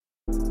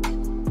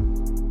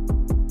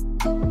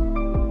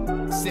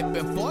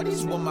Sipping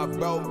 40s with my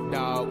bro,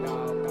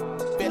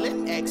 dog.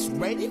 Feeling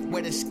X-rated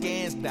with the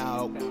scans,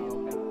 dog.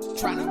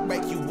 Trying to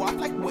break you off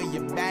like where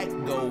your back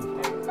go.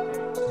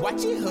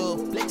 Watching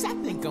hood flicks, I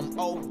think I'm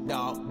old,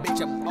 dog.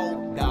 Bitch, I'm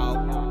old,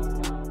 dog.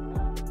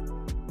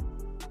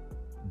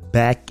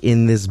 Back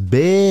in this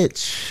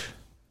bitch.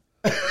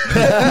 Had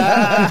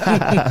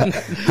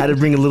to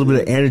bring a little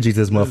bit of energy to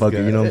this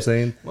motherfucker, you know what I'm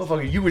saying?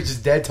 Motherfucker, you were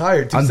just dead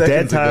tired 2 I'm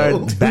dead seconds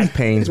ago. tired. Back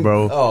pains,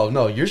 bro. Oh,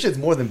 no, your shit's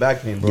more than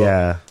back pain, bro.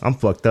 Yeah, I'm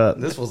fucked up.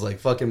 This was like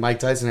fucking Mike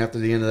Tyson after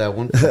the end of that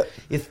one.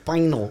 It's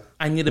final.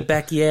 I need a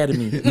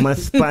backiotomy. My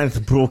spine's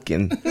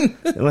broken.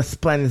 My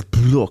spine is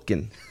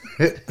broken.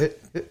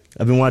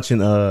 I've been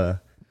watching,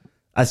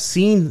 I've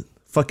seen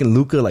fucking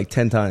Luca like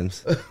 10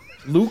 times.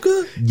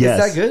 Luca?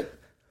 Yes. Is that good?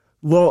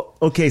 Well,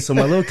 okay, so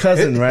my little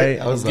cousin, right?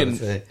 I was going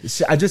to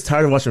say. I just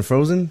tired of watching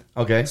Frozen.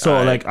 Okay. So, All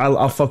right. like,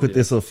 I'll fuck with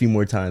this a few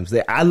more times.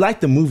 I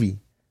like the movie.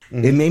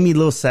 Mm-hmm. It made me a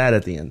little sad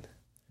at the end.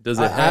 Does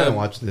it I have, haven't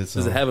watched this.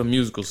 Does it have a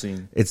musical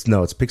scene? It's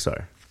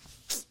Pixar.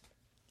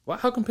 Why?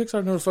 How come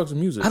Pixar never fucks with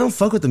music? I don't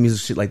fuck with the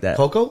music shit like that.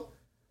 Coco?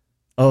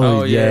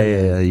 Oh, Oh, yeah,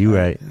 yeah. yeah, you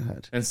right.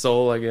 And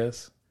Soul, I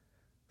guess.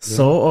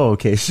 So,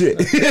 okay,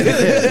 shit.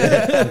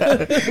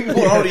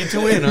 We're already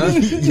 2 in, huh?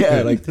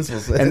 Yeah, like, This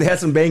was and they had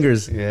some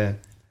bangers. yeah.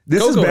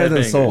 This is Coco better had than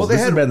bangers. Soul. Well, they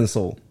This is had- better than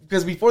Soul.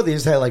 Because before they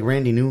just had like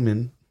Randy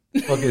Newman.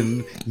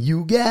 Fucking,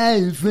 you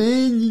guys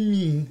friend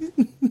me.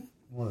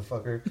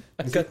 Motherfucker.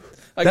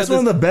 That's one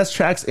of the best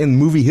tracks in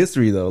movie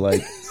history, though.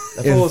 Like,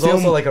 That in fool was film-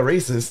 also like a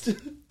racist.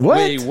 what?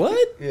 Wait,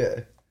 what?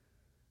 Yeah.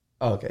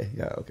 Oh, okay.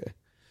 Yeah, okay.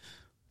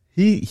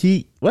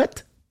 He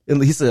what?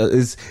 And he said,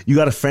 "Is you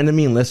got a friend in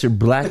me unless you're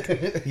black?"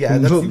 Yeah,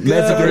 that's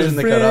the version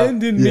they cut out. in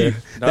me. Yeah.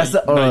 Not, That's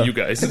the, not you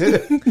guys.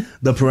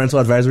 The parental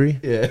advisory.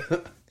 Yeah.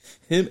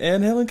 Him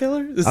and Helen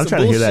Keller? This I'm some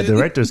trying to hear that bullshit?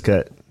 director's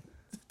cut.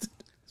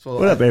 So,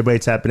 What up, everybody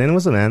tapping in?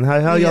 What's up, man? How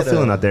y'all had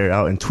feeling a- out there,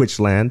 out in Twitch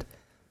land,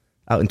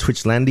 out in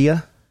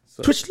Twitchlandia,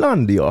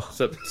 Twitchlandia,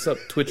 Sup,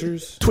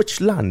 Twitchers?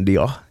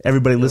 Twitchlandia?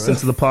 Everybody listen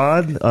to the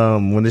pod.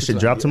 When this shit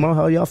drop tomorrow,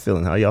 how y'all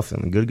feeling? How y'all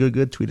feeling?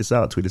 Good. Tweet us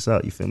out.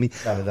 You feel me?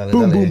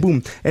 Dale.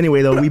 Boom.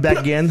 Anyway, though, we back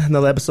again,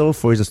 another episode,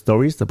 Stories and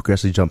Stories, the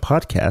Progressively Jump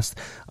podcast.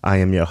 I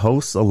am your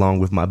host, along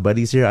with my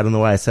buddies here. I don't know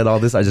why I said all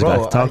this. I just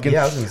got talking.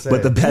 I was gonna say.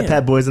 But the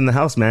Pat Boys in the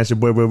house, man. It's your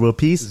boy, Real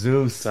Peace.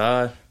 Zeus.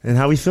 Tired. And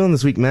how we feeling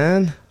this week,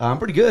 man? I'm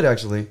pretty good,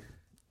 actually.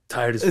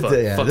 Tired as fuck.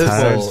 Yeah, Fuck this the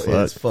sun. tired fool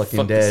as is fuck. fucking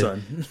Fuck the dead.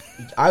 sun.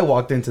 I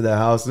walked into the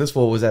house. This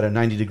fool was at a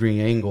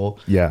 90-degree angle.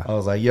 Yeah. I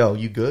was like, yo,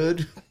 you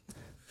good?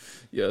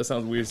 Yeah, it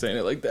sounds weird saying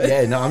it like that.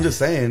 Yeah, no, I'm just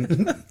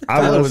saying.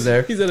 I Tyler was- was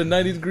there. He's at a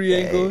 90-degree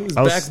angle. His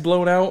I was- back's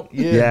blown out.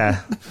 Yeah.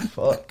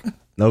 Fuck.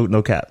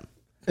 No cap.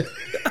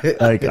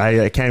 Like,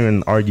 I can't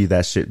even argue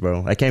that shit, bro.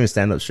 I can't even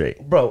stand up straight.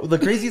 Bro, the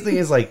crazy thing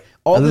is like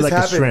I look like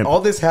a shrimp.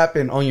 all this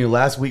happened on your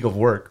last week of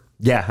work.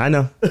 Yeah, I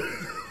know.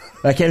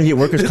 I can't even get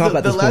workers' comp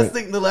at the this last point.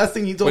 thing the last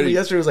thing you told me Wait.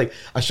 yesterday was like,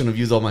 I shouldn't have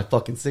used all my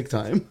fucking sick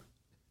time.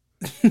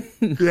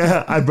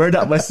 Yeah, I burned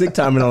out my sick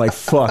time and I'm like,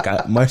 fuck,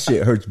 my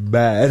shit hurts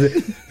bad.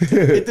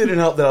 It didn't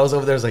help that I was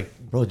over there. I was like,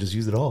 bro, just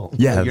use it all.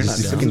 Yeah, Like, you're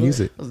just not fucking down. use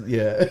it.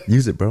 Yeah.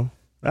 Use it, bro. All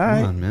Come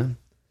right. on, man.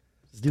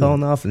 Let's do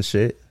Calling it. off and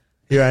shit.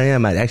 Here I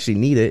am. I actually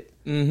need it.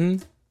 Mm-hmm.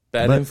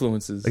 Bad But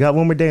influences. I got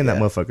one more day in that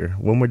motherfucker.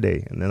 One more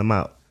day, and then I'm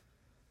out.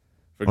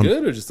 For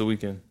good or just the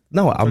weekend?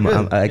 No, I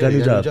got a you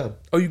new job.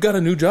 Oh, you got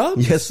a new job?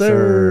 Yes,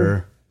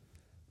 sir.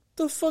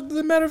 The fuck does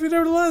it matter if you're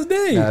there the last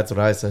day? Yeah, that's what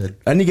I said.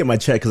 I need to get my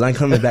check because I'm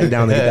coming back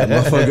down to get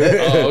that motherfucker.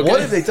 Oh, okay. What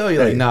did they tell you?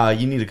 Like, nah,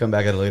 you need to come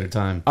back at a later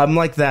time. I'm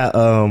like that.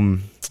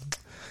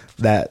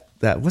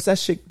 That what's that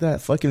shit?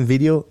 That fucking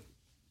video.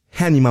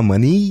 Hand me my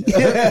money.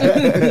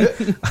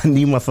 I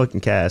need my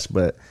fucking cash,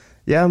 but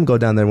yeah, I'm gonna go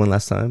down there one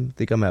last time.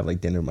 Think I'm gonna have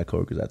like dinner with my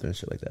coworkers after and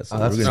shit like that. So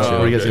that's we're gonna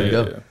where chill. you guys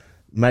gonna go?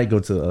 Might go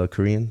to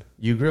Korean.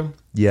 You grill?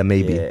 Yeah,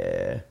 maybe,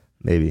 Yeah.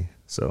 maybe.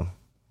 So,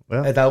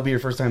 well, That would be your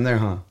first time there,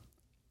 huh?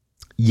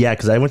 yeah,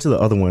 because I went to the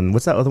other one.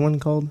 What's that other one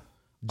called?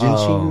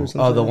 Jinchi or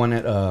something? Oh, the one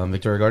at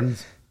Victoria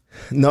Gardens?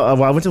 No,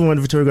 well, I went to the one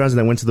at Victoria Gardens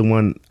and I went to the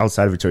one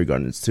outside of Victoria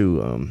Gardens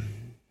too.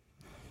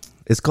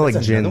 It's called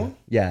That's like another Jin. one?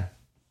 Yeah,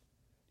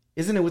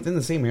 Isn't it within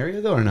the same area,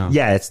 though, or no?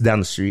 yeah, it's down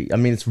the street. I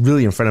mean, it's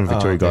really in front of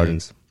Victoria okay.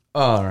 Gardens. Oh,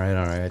 all right.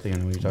 I think I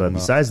know what you're talking But about.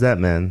 besides that,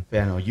 man,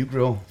 Yeah, no, you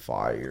grill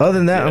fire. other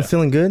than that, I'm Yeah.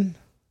 feeling good.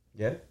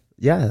 Yeah?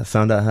 Yeah, I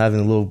found out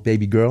having a little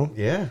baby girl.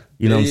 Yeah.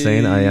 You know what I'm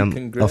saying? I am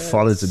Congrats. a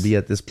father to be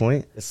at this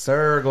point. Yes,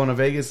 sir. Going to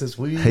Vegas this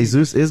week.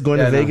 Jesus is going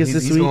to Vegas he's,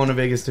 this he's week. going to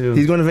Vegas, too.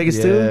 He's going to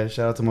Vegas, too? Yeah,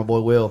 shout out to my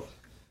boy Will.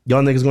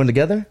 Y'all niggas going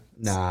together?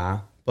 Nah,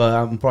 but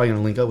I'm probably going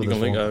to link up with You this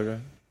gonna link? one.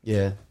 Okay.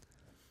 Yeah.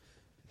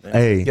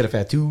 Hey, Get a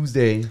Fat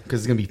Tuesday,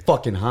 because it's going to be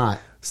fucking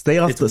hot. stay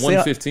off. It's stay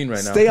off- 1:15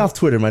 right now. Stay off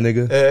Twitter, my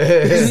nigga.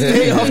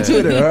 Stay off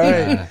Twitter, all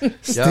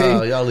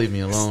right. Y'all leave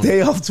me alone.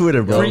 Stay off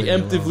Twitter, bro.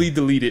 Preemptively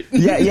delete it.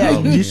 Yeah, I'll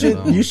leave you it should.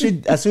 alone. You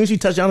should. As soon as you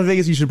touch down to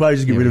Vegas, you should probably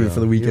just get rid of it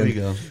for the Here we weekend.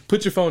 go.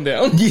 Put your phone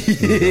down.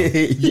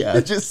 Yeah,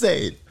 just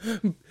say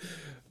it.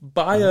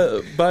 Buy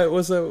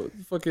what's that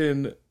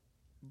fucking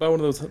buy one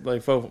of those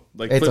like flip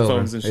It's over.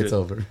 phones and shit. It's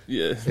over.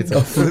 Yeah. It's A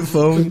over. flip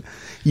phone.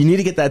 You need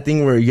to get that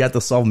thing where you have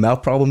to solve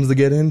math problems to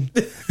get in.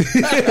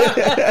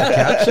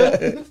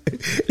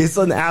 It's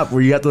an app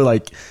where you have to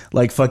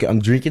like fuck it. I'm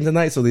drinking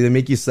tonight, so they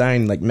make you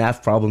sign like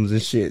math problems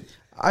and shit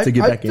I to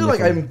get back in. feel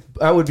like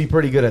I would be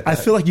pretty good at that. I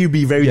feel like you'd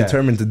be very Yeah.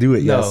 determined to do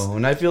it. Yes. No,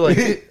 and I feel like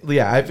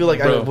I feel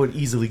like I Bro. would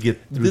easily get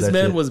through This that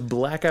man shit. was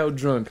blackout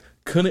drunk,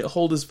 couldn't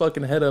hold his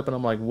fucking head up, and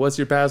I'm like, "What's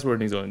your password?"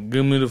 And he's going,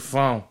 "Give me the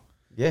phone.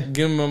 Yeah.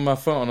 Give me my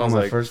phone." And I was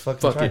my like, first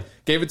fucking "Fuck try. it."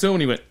 Gave it to him,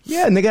 and he went,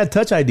 Yeah, and they got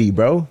Touch ID,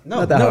 bro.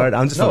 Not that hard.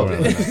 I'm just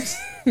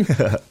fucking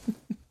around.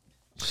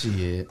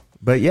 Shit.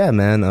 But yeah,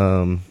 man.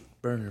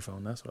 "Burn your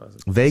phone." That's what I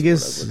was.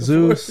 Vegas, that's what I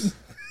was looking Zeus.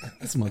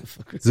 This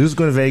motherfucker. Zeus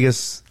going to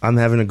Vegas. I'm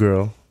having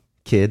a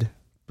kid.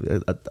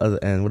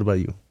 And what about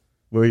you?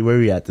 Where are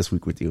we at this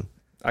week with you?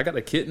 for. I got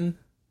a kitten.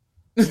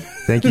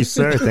 Thank you,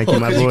 sir. Thank you,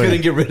 my Because you boy.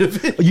 couldn't get rid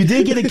of it. You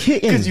did get a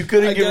kitten. Because you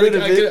couldn't get rid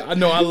of it.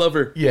 No, I love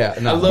her. Yeah,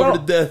 no. I love her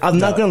Bro, to death. I'm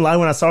not gonna lie.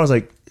 When I saw her, I was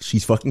like,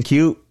 she's fucking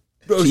cute.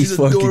 Bro, she's she's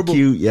fucking adorable.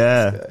 cute.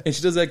 Yeah. And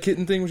she does that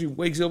kitten thing where she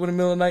wakes you up in the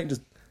middle of the night and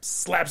just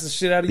slaps the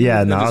shit out of you. Yeah.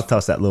 and No, I'll just,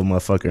 toss that little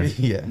motherfucker.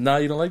 Yeah. Nah,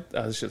 you don't like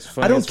that? This shit's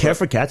funny. I don't as care fuck.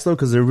 for cats though,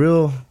 because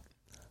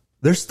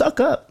they're stuck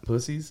up.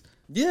 Pussies.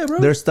 Yeah, bro.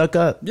 They're stuck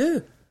up, Yeah.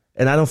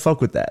 and I don't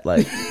fuck with that.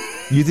 Like,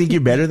 you think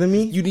you're better than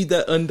me? You need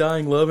that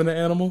undying love in an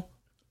animal.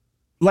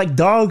 Like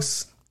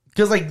dogs.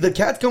 Because, like, the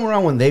cats come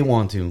around when they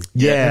want to.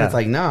 Yeah. And it's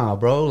like, nah,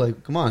 bro.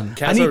 Like, come on.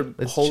 Cats need- are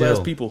let's whole ass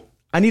chill. people.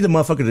 I need a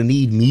motherfucker to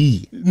need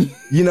me.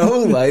 You know,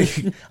 like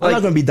I'm Like-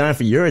 not gonna be dying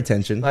for your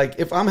attention. Like,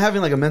 if I'm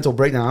having, like, a mental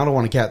breakdown, I don't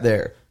want a cat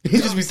there.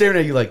 He'd just be staring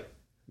at you like,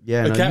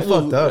 yeah, A no, cat you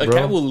will fucked up, a bro.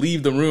 cat will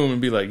leave the room and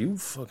be like, "You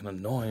fucking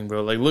annoying,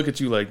 bro." Like, look at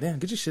you, like, damn,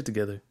 get your shit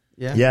together.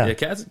 yeah. Yeah. Yeah,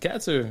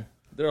 cats are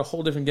they're a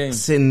whole different game.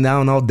 Sitting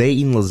down all day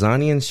eating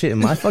lasagna and shit in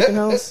my fucking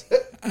house.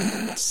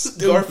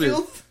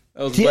 Garfield?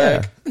 That was Yeah.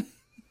 whack.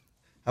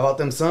 How about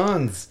them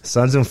sons?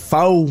 Sons and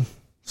four.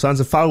 Sons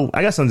and four.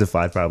 I got Sons and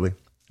five probably.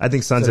 I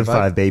think Sons and 5?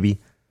 five, baby.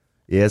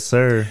 Yes,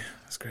 sir.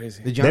 That's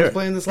crazy. Did you end They're- up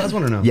playing this last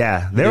one or no?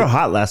 Yeah, they were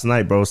hot last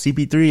night, bro.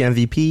 CP3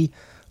 MVP.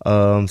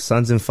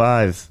 Sons and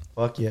five.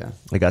 Fuck yeah.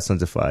 I got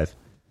Sons and five.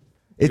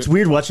 It's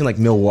weird watching like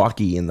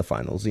Milwaukee in the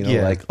finals. You know,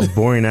 Yeah. like a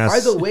boring ass. By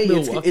the way,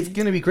 Milwaukee. it's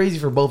going to be crazy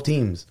for both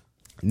teams.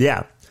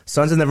 Yeah,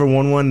 Suns have never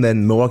won one.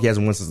 Then Milwaukee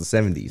hasn't won since the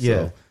 '70s.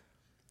 Yeah.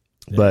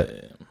 So.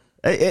 But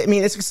I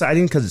mean, it's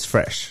exciting because it's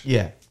fresh.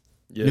 Yeah.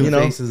 Yeah. New You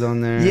know? faces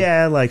on there.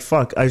 Yeah, like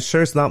fuck. I'm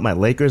sure it's not my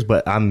Lakers,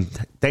 but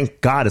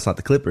thank God it's not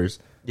the Clippers.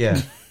 Yeah.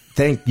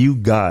 Thank you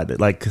God.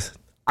 Like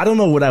I don't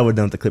know what I would have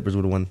done if the Clippers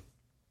would have won.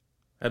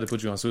 I had to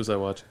put you on suicide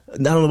watch. I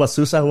don't know about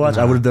Suicide Watch.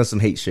 I would have done some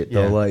hate shit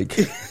though. Yeah. Like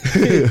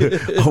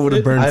I would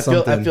have burned I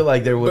something. feel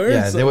like there would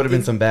Burn there would have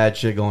been something. some bad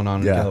shit going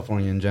on Yeah. in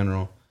California in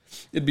general.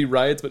 It'd be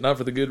riots, but not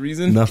for the good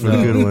reason. Not for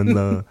the good one.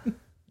 No.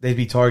 They'd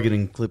be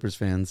targeting Clippers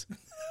fans.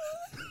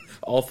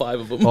 All 5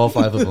 of them. All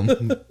 5 of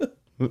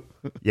them.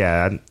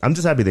 Yeah, I'm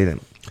just happy they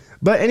didn't.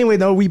 But anyway,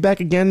 though, we back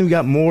again. We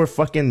got more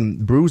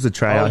fucking brews to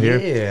try Oh, out here.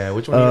 yeah.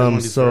 Which one do you guys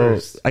want to do So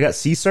first? I got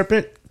Sea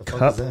Serpent The fuck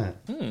Cup. is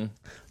that?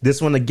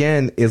 This one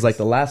again is like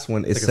the last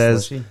one. It like a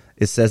says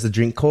slushie? to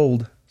drink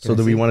cold. So I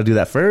do we see? want to do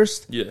that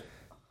first? Yeah.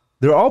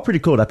 They're all pretty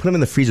cold. I put them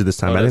in the freezer this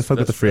time. Oh, I didn't fuck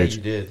with the that's- fridge.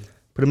 You did.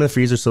 Put them in the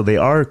freezer, so they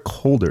are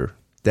colder.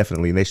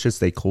 Definitely, and they should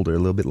stay colder a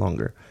little bit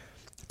longer.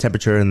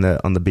 Temperature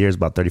on the beer is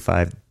about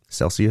 35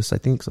 Celsius, I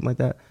think, something like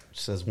that. It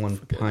says 1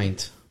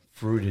 pint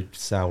fruited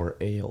sour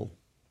ale.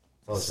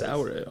 Oh, it says-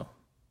 Sour ale.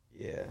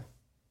 Yeah.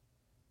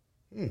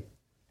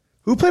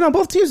 Who played on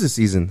both teams this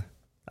season?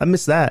 I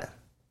missed that.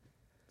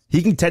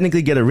 He can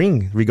technically get a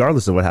ring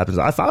regardless of what happens.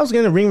 If I was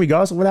getting a ring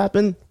regardless of what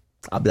happened,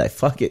 I'd be like,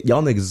 fuck it.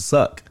 Y'all niggas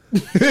suck.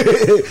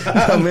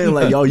 I'm in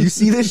like, yo, you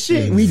see this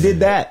shit? We did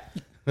that.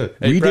 Hey,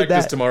 We did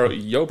practice that. tomorrow.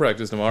 Yo,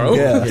 practice tomorrow.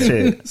 Yeah,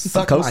 shit.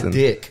 Suck Coasting. my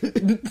dick.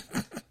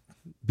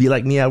 Be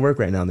like me at work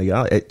right now,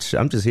 nigga.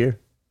 I'm just here.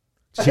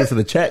 Just here for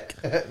the check.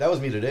 That was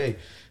me today.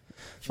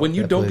 When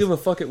you that don't place. give a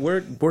fuck at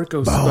work, work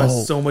goes Bro. by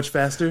so much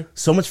faster.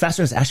 So much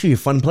faster. It's actually a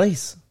fun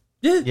place.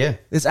 Yeah. Yeah.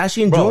 It's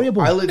actually Bro,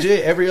 enjoyable. I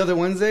legit, every other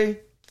Wednesday,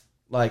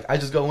 like, I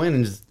just go in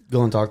and just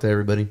go and talk to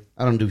everybody.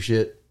 I don't do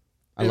shit.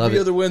 I love Every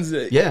it. other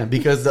Wednesday. Yeah,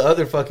 because the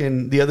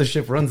other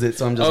shift runs it,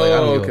 so I'm just like, I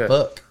don't give a okay.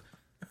 fuck.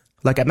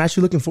 Like, I'm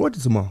actually looking forward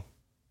to tomorrow.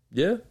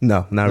 Yeah.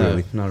 No, not No,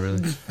 really. not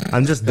really.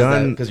 I'm just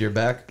done. Because you're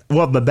back.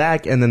 Well, the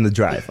back and then the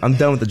drive. I'm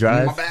done with the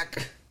drive.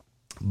 back.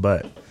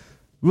 But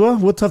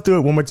we'll tough through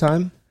it one more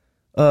time.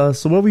 So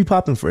what are we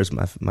popping first,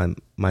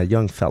 my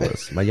young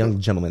fellas, my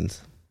young gentlemen?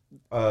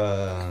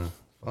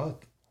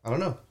 Fuck. I don't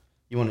know.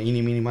 You want to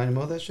eeny, meeny, miny,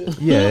 moe that shit?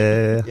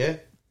 Yeah. Yeah.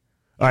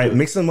 All right,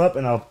 mix them up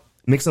and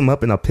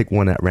I'll pick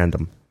one at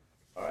random.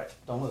 All right.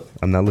 Don't look.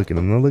 I'm not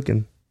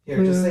looking.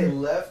 Here, just say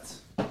left,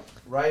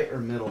 right, or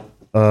middle.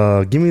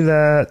 Give me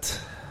that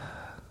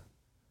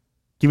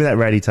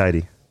righty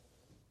tighty.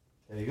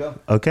 There you go.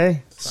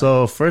 Okay.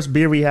 So first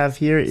beer we have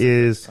here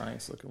is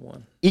Science looking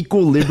one.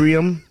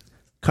 Equilibrium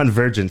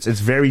Convergence. It's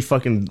very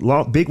fucking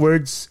long, big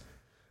words.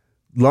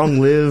 Long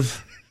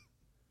live.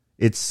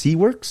 It's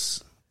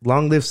Seaworks.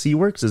 Long live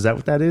Seaworks. Is that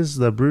what that is?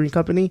 The brewing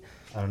company.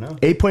 I don't know.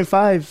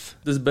 8.5.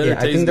 This better Yeah,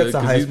 taste I think that's good, the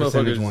 'cause highest these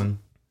percentage motherfuckers- one.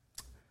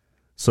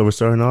 So we're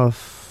starting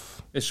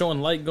off. It's showing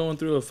light going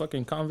through a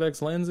fucking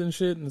convex lens and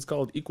shit, and it's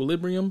called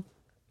equilibrium.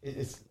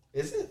 Is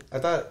it? I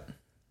thought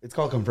it's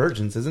called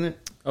convergence, isn't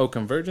it? Oh,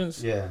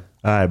 convergence. Yeah.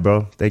 All right,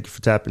 bro. Thank you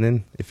for tapping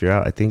in. If you're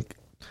out, I think.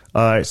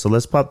 All right, so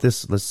let's pop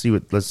this. Let's see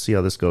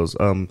how this goes.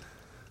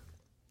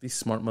 These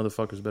smart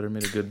motherfuckers better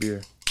made a good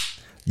beer.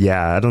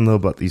 Yeah, I don't know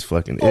about these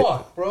fucking.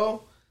 Fuck,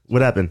 bro.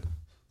 What happened?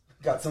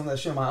 Got some of that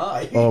shit in my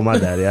eye. Oh my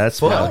bad. Yeah, that's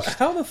Fuck. fine.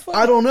 How the fuck?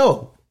 I don't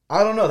know.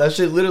 That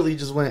shit literally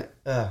just went.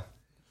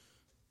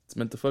 It's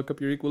meant to fuck up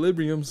your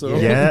equilibrium. So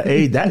Yeah,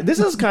 hey, this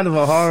is kind of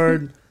a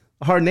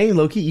hard name,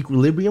 low key.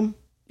 Equilibrium.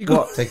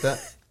 Well, take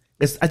that.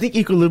 I think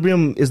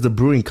Equilibrium is the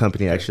brewing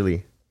company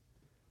actually.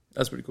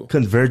 that's pretty cool.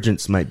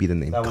 Convergence might be the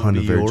name. That would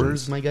be Convergence.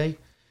 yours, my guy.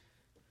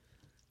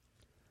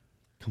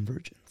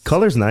 Convergence.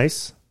 Color's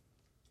nice.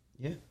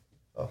 Yeah.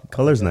 Oh,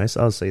 Color's nice.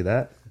 I'll say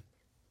that.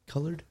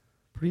 colored.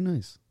 Pretty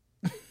nice.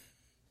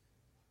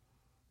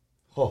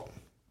 Oh,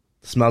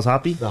 Smells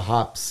hoppy. the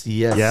hops.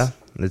 Yes. Yeah.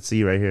 Let's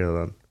see right here. Hold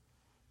on.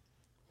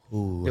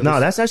 Ooh. No,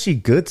 that's actually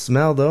good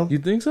smell though. You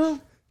think so?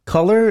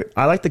 Color.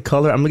 I like the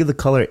color. I'm gonna give the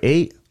color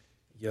 8.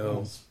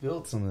 Yo,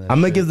 Spilled some of that.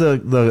 I'm gonna shit. give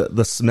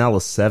the smell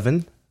a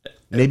 7,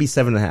 maybe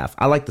 7.5.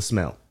 I like the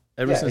smell.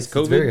 ever Yeah, since it's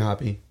COVID, very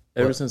hoppy.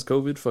 ever since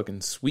COVID,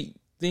 fucking sweet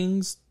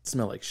things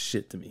smell like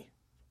shit to me.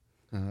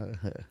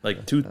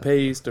 Like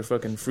toothpaste or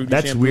fucking fruity.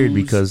 That's weird shampoos.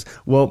 because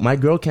my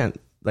girl can't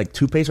like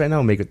toothpaste right now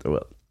will make her throw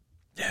up.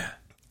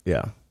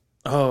 Yeah.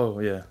 Oh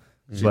yeah,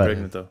 she's But-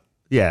 pregnant though.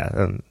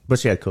 Yeah, but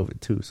she had COVID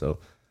too. So,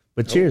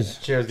 but cheers,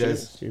 Cheers,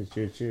 guys.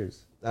 cheers.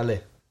 Dale.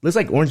 Looks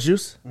like orange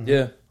juice.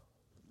 Yeah,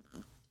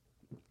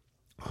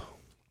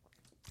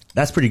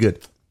 That's pretty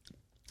good.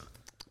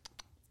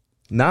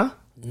 Nah,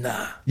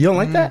 you don't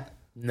like that?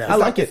 no, I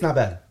like it. It's not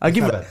bad. I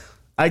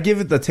give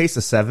it the taste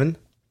of 7,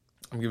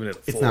 I'm giving it a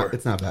 4. It's not.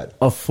 It's not bad.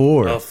 a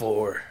 4. a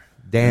 4.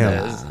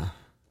 Damn.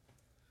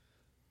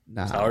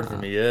 Nah. It's hard for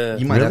me. Yeah,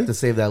 You might Really? have to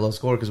save that low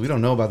score because we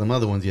don't know about them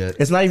other ones yet.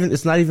 It's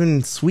not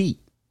even sweet.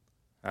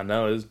 I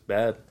know it's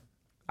bad.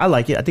 I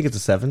like it. I think it's a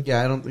 7.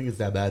 Yeah, I don't think it's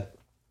that bad.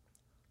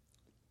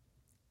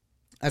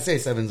 I say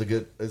 7's a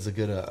good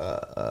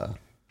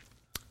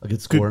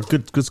score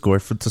Good score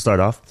to start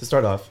off. to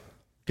start off.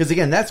 Because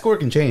again, that score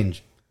can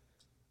change.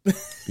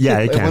 Yeah,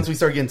 it Like, can. once we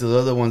start getting to the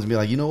other ones and be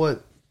like, you know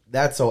what,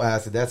 that's so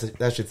acid.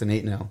 That shit's an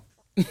 8 now.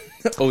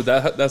 Oh,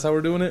 that's how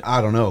we're doing it.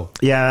 I don't know.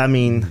 Yeah, I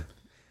mean,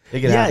 It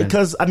could yeah, happen.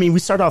 because I mean, we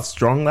started off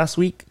strong last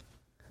week,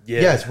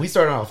 Yeah. Yes, we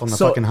started off on the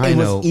so fucking high it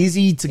was note.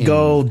 easy to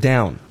go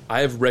down.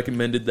 I have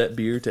recommended that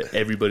beer to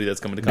everybody that's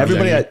coming to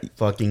Everybody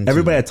contact me.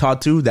 Everybody I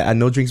talked to that I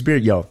know drinks beer,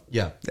 yo,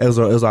 Yeah. it was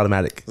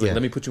automatic. Like, Yeah.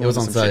 let me put you It was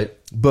on on some site. shit.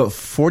 But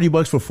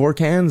 $40 for 4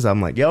 cans,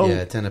 I'm like, yo,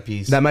 Yeah, 10 a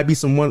piece. that might be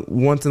some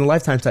once in a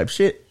lifetime type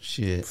shit.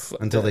 Shit. Fuck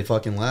Until that. they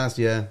fucking last,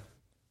 yeah.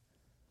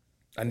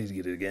 I need to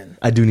get it again.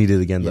 I do need it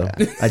again though.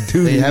 Yeah. I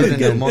do They need have it it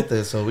in El again.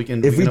 Monte, so we can.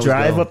 If we can always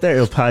drive go. up there,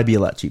 it'll probably be a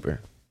lot cheaper.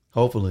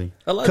 Hopefully.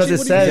 Because it What do you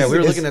says- Yeah, we were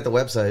it's- looking at the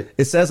website.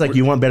 It says like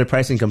you want better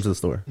pricing, come to the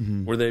store.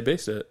 think? Where they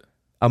based it?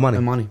 I'm on it.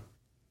 And money.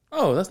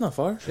 Oh, that's not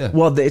far. Yeah.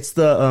 Well, it's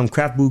the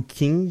Craft Brew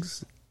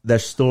Kings, their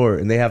store,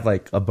 and they have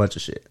like a bunch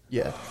of shit.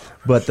 Yeah.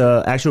 But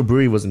the actual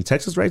brewery was in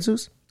Texas, right,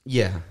 Zeus?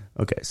 Yeah.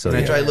 Okay, so And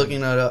I yeah. tried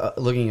looking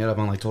it up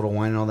on like Total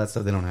Wine and all that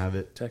stuff. They don't have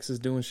it. Texas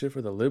doing shit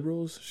for the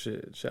liberals.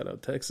 Shit, shout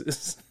out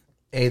Texas.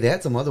 Hey, they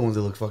had some other ones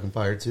that look fucking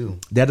fire too.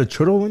 They had a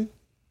churro one.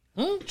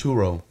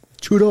 Churro.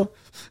 Churro.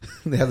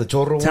 They have the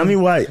churro Tell one. me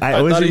why. I I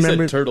always thought he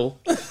remember. said turtle.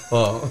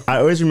 Oh. I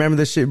always remember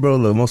this shit, bro.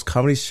 The most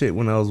comedy shit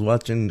when I was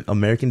watching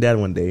American Dad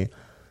one day.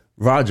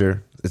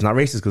 Roger, it's not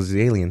racist because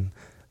he's alien.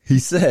 He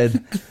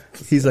said,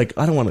 he's like,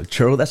 I don't want a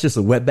churro. That's just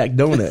a wetback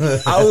donut.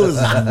 I was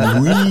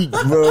weak,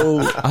 bro.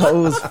 I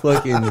was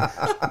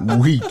fucking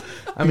weak.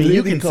 I mean,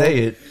 you can say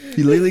it.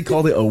 He literally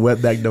called it a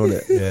wetback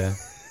donut. Yeah.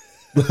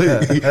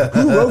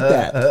 Who wrote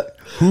that?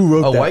 Who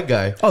wrote A that? white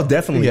guy. Oh,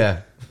 definitely.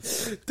 Yeah.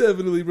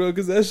 Definitely, bro,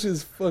 because that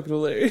shit's fucking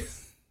hilarious.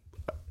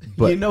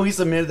 But- you know, he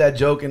submitted that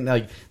joke and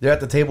like they're at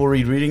the table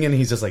reading it and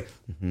he's just like,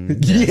 Yeah.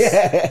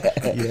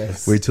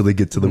 yes. Wait till they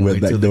get to the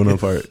Wait wetback till they donut get-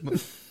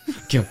 part.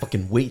 Can't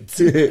fucking wait.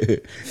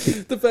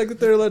 The fact that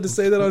they're allowed to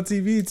say that on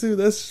TV too,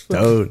 that's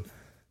fucking, Dude,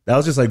 that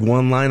was just like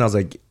one line. I was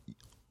like,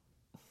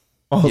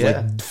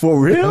 Yeah. for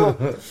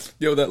real?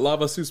 yo, that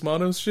Lava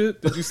Susmanos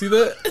shit. Did you see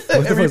that?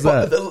 What the fuck is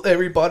that? The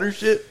Harry Potter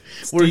shit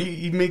where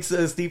he makes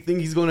Steve think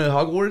he's going to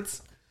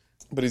Hogwarts.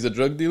 But he's a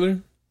drug dealer.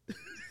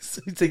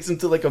 So he takes him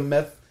to like a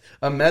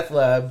meth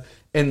lab,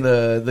 and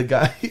the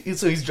guy,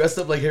 so he's dressed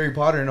up like Harry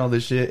Potter and all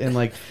this shit, and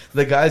like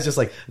the guy's just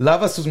like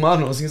lava sus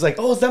manos. He's like,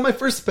 oh, is that my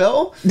first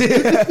spell?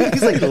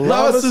 He's like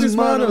lava sus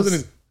manos. and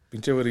his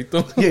pinche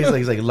güerito. Yeah,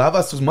 he's like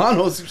lava sus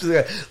manos. She's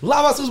like,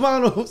 lava sus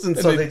manos, and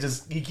so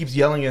he keeps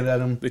yelling it at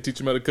him. They teach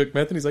him how to cook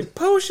meth, and he's like,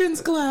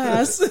 potions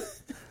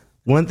class.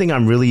 One thing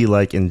I'm really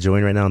like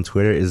enjoying right now on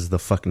Twitter is the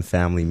fucking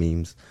family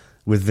memes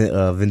with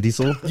Vin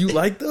Diesel. You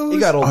like those? He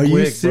got old Are quick,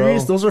 you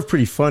serious? bro. Those are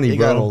pretty funny, He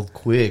bro. got old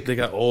quick. They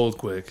got old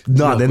quick.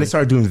 No, then they quick.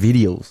 started doing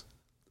videos.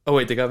 Oh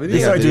wait, they got They videos.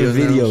 got started doing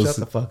videos now? videos. Shut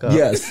the fuck up.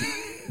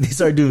 Yes. They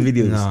started doing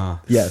videos. Nah.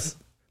 Yes.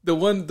 The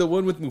one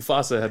with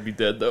Mufasa had me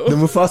dead though. The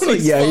Mufasa,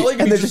 He's yeah. falling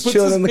And he they're just puts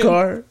chilling his in the hand-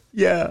 car.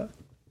 Yeah.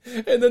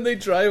 And then they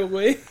drive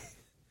away.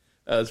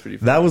 That was pretty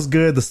funny. That was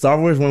good. The Star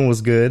Wars one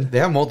was good. They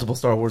have multiple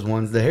Star Wars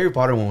ones. The Harry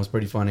Potter one was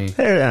pretty funny.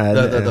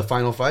 The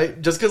final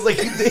fight, just because like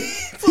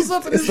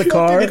it's the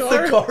car. It's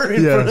the car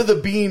in front of the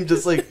beam,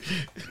 just like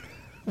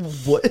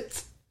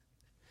what?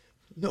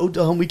 No,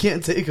 Dom, we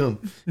can't take him.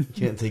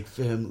 Can't take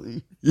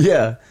family.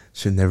 Yeah,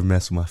 should never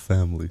mess with my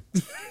family.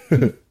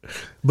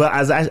 But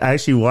as I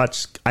actually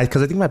watched,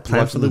 because I think my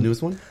plan for the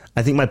newest one.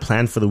 I think my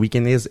plan for the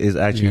weekend is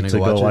actually to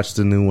go watch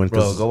the new one.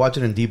 Bro, go watch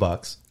it in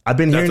D-Box. I've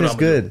been hearing it's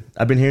good.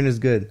 I've been hearing it's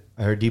good.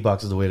 I heard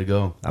D-Box is the way to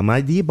go. I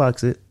might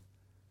D-Box it.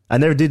 I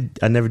never did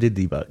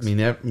D-Box. Me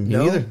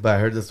neither, but I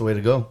heard that's the way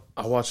to go.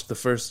 I watched the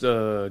first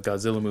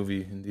Godzilla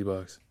movie in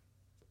D-Box.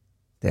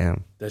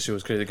 Damn. That shit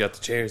was crazy. They got the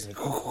chairs. And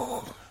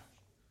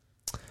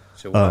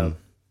shit wild.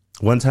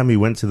 One time we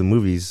went to the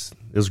movies.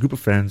 There was a group of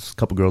friends, a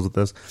couple girls with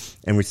us,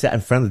 and we sat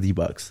in front of the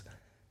D-Box.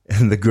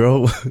 And the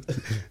girl,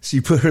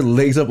 she put her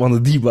legs up on the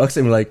D-Box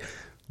and we're like,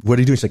 what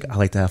are you doing? She's like, I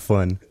like to have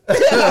fun.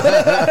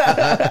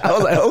 I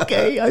was like,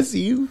 okay, I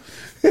see you.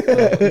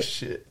 Oh,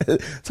 shit.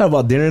 Talk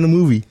about dinner and a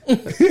movie.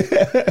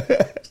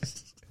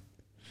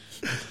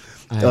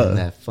 I am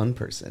that fun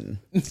person.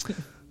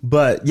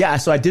 But yeah,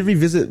 so I did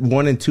revisit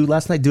 1 and 2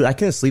 last night. Dude, I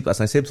couldn't sleep last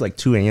night. I stayed up to like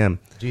 2 a.m.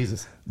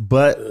 Jesus.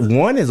 But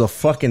 1 is a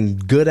fucking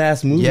good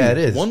ass movie. Yeah, it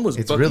is.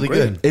 It's really great.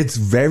 good. It's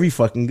very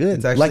fucking good.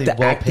 It's actually like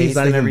the acting's well-paced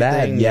not and even bad.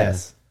 everything.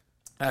 Yes.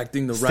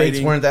 Acting, the Stakes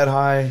writing. weren't that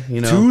high, you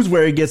know. 2's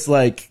where it gets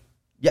like,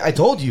 Yeah, I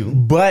told you.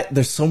 but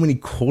there's so many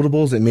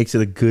quotables. It makes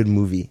it a good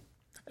movie.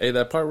 Hey,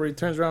 that part where he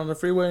turns around on the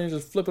freeway and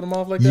just flipping them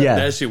off like that? Yeah.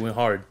 That shit went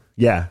hard.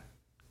 Yeah.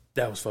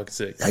 That was fucking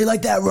sick. How you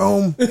like that,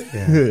 Rome?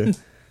 Yeah.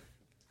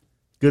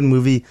 Good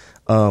movie.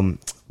 What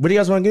do you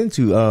guys want to get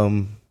into?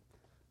 The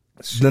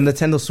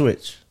Nintendo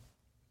Switch.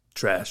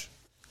 Trash.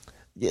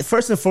 Yeah,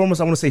 first and foremost,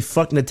 I want to say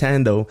fuck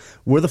Nintendo.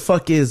 Where the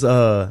fuck is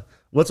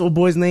what's old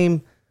boy's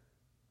name?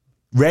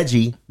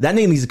 Reggie. That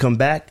name needs to come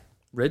back.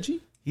 Reggie?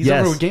 He's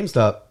Yes. over with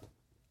GameStop.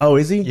 Oh,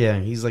 is he? Yeah,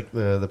 he's like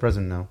the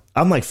president now.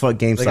 I'm like fuck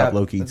GameStop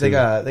low key too. They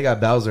got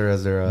Bowser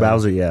as their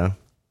Bowser, yeah.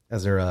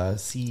 as their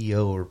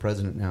CEO or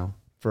president now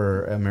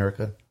for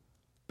America.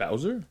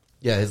 Bowser?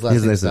 Yeah, his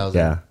last name is Bowser.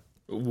 Yeah,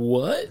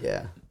 What?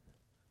 Yeah.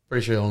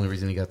 Pretty sure the only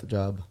reason he got the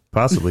job.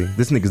 possibly.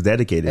 This nigga's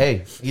dedicated.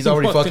 Hey, he's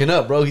already Fuck. fucking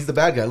up, bro. He's the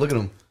bad guy. Look at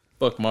him.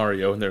 Fuck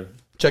Mario. And they're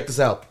Check this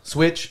out.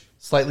 Switch,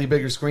 slightly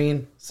bigger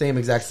screen, same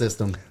exact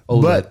system.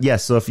 OLED. But yeah,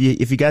 so if you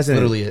guys didn't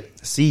Literally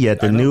it. see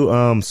yet, the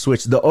new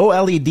Switch, the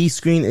OLED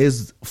screen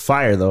is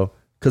fire though,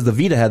 because the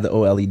Vita had the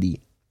OLED.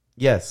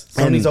 Yes.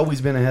 Sony's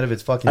always been ahead of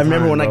its fucking I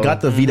remember time, when I bro.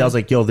 got the Vita, I was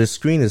like, yo, this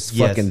screen is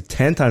Yes. fucking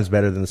 10 times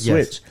better than the Yes.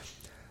 Switch.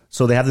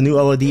 So they have the new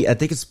OLED. I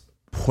think it's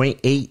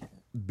 0.8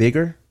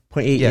 bigger,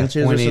 0.8 inches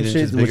or 0.8 some inches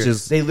shit, bigger. which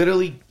is, They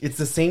literally, it's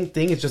the same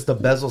thing. It's just the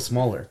bezel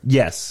smaller.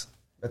 yes.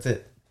 That's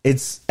it.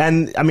 It's,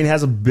 and I mean, it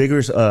has a bigger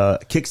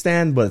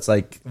kickstand, but it's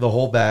like, The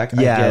whole back.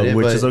 Yeah, I get it,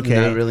 which but is okay.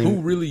 not really. who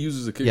really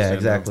uses a kickstand? Yeah,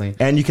 exactly.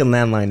 and you can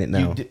landline it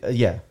now.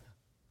 Yeah.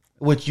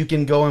 Which you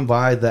can go and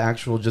buy the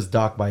actual just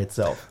dock by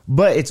itself.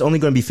 But it's only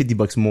going to be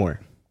 $50 more.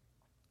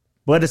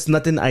 But it's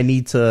nothing I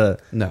need to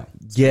No.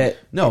 get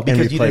No, and because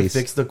you didn't replace.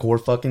 fix the core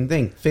fucking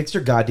thing. Fix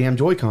your goddamn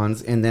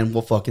Joy-Cons and then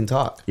we'll fucking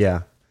talk.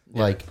 Yeah.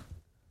 Like,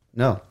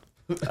 no.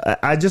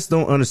 I just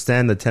don't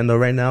understand Nintendo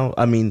right now.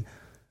 I mean,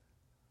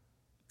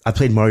 I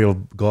played Mario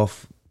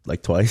Golf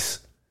like twice.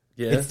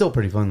 Yeah. It's still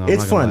pretty fun though.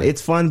 It's fun.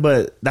 It's fun,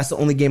 but that's the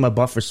only game I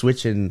bought for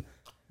Switch, and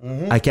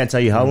I can't tell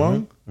you how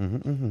long.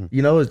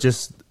 You know, it's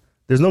just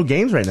there's no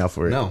games right now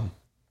for it. No.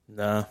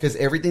 Nah. Because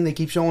everything they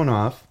keep showing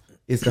off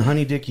is to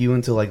honey dick you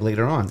until like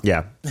later on.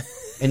 Yeah,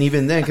 And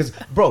even then, because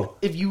bro,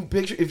 if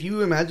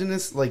you imagine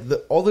this, like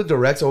all the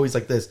directs are always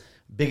like this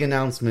big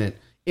announcement,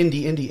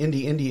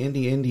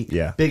 indie.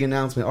 Yeah. Big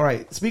announcement. All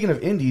right. Speaking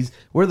of indies,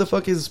 where the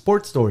fuck is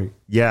Sports Story?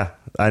 yeah,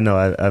 I know.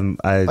 I'm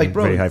Like,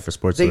 bro, very high for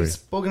Sports they've Story.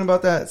 spoken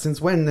about that since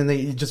when? And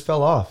it just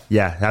fell off.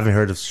 Yeah, haven't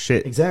heard of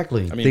shit.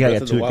 Exactly. I mean, Think I Breath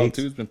got of the 2 Wild dates.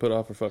 2 has been put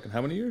off for fucking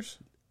how many years?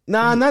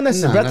 Nah, not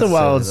necessarily. Nah, Breath of the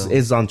not Wild necessarily,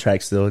 is on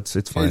track still.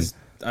 It's fine.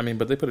 I mean,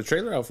 but they put a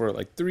trailer out for it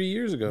like 3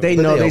 years ago. They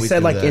But know they they always said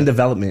do like that. in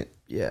development.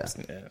 yeah.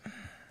 Yeah.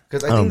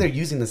 Because I think they're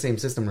using the same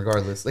system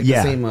regardless. Like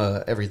Yeah. the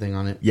same everything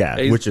on it. Yeah,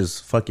 Hey, which is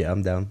fuck yeah,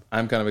 I'm down.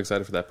 I'm kind of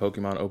excited for that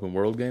Pokemon open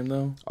world game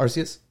though.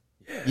 Arceus?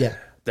 Yeah.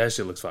 That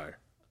shit looks fire.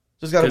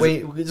 Just gotta 'Cause-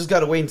 wait. We just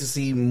gotta wait to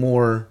see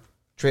more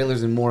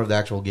trailers and more of the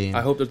actual game. I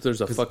hope that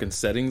there's a fucking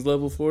settings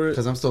level for it.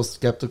 Because I'm still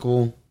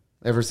skeptical.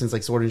 Ever since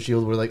like Sword and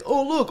Shield, we're like,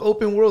 oh look,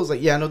 open world. It's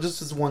like, yeah, no,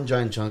 just this one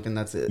giant chunk, and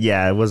that's it.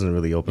 Yeah, it wasn't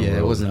really open. Yeah, it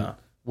world. wasn't Nah.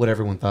 what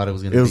everyone thought it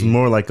was gonna be. It was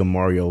more like a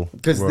Mario.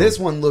 Because world. this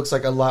one looks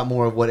like a lot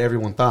more of what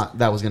everyone thought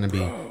that was gonna be.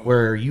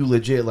 Where you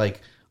legit like,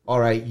 all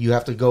right, you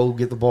have to go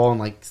get the ball and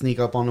like sneak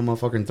up on the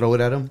motherfucker and throw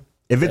it at him.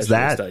 If it's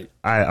That shit that, was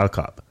tight. I'll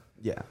cop.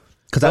 Yeah.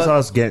 Because that's But what I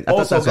was getting. I thought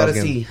Also, that's what I gotta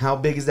was getting. see how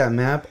big is that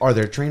map? Are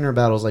there trainer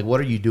battles? Like,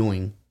 what are you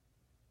doing?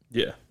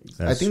 Yeah.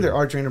 I That's think true. there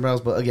are trainer battles,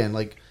 but again,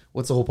 like,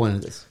 what's the whole point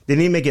of this? They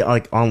need to make it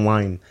like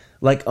online.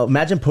 Like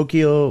imagine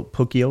Pokemon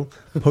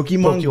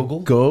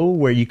Pokemon Go,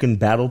 where you can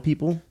battle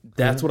people.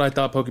 That's what I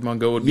thought Pokemon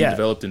Go would be Yeah.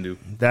 developed into.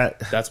 That,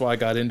 That's why I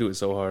got into it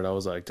so hard. I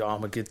was like, oh, I'm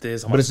gonna get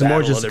this. but it's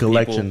more just a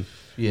collection.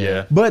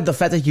 Yeah. But the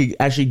fact that you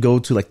actually go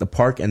to like the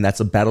park and that's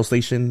a battle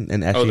station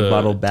and actually the-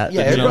 battle bat.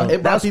 Yeah, The it gym.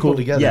 brought That's people cool.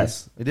 together.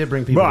 Yes. It did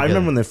bring people Bro, I together.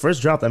 remember when they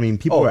first dropped. I mean,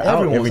 people were out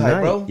everyone every was hyped,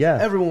 night. bro. Yeah,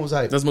 Everyone was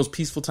hyped. That's the most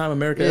peaceful time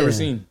America Yeah. ever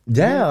seen.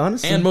 yeah,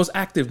 honestly. And most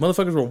active.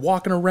 Motherfuckers were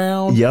walking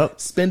around, Yep.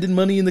 spending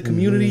money in the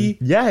community,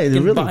 yeah, it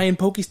and really. buying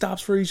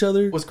Pokestops for each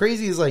other. What's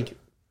crazy is like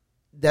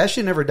that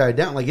shit never died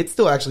down. Like it's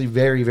still actually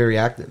very, very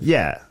active.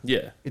 Yeah,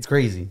 Yeah. It's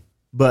crazy.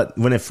 but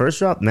when it first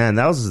dropped, man,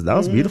 that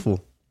was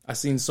beautiful. I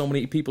seen so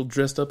many people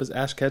dressed up as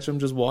Ash Ketchum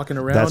just walking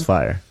around. That's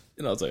fire.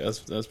 And I was like,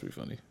 that's pretty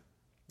funny.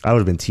 I would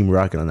have been Team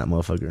Rocket on that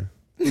motherfucker.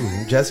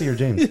 Jesse or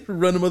James?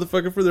 Run a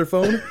motherfucker for their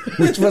phone.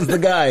 Which was the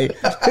guy?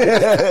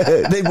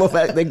 They both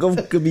act, they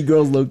both could be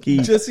girls low key.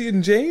 Jesse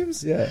and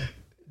James? Yeah,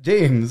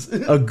 James.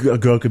 a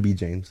girl could be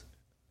James.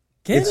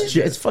 Can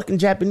It's fucking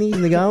Japanese,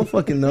 nigga. I don't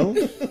fucking know.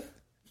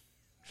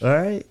 All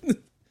right,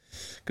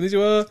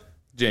 Konnichiwa,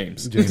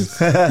 James.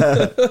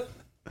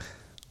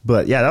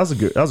 but yeah, that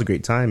was a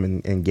great time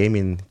in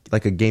gaming,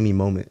 like a gaming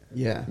moment.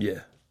 Yeah. Yeah.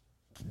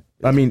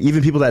 I mean,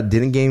 even people that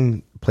didn't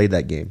game played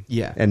that game,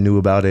 Yeah. and knew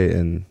about it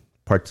and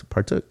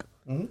partook.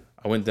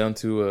 I went down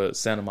to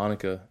Santa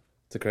Monica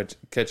to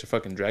catch a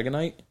fucking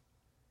Dragonite.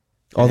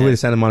 All the way to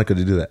Santa Monica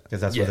to do that.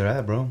 Because that's Yeah. where they're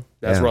at, bro.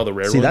 That's Yeah. where all the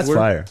railroads See, that's were.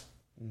 fire.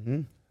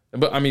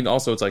 But I mean,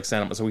 also it's like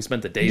Santa. So we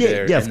spent the day Yeah,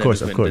 there. yeah, of and then course,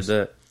 just of went and course. did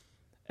that.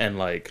 And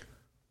like,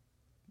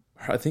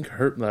 I think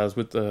I was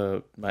with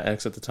my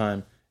ex at the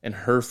time, and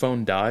her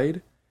phone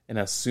died. And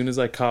as soon as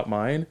I caught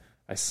mine,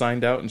 I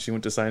signed out, and she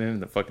went to sign in,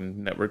 and the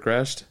fucking network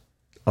crashed.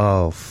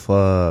 Oh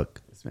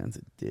fuck, This man's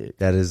a dick.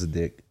 that is a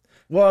dick.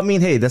 Well, I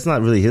mean, hey, that's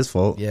not really his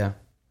fault, Yeah.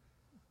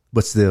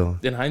 but still,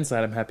 In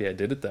hindsight, I'm happy I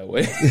did it that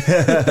way.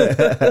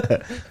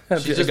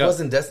 She just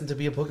wasn't destined to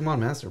be a Pokemon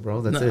master,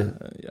 bro. That's it.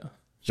 Yeah.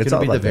 She's It's going all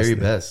to be the about very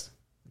destiny. best.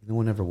 No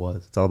one ever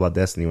was. it's all about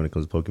destiny when it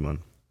comes to Pokemon.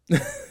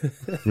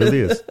 It really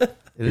is.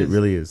 It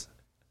really is.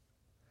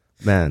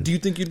 Man, Do you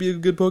think you'd be a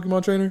good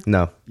Pokemon trainer?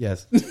 no,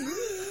 Yes.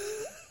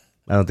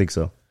 I don't think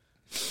so.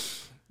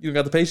 You don't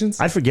got the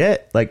patience? I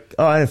forget. Like,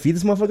 oh, I didn't feed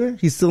this motherfucker.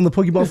 He's still in the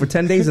Pokeball for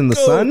 10 days in the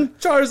Go, sun.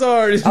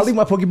 Charizard. I'll leave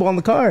my Pokeball in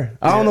the car.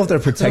 I don't know if they're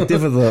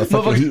protective of the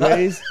fucking heat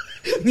rays.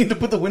 Need to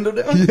put the window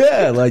down?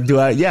 Yeah, like, do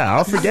I? Yeah,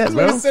 I'll forget,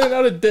 bro. Sending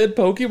out a dead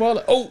Pokemon.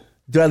 Like, oh,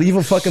 Do I leave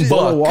a fucking bowl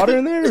of water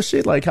in there or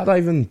shit? Like, how do I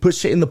even put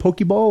shit in the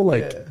Pokeball?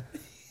 Like,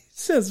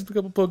 says a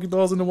couple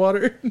Pokeballs in the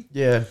water.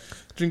 Yeah.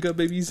 Drink up,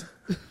 babies.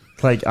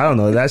 like I don't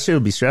know. That shit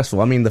would be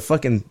stressful. I mean, the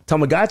fucking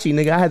Tamagotchi,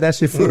 nigga, I had that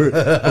shit for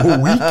a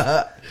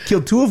week.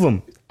 Killed 2 of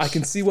them. I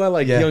can see why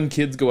like Yeah. young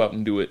kids go out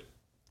and do it.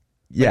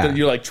 Yeah.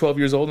 You're like 12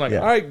 years old and like,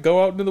 Yeah. all right,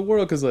 go out into the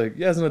world. Cause like,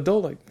 yeah, as an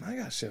adult, like, I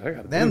got shit. I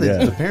got Then to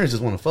Yeah. the parents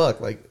just want to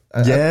fuck. Like,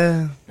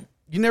 Yeah.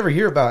 you never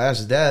hear about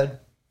Ash's dad.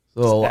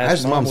 So Ash's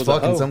Ash's mom mom's was a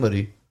fucking hoe.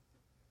 somebody.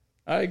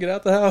 All right, get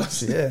out the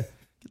house. Yeah.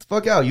 Get the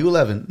fuck out. You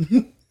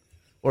 11.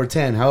 Or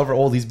 10. However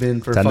old he's been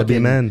for Time to be a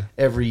fucking man.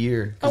 every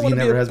year. I Because he want to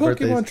be never a has Pokemon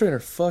birthdays. trainer.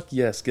 Fuck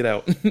yes, get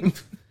out.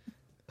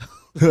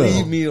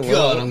 Leave me alone.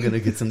 God, I'm going to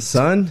get some...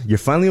 Son, you're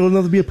finally old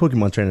enough to be a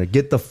Pokemon trainer.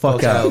 Get the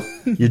fuck Fuck out.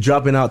 out. You're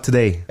dropping out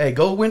today. Hey,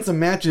 go win some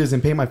matches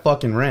and pay my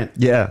fucking rent.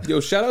 Yeah. Yo,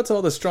 shout out to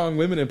all the strong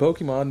women in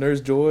Pokemon. Nurse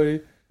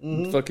Joy,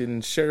 Mm-hmm.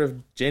 fucking Sheriff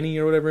Jenny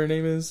or whatever her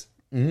name is.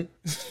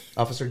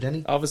 Officer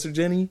Denny? Officer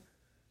Jenny.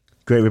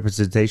 Great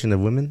representation of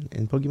women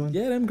in Pokemon.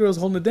 Yeah, them girls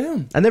holding it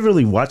down. I never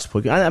really watched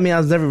Pokemon. I mean, I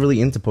was never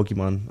really into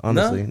Pokemon,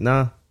 honestly.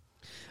 Nah.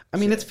 I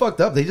mean, it's fucked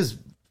up. They just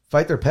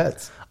fight their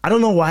pets. I don't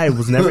know why I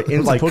was never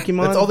into Like,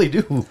 Pokemon. That's all they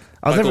do.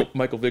 I was never.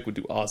 Michael Vick would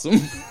do awesome.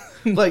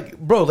 Like,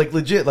 bro, like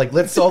legit. Like,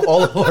 let's solve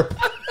all of our...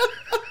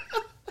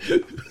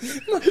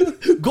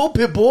 Go,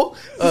 Pitbull.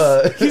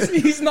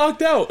 he's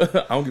knocked out.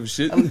 I don't give a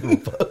shit.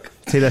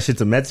 Take that shit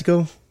to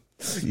Mexico.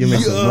 You make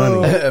some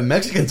money.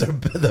 Mexicans are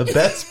the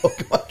best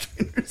Pokemon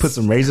trainers. Put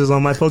some razors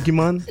on my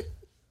Pokemon.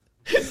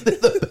 They're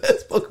the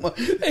best Pokemon.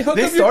 Hey, how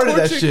They come your started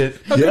that Torchic- shit.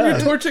 How come Yeah. your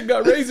Torchic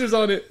got razors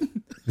on it?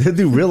 They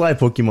do real life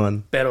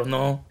Pokemon. Pero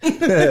no.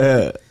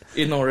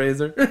 It no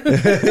razor.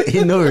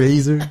 He no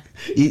razor.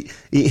 He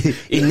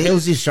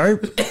nails you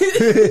sharp.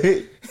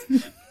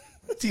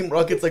 Team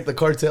Rocket's like the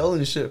cartel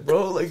and shit,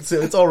 bro. Like,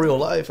 so it's all real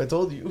life. I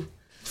told you.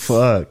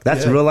 Fuck.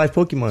 That's Yeah. real life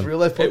Pokemon. Real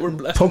life Hey, we're Pokemon.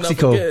 blasting up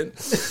Poxico. again.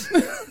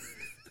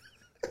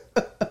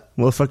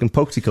 Motherfucking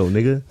Poxico,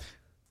 nigga.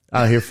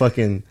 Out here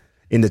fucking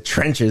in the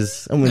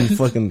trenches. I'm in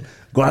fucking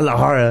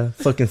Guadalajara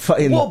fucking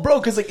fighting. Well, bro,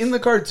 because like in the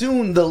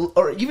cartoon,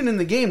 or even in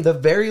the game, the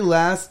very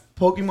last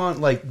Pokemon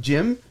like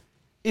gym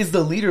is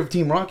the leader of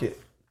Team Rocket.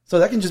 So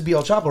that can just be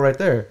El Chapo right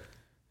there.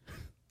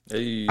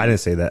 Hey, I didn't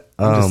say that.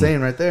 I'm just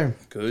saying right there.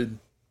 good.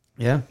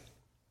 Yeah,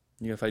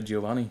 You gotta fight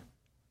Giovanni.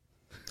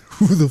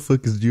 Who the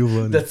fuck is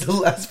Giovanni? that's the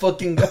last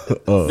fucking guy.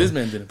 Oh. This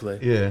man didn't play.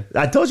 Yeah,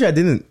 I told you I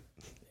didn't.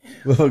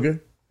 Okay.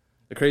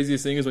 The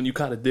craziest thing is when you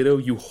caught a Ditto,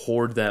 you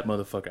hoard that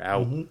motherfucker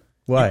out.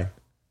 Why?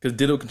 Because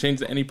Ditto can change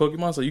to any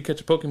Pokemon, so you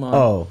catch a Pokemon.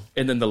 Oh.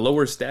 And then the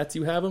lower stats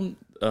you have them,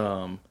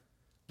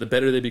 the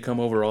better they become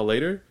overall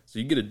later. So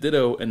you get a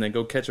Ditto and then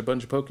go catch a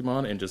bunch of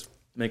Pokemon and just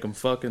make them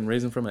fuck and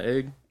raise them from an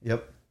egg.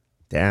 yep.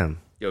 Damn.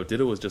 Yo,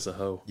 Ditto was just a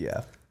hoe.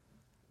 Yeah.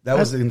 That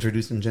was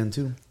introduced in Gen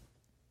 2.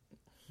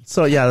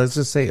 So yeah, let's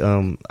just say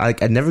I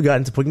never got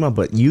into Pokemon,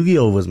 but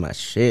Yu-Gi-Oh was my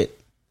shit.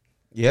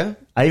 Yeah?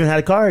 I even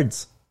had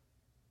cards.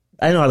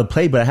 I didn't know how to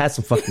play, but I had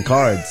some fucking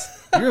cards.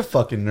 You're a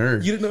fucking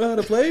nerd. You didn't know how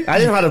to play? I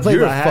didn't know how to play,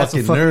 You're but a I had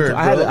some fucking fucking nerd,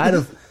 I had, bro. I had,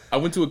 a, I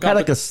went to a I had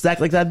like competition. a stack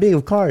like that big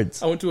of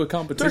cards. I went to a Dark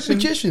competition.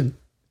 Magician.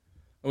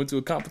 I went to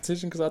a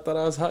competition because I thought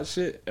I was hot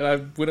shit, and I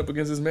went up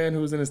against this man who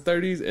was in his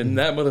 30s, and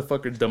that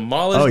motherfucker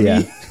demolished Oh yeah.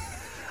 me.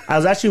 I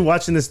was actually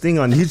watching this thing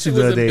on YouTube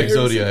the other day. embarrassing.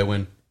 Exodia, I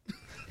win.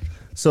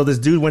 So this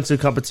dude went to a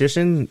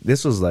competition.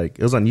 This was like,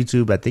 it was on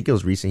YouTube. I think it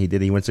was recent.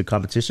 He went to a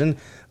competition,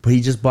 but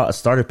he just bought a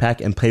starter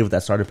pack and played with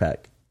that starter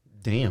pack.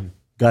 Damn.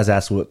 Got his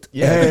ass whooped.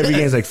 Yeah. Every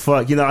game's like,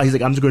 fuck. You know, he's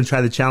like, I'm just going to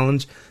try the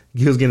challenge.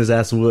 He was getting his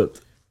ass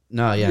whooped.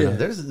 No, yeah. Yeah. No,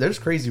 there's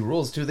crazy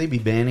rules, too. They be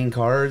banning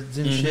cards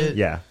and shit.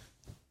 Yeah.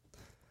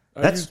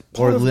 Are That's- you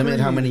Or part of limit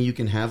Granny? how many you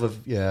can have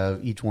of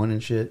each one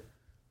and shit.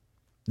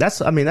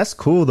 That's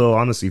cool though,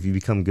 honestly, if you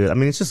become good. I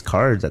mean, it's just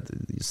cards.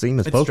 Same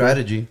as It's poker.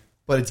 strategy.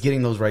 But it's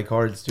getting those right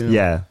cards, too.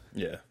 Yeah.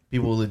 Yeah,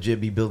 People will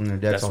legit be building their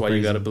decks that's all why crazy.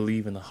 you got to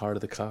believe in the heart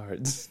of the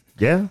cards.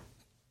 Yeah.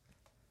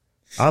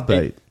 I'll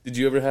bet. Hey, did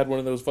you ever had one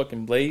of those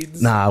fucking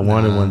blades? Nah, I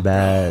wanted one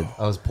bad.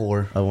 I was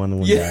poor. I wanted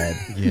one Yeah.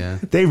 bad. Yeah.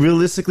 They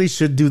realistically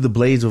should do the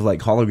blades with like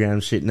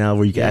hologram shit now,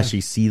 where you can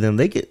actually see them.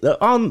 They get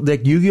on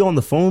like Yu-Gi-Oh on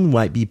the phone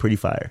might be pretty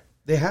fire,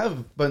 They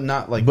have, but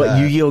not like but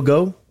that. Yu-Gi-Oh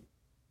Go,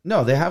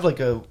 No, they have like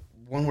a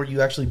one where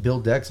you actually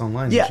build decks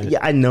online. and yeah, shit. yeah,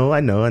 I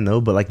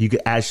know, but like you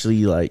could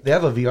actually like, They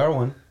have a VR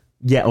one.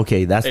 yeah,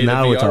 okay, that's Hey,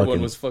 now the we're VR talking.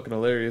 one was fucking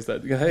hilarious.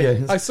 That hey,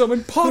 Yeah. I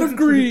summoned Pot of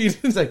Greed.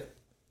 He's like,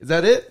 "Is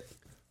that it?"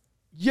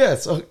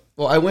 Yes. Oh,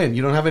 well, I win.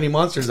 You don't have any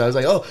monsters. I was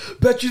like, "Oh,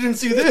 bet you didn't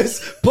see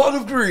this Pot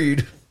of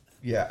Greed."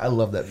 Yeah, I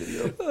love that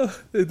video.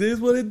 It is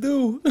what it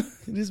do.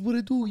 It is what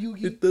it do,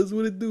 Yugi. It does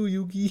what it do,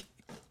 Yugi.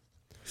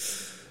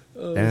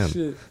 Oh Damn.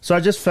 shit! So I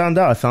just found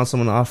out I found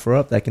someone to offer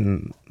up that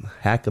can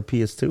hack a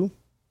PS2.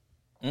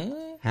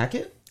 Hack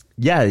it.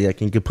 Yeah, you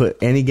could put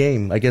any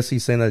game. I guess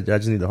he's saying that I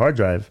just need a hard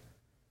drive.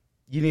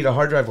 You need a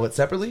hard drive. What,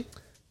 separately?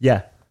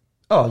 Yeah,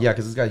 Oh yeah,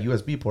 because it's got a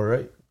USB port,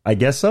 right? I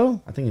guess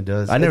so. I think it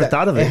does. I never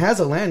thought of it. It has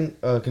a LAN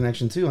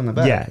connection too on the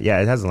back. Yeah,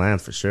 it has a LAN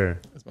for sure.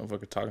 This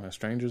motherfucker talking to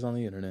strangers on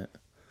the internet.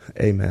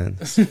 Hey man,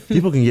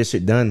 people can get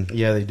shit done.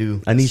 Yeah, they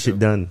do. I need shit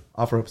done.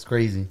 Offer up's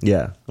crazy.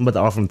 Yeah, I'm about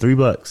to offer him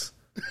 $3.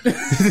 Hack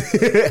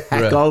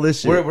Bruh. all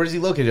this shit. Where's he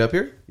located? Up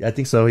here? Yeah, I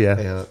think so.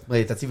 Yeah,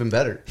 Wait, that's even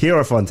better. here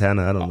or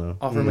Fontana, I don't know.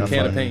 Offer him a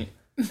can of paint.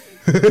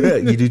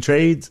 You do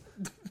trades?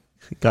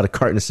 Got a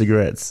carton of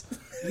cigarettes.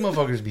 These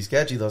motherfuckers be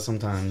sketchy though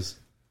sometimes.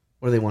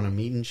 Where they want to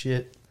meet and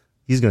shit.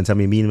 He's gonna tell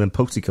me meet him in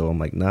Poxico. I'm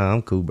like, nah,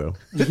 I'm cool, bro.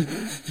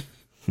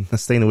 I'm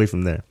staying away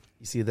from there.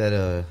 You see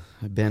that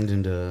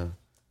abandoned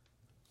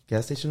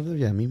gas station over there?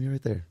 Yeah, meet me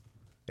right there.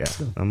 Yeah,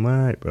 I'm all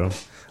right, bro.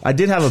 I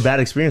did have a bad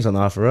experience on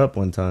OfferUp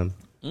one time.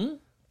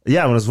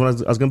 Yeah, when I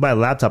was gonna buy a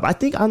laptop. I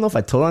don't know if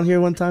I told on here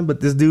one time, but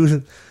this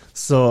dude.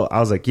 So I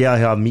was like, yeah,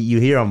 I'll meet you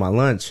here on my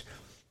lunch.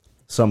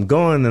 So I'm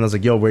going, and I was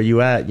like, yo, where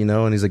you at? You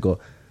know, and he's like,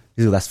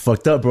 that's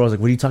fucked up, bro. I was like,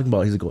 what are you talking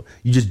about? He's like,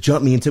 you just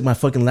jumped me and took my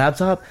fucking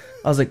laptop.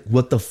 I was like,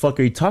 what the fuck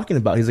are you talking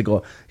about? He's like,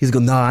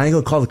 nah, I ain't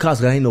gonna call the cops.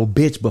 'Cause I ain't no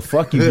bitch, but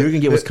fuck you. You're gonna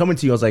get what's coming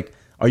to you. I was like,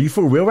 are you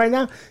for real right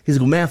now? He's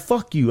like, man,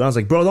 fuck you. I was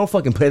like, bro, don't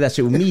fucking play that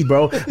shit with me,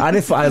 bro. I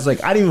was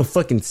like, I didn't even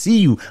fucking see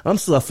you. I'm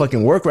still at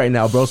fucking work right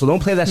now, bro. So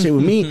don't play that shit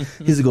with me.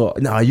 He's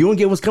like, nah, you don't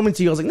get what's coming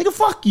to you. I was like, nigga,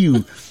 fuck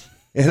you.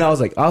 And I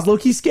was low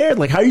key scared.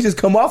 Like, how you just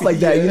come off like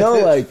that? You know,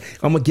 like,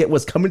 I'm gonna get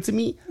what's coming to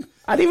me.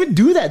 I didn't even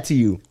do that to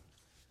you.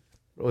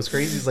 What's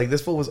crazy is like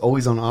this fool was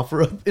always on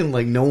OfferUp and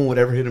like no one would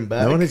ever hit him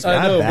back. No one hits- I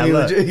I know, had bad He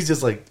luck. legit- he's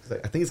just like,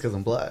 I think it's because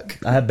I'm black.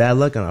 I had bad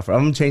luck on offer.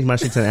 I'm gonna change my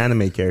shit to an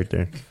anime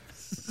character.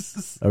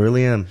 I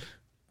really am.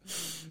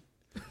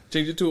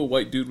 Change it to a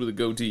white dude with a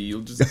goatee.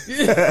 You'll just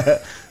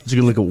Just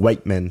gonna look at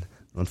white men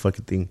on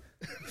fucking thing.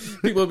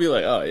 people will be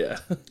like, oh yeah,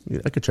 Yeah,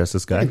 I could trust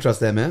this I guy. can trust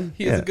that man.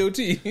 he has Yeah. a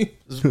goatee.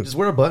 Just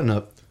wear a button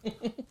up. I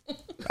think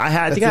That's I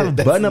have it. a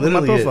That's button up in my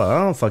literally it. profile.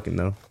 I don't fucking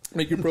know.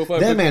 Make your profile.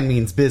 That man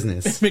means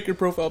business. Make your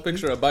profile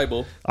picture a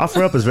Bible.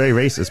 Offer up is very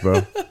racist,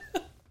 bro.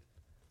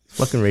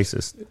 Fucking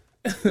racist.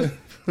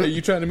 Hey,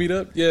 you trying to meet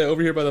up? Yeah,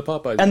 over here by the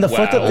Popeyes. And the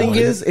fucked up Wow. thing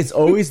is, it's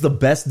always the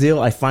best deal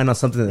I find on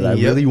something that I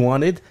Yep. really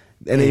wanted,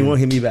 and then he won't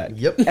hit me back.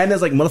 Yep. And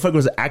it's like, motherfucker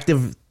was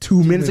active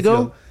 2 minutes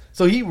ago.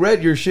 So he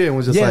read your shit and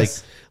was just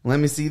Yes. like, let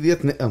me see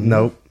the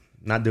Nope,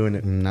 not doing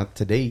it. Not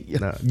today.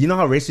 No. You know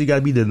how racist you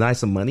gotta be to deny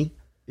some money?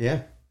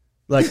 Yeah.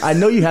 Like, I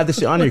know you have this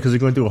shit on here because you're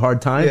going through a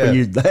hard time, Yeah. but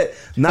you're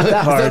not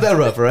that hard. It's not that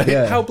rough, right?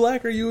 Yeah. How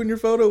black are you in your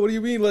photo? What do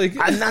you mean? Like,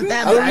 I'm not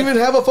that I don't black. even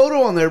have a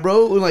photo on there,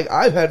 bro. Like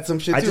I've had some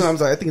shit I too. just- I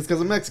was like, I think it's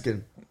because I'm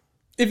Mexican.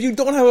 if you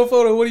don't have a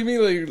photo, what do you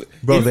mean? Like,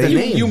 Bro, if they- you,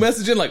 name. you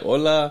messaging like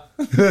hola.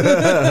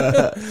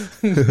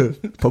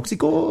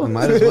 Poxico?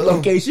 Might as well.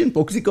 Location?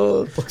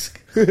 Poxico?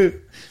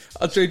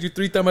 I'll trade you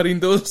 3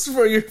 tamarindos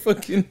for your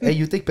fucking. Hey,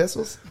 you take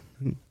pesos?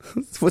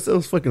 What's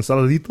those fucking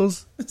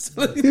saladitos?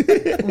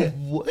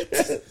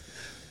 What?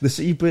 The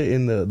shit you put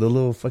in the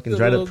little fucking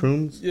dried up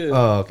prunes? Yeah.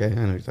 Oh, okay. I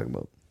know what you're talking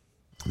about.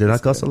 They're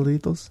not called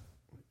saladitos?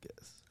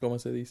 ¿Cómo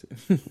se dice?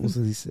 What's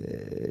this?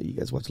 You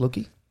guys watch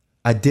Loki?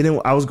 I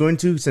didn't. I was going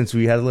to since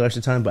we had a little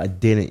extra time, but I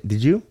didn't.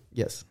 Did you?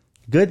 Yes.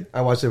 Good.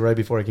 I watched it right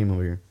before I came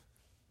over here.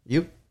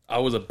 You? I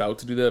was about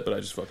to do that, but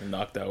I just fucking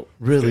knocked out.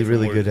 Really, Straight from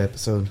really work. good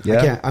episode.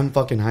 Yeah. I'm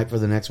fucking hyped for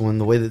the next one.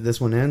 The way that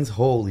this one ends,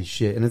 holy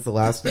shit. And it's the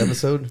last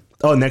episode.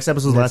 Oh, next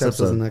episode's Next last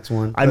episode's episode. the next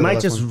one. I Or the might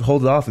last just one.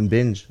 hold it off and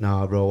binge.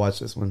 Nah, bro, watch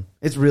this one.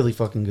 It's really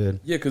fucking good.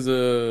 Yeah, because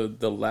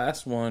the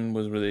last one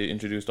was where they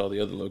introduced all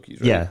the other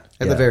Lokis, right? Yeah.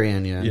 At the very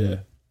end, yeah. Yeah.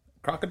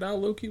 Crocodile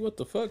Loki, what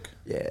the fuck?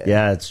 Yeah.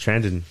 Yeah, it's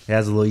trending. It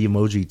has a little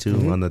emoji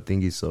too on the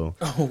thingy. So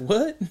Oh,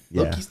 what?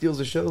 yeah, Loki steals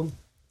the show.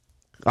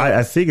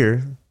 I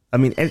figure. I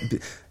mean,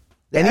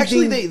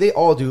 Actually, anything- they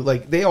all do.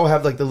 Like, they all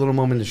have, like, the little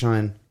moment to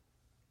shine.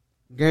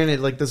 Granted,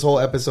 like, this whole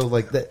episode,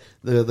 like,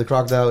 the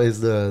crocodile is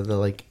the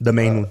like... the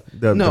main.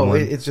 The no, one.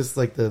 it's just,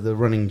 like, the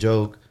running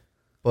joke.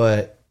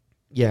 But,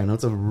 yeah, no,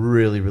 it's a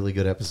really, really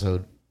good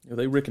episode. Yeah,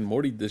 they Rick and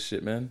Morty this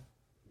shit, man.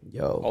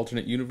 Yo,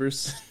 Alternate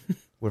universe.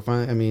 we're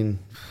fine. I mean,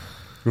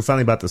 We're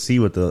finally about to see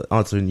what the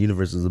alternate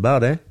universe is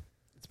about, eh?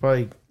 it's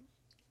probably...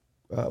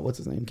 what's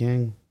his name?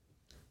 Kang?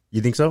 You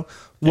think so?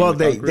 Well,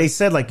 the Conqueror? they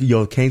said like,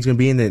 yo, Kang's gonna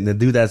be in it, and the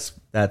dude that's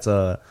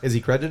Is he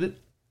credited?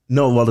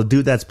 no, well, the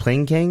dude that's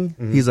playing Kang,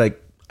 he's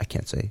like, I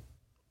can't say,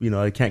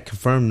 I can't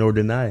confirm nor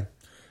deny.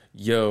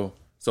 Yo,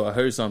 so I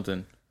heard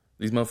something.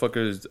 These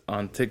motherfuckers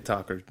on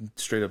TikTok are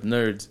straight up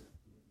nerds.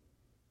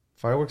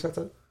 Fireworks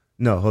outside?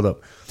 No, hold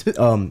up.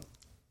 So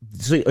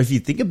if you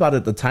think about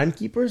it, the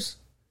timekeepers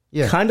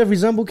Yeah. kind of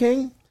resemble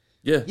Kang.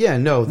 Yeah. Yeah,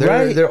 no,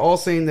 Right. they're all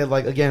saying that,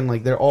 like, again,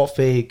 like, they're all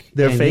fake.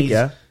 They're and fake, he's,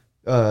 yeah.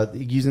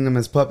 using them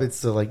as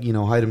puppets to, like,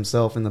 hide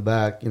himself in the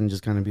back and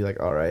just kind of be like,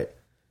 all right,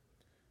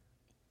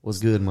 what's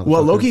good, motherfuckers?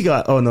 Well, Loki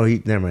got. Oh no,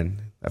 he never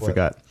mind. I What?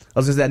 forgot. I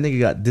was gonna say that nigga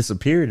got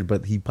disappeared,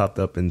 but he popped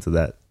up into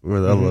that where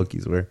the other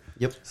Lokis were.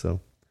 Yep. So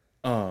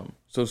The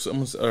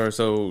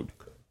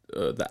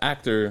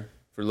actor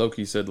for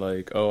Loki said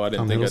like, "Oh, I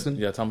didn't Tom think."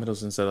 Hiddleston? Tom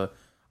Hiddleston said,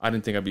 "I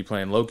didn't think I'd be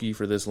playing Loki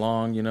for this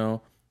long."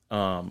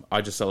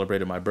 I just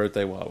celebrated my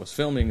birthday while I was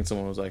filming, and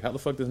someone was like, "How the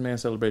fuck does this man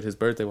celebrate his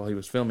birthday while he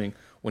was filming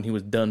when he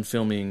was done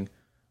filming?"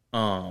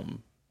 Loki.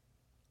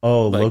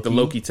 The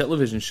Loki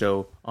television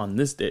show on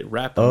this day,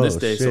 wrapped on Oh, this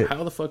day. So shit.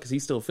 how the fuck is he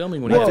still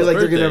filming when I he feel had like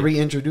his they're birthday? gonna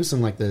reintroduce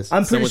him like this.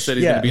 I'm pretty Someone said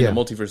he's yeah, gonna be yeah. in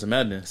the Multiverse of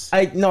Madness.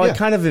 I Yeah.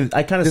 kind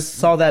of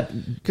saw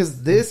that.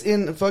 Because this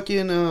in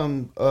fucking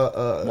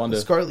Wanda.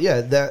 Scarlet,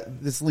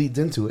 this leads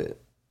into it.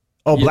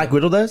 Oh, Yeah. Black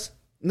Widow does.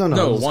 No,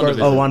 No, the Scarlet-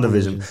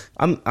 WandaVision.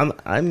 Oh,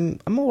 WandaVision.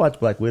 I'm gonna watch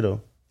Black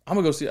Widow. I'm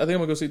gonna go see. I think I'm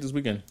gonna go see it this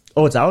weekend.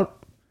 Oh, it's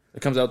out.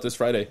 It comes out this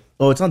Friday.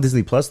 Oh, it's on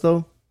Disney Plus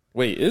though.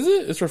 Wait, is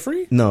it? It's for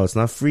free? No, it's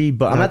not free.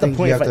 But I'm I at the think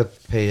point you if have I,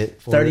 to pay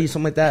it for 30 it.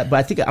 something like that. But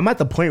I think I'm at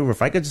the point where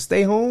if I could just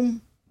stay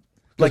home,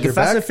 like you're if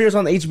Fast back? and Furious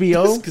on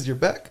HBO. because you're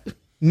back.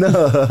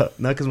 No,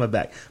 not because my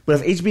back.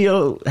 But if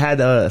HBO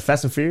had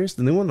Fast and Furious,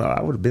 the new one,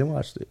 I would have been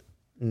watched it.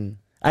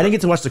 I didn't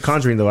get to watch The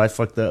Conjuring though. I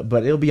fucked up,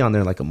 but it'll be on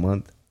there in like a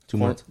month, 2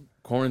 months.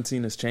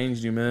 Quarantine has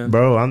changed you, man.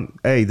 Bro,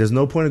 there's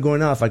no point of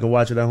going out if I can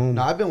watch it at home.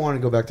 No, I've been wanting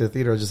to go back to the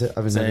theater. I just haven't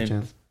had a Same.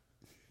 chance.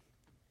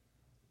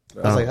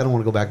 I was like, I don't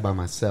want to go back by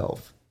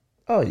myself.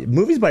 Oh,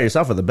 movies by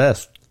yourself are the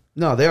best.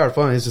 No, they are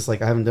fun. It's just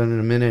like I haven't done it in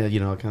a minute.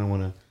 I kind of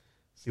want to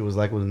see what it's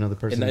like with another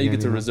person. And now you again,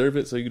 get to know? reserve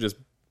it, so you can just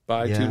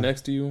buy Yeah. two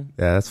next to you.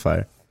 Yeah, that's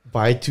fire.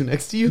 buy two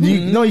next to you.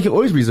 No, you can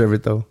always reserve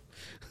it though.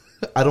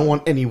 I don't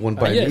want anyone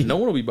by Yeah, me. no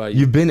one will be by you.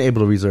 You've been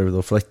able to reserve it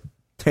though for like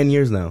 10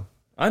 years now.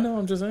 I know.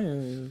 I'm just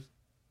saying.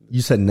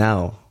 You said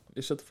now.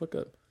 Just shut the fuck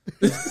up.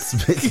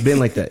 It's been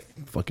like that.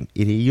 Fucking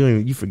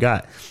idiot. You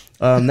forgot.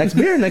 Next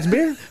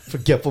beer.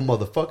 Forgetful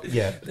motherfucker.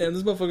 Yeah. Damn,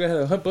 this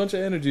motherfucker had a bunch of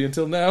energy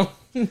until now.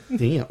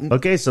 Damn.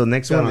 Okay, so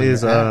next Got one on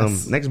is your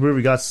ass. next brewery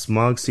we got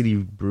Smog City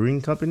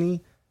Brewing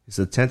Company. It's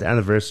the 10th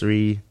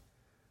anniversary.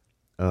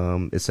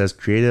 It says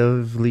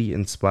creatively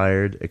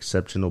inspired,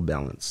 exceptional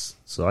balance.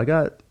 So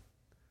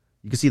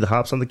you can see the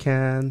hops on the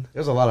can.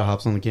 There's a lot of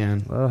hops on the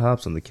can. A lot of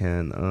hops on the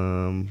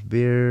can.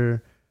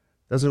 Beer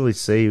doesn't really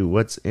say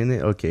what's in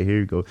it. Okay, here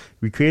you go.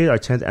 We created our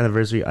 10th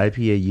anniversary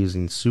IPA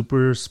using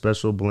super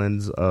special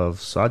blends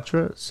of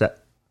Strata,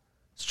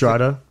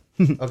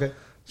 Okay.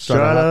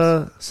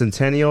 Strata,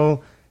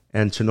 Centennial,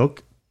 and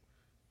Chinook.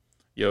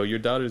 Yo, your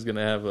daughter's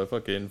gonna have a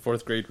fucking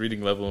 4th grade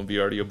reading level and be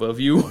already above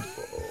you.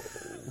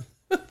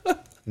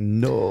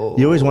 No.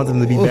 You always want them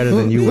to be better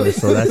than you were,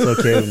 so that's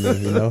okay with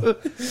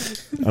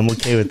me, I'm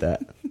okay with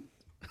that.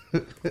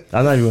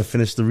 I'm not even gonna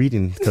finish the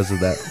reading because of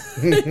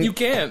that. You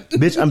can't.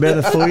 Bitch, I'm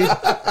better than Floyd.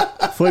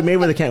 Floyd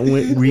Mayweather can't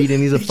read,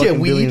 and he's a He can't fucking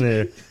weed.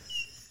 billionaire.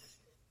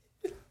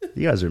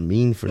 You guys are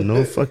mean for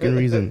no fucking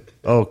reason.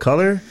 Oh,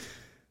 color?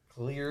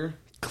 Clear.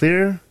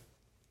 Clear?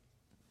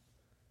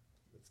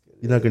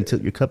 You're not gonna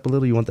tilt your cup a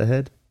little? You want the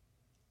head?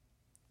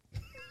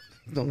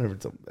 Don't ever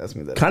ask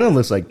me that. Kind of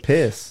looks like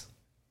piss.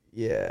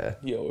 Yeah.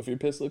 Yo, if your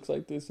piss looks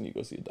like this, and you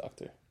go see a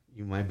doctor.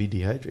 You might be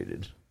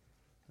dehydrated.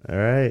 All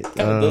right. Kind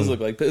of does look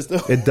like piss, though.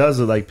 It does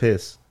look like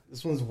piss.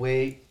 This one's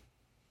way.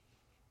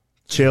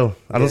 Chill.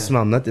 I don't Yeah.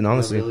 smell nothing,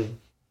 honestly. Not really.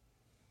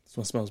 This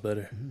one smells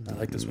better. I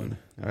like this one.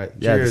 All right.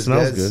 Yeah, Cheers, it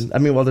smells guys. good. I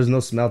mean, well, there's no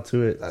smell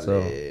to it,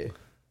 so Dale.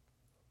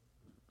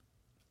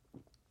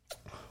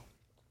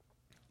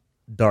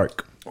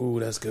 dark. Ooh,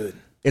 that's good.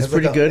 It's It has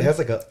pretty like good. It has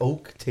like an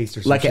oak taste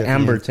or something. Like an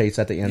amber taste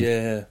at the end.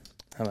 Yeah,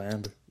 hella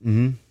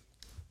amber.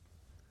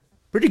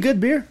 Pretty good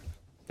beer.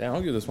 Damn,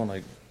 I'll give this one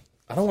like.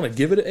 I don't want to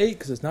give it an 8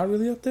 because it's not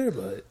really up there,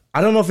 but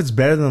I don't know if it's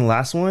better than the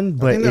last one,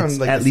 but think they're it's on,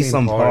 like, at the least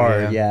same on par.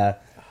 par, Yeah.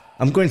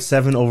 I'm going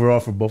 7 overall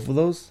for both of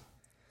those.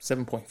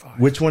 7.5.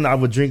 Which one I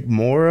would drink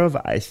more of?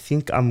 I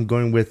think I'm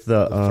going with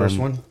the first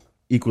one?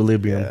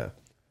 Equilibrium. Yeah,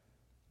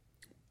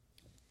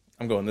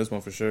 I'm going this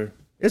one for sure.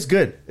 It's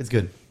good. it's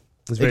good.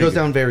 It's It very goes good.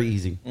 down very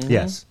easy.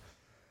 Yes.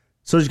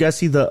 So did you guys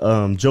see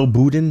the Joe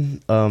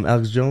Budden,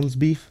 Alex Jones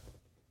beef?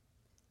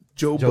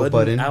 Joe Budden,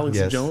 Budden, Alex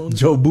yes. Jones.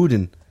 Joe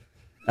Budden.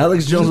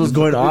 Alex Jones was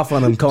going off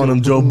on him, calling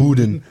him Joe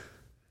Budden.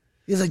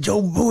 He's like,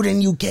 Joe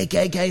Budden, you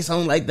KKK,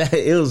 something like that.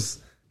 It was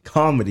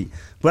comedy.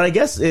 But I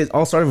guess it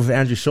all started with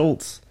Andrew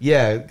Schultz.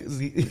 Yeah, 'cause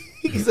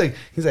he's like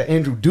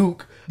Andrew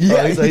Duke.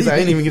 Yeah. He's like, I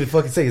didn't even get to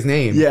fucking say his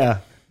name. Yeah.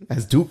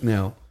 As Duke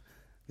now.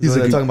 He's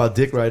He's like- talking about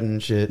dick riding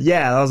and shit.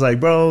 Yeah, I was like,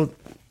 bro.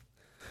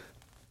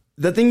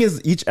 The thing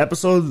is, each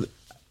episode,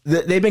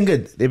 they've been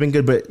good. They've been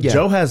good, but Yeah.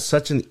 Joe has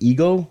such an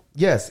ego.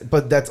 Yes,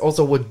 but that's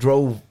also what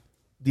drove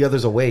the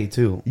others away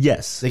too.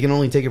 Yes. They can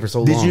only take it for so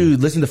long. Did you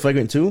listen to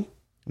Flagrant 2?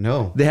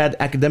 No. They had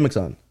academics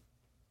on.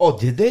 Oh,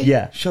 did they?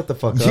 Yeah. Shut the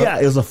fuck up. Yeah,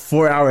 it was a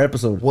 4-hour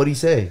episode. What'd he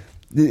say?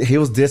 He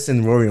was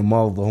dissing Rory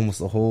Mal almost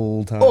the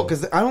whole time. Oh,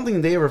 because I don't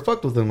think they ever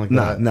fucked with him like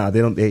that. Nah, they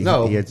don't.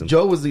 No, he hates him.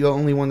 Joe was the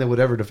only one that would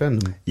ever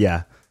defend him.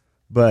 Yeah,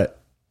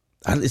 but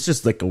it's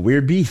just like a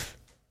weird beef.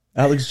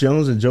 Alex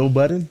Jones and Joe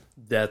Budden.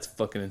 That's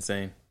fucking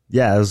insane.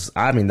 Yeah,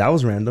 that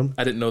was random.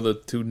 I didn't know the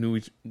two knew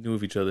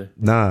of each other.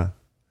 Nah,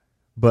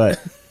 but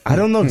I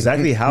don't know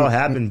exactly how it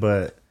happened.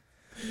 But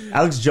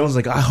Alex Jones is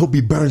like, I hope he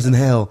burns in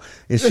hell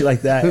and shit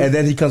like that. And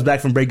then he comes back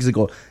from break. He's like,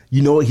 oh,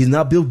 you know what? He's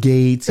not Bill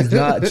Gates. He's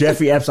not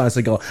Jeffrey Epstein. It's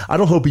like, oh, I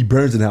don't hope he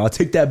burns in hell. I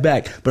take that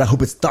back, but I hope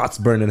his thoughts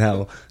burn in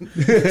hell.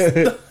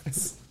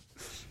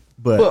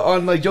 But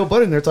on like Joe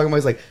Budden, they're talking about.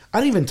 He's like, I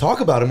didn't even talk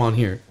about him on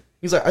here.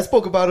 He's like, I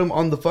spoke about him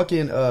on the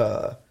fucking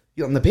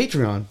on the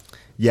Patreon.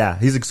 yeah,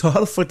 he's like, so how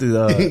the fuck did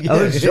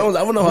Alex Jones?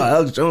 I don't know how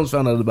Alex Jones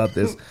found out about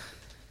this.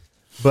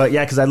 But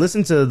yeah, because I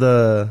listened to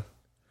the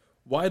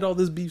Why'd all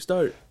this beef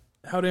start?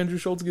 How'd Andrew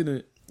Schultz get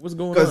it? What's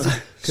going Because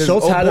on?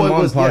 Schultz had him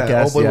on podcast,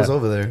 Yeah, old boy yeah. was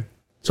over there.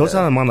 Schultz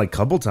had him on like a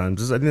couple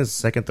times. I think it's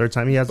the second, third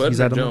time he's Budden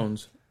had or him on.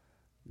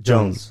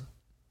 Jones.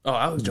 Oh,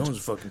 Alex Jones is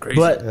fucking crazy.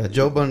 But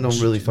Joe Budden don't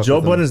really fuck Joe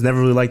with him. Budden's never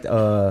really liked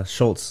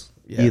Schultz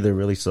Yeah. either,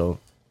 really. So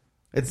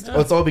It's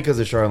all because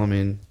of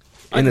Charlemagne.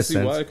 I in can a see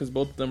sense. why, because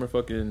both of them are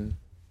fucking.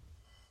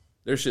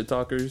 They're shit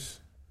talkers,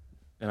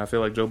 and I feel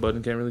like Joe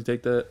Budden can't really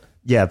take that.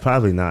 yeah,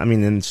 probably not. I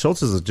mean, and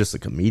Schultz is just a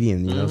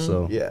comedian, you know.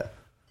 So, Yeah,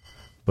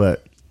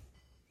 but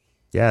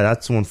yeah,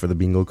 that's one for the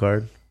bingo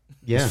card.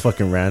 yeah, It's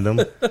fucking random.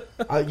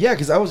 yeah.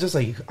 Because I was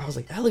like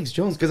Alex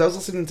Jones. Because I was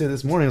listening to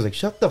this morning. I was like,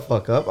 shut the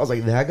fuck up. I was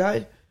like, that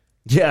guy,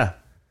 Yeah,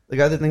 the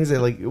guy that thinks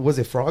that like, was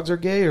it frogs are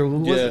gay or who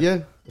was it? Yeah,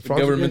 The frogs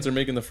are governments gay? are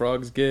making the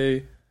frogs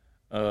gay.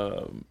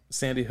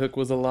 Sandy Hook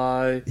was a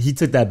lie. he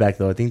took that back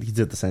though. I think he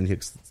took the Sandy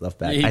Hook stuff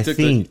back. Yeah, he I took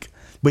think,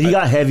 but he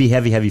got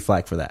heavy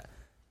flack for that.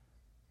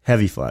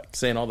 Heavy flack.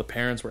 Saying all the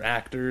parents were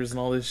actors and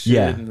all this shit,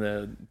 Yeah. and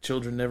the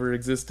children never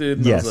existed.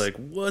 And Yes. I was like,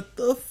 what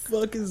the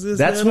fuck is this?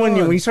 That's man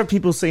when on? you start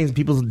people saying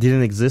people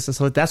didn't exist and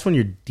stuff. That's when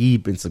you're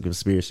deep into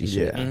conspiracy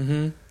shit.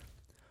 Yeah.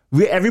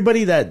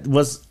 Everybody that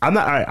was, I'm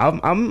not. All right,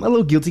 I'm a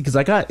little guilty because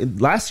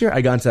last year I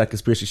got into that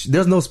conspiracy shit.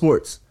 There's no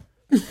sports.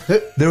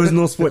 There was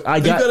no sport.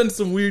 You got into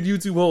some weird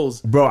YouTube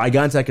holes. Bro, I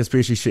got into that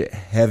conspiracy shit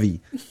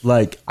heavy.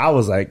 Like, I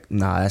was like,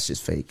 nah, that's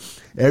just fake.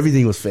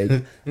 Everything was fake.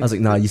 I was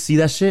like, nah, you see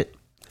that shit?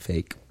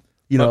 Fake.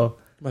 You know?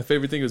 My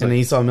favorite thing was And then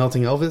like, you saw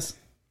melting Elvis.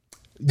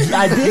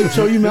 I did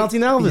show you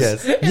Melting Elvis.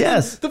 Yes.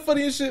 Yes. the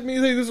funniest shit. Me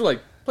and Jesus were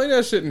like, play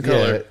that shit in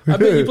color. I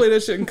bet you play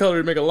that shit in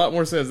color to make a lot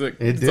more sense. Like,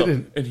 It so-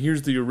 didn't. and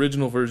here's the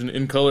original version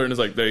in color, and it's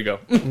like, there you go.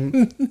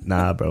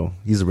 Nah, bro.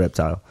 He's a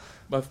reptile.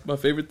 My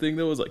favorite thing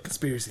though was like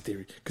conspiracy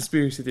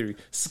theory,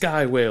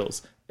 sky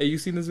whales. Hey, you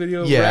seen this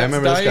video? Yeah, I Rats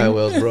remember the dying? Sky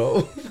Whales,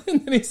 bro.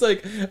 And then he's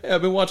like, hey,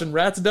 I've been watching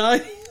rats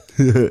die.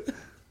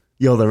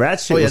 Yo, the rat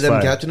shit Oh yeah, was them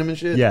fire. catching him and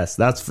shit. Yes,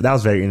 that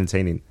was very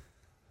entertaining.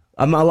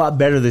 I'm a lot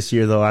better this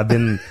year though. I've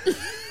been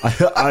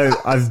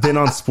I've been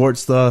on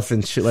sports stuff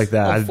and shit like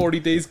that. I'm I've-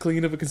 40 days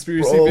clean of a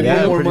conspiracy Bro, video. Yeah,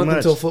 one more pretty month much.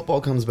 until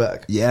football comes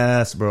back.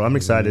 Yes, bro. I'm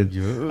excited.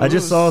 I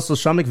just saw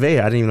Sean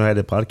McVay. I didn't even know he had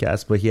a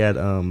podcast, but he had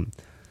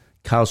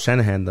Kyle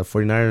Shanahan, the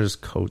 49ers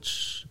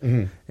coach,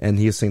 and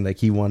he was saying like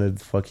he wanted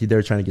they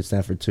were trying to get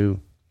Stanford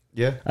too.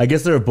 Yeah. I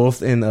guess they were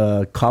both in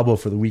Cabo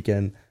for the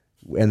weekend,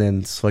 and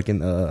then fucking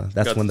that's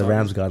Got when the the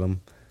Rams got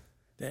him.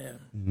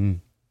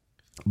 Damn.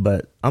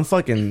 But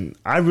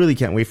I really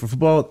can't wait for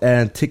football,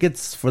 and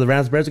tickets for the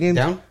Rams Bears game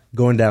Down?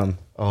 going down.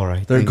 All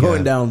right. They're thank going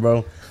God. down,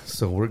 bro.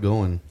 So we're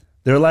going.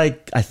 They're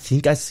like, I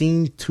think I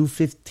seen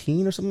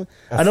 215 or something.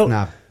 That's I know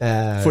not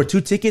bad. for 2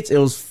 tickets it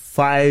was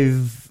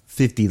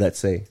 $550. Let's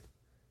say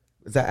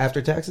Is that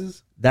after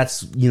taxes?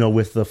 that's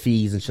with the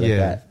fees and shit like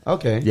that.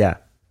 Okay. Yeah.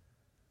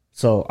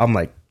 So I'm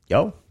like,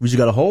 yo, we just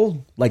got to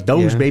hold like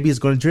Doge, Yeah. baby. It's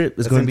going to drip. It's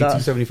It's gonna going be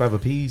to die. $275 a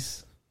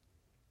piece.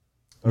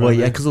 Well, Around yeah,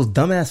 there. because those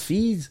dumbass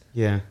fees.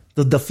 Yeah.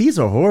 The fees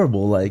are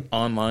horrible. Like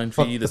Online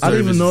fee. The I don't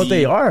even service know what fee.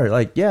 they are.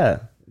 Like yeah,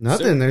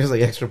 Nothing. There's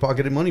like extra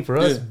pocketed money for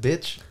us, Yeah.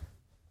 bitch.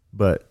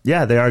 but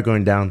yeah, they are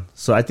going down.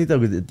 So I think they'll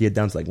get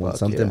down to like one Fuck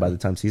something yeah. by the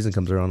time season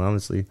comes around.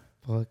 Honestly,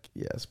 Fuck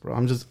yes, bro.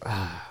 I'm just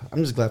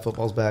glad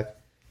football's back.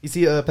 You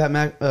see Pat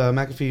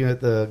McAfee at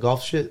the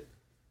golf shit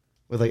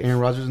with like Aaron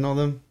Rodgers and all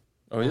them.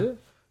 Oh yeah.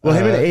 well,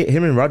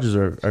 him and Rogers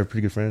are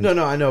pretty good friends.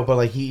 No, I know, but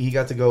like he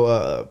got to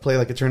go play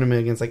like a tournament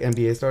against like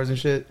NBA stars and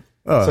shit.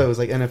 Oh. So it was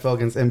like NFL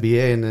against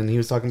NBA, and then he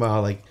was talking about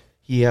how like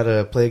he had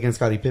to play against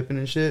Scottie Pippen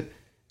and shit,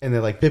 and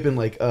then like Pippen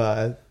like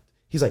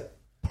he's like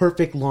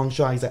perfect long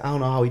shot. He's like I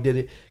don't know how he did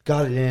it,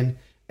 got it in,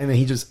 and then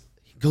he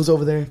goes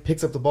over there,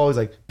 picks up the ball. He's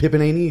like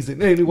Pippen ain't easy,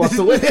 and then he walks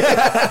away.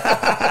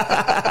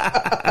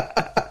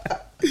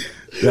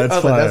 That's I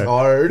was like, that's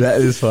hard. That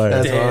is fire.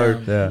 That's Damn.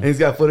 hard. Yeah. And he's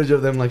got footage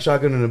of them like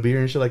shotgunning a beer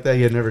and shit like that.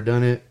 He had never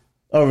done it.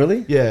 Oh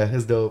really? Yeah,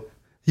 it's dope.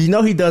 You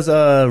know he does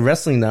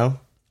wrestling now.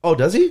 Oh,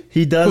 does he?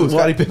 He does. Who,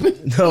 Scottie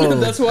Pippen? No.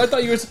 That's what I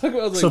thought you were talking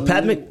about. I was So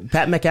like,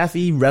 Pat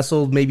McAfee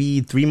wrestled maybe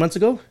 3 months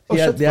ago. Oh,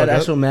 shut the They had fuck an up.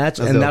 actual match,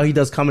 That's and dope. now he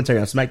does commentary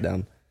on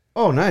SmackDown.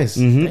 Oh, nice.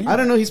 Mm-hmm. I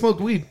didn't know he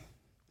smoked weed.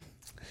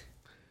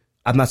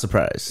 I'm not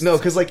surprised. No,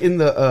 because like in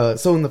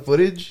the in the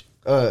footage,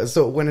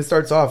 so when it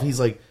starts off, he's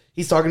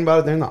talking about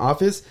it there in the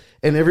office,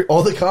 and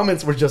all the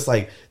comments were just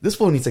like, "This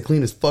fool needs to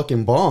clean his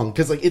fucking bong,"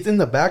 because like it's in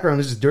the background,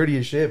 it's just dirty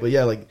as shit. But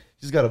yeah, like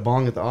he's got a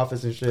bong at the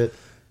office and shit.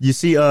 You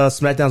see,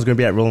 SmackDown's going to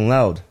be at Rolling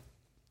Loud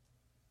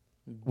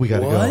We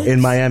gotta What? go. in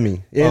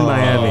Miami. In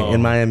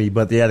Miami.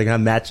 But yeah, they're going to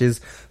have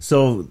matches.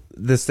 So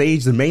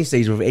the main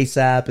stage with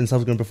ASAP and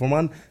stuff's going to perform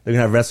on, they're going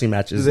to have wrestling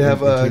matches. Do they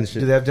have in between the shit.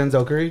 do they have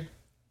Denzel Curry?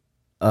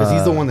 Because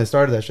he's the one that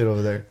started that shit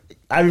over there.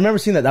 I remember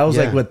seeing that. That was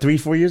Yeah. like, what,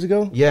 3-4 years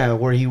ago? Yeah,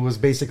 where he was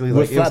basically like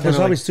With it was Flatbush kinda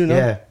Zombies too, no?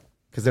 Yeah,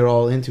 because they're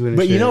all into it. And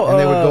But shit. you know, and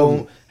they would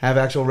go have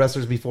actual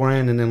wrestlers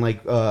beforehand, and then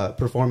like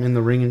perform in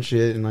the ring and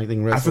shit, and like they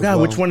wrestle I forgot as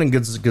well. which one in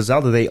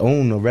Gazelle they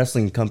own a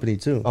wrestling company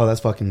too. Oh,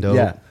 that's fucking dope.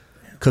 Yeah.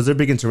 Because they're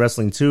big into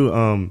wrestling too.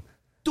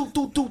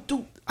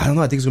 I don't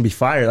know. I think it's gonna be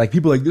fire. Like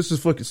people are like this is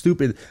fucking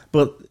stupid,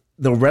 but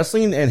the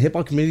wrestling and hip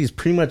hop community is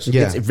pretty much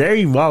Yeah. it's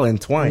very well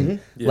entwined.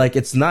 Yeah. Like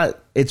it's not.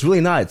 It's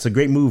really not. It's a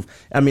great move.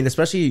 I mean,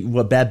 especially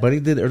what Bad Bunny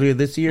did earlier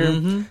this year,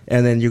 and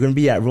then you're gonna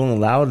be at Rolling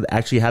Loud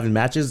actually having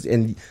matches,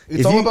 and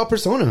It's all about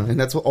persona, and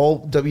that's what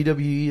all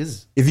WWE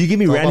is. if you give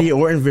me all Randy about-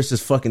 Orton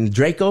versus fucking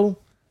Draco,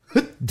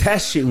 that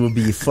shit would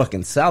be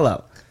fucking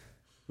sellout.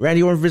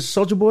 Randy Orton versus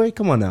Soldier Boy,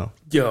 come on now,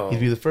 yo, He'd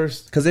be the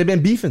first. because they've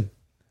been beefing.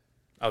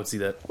 I would see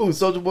that. Oh,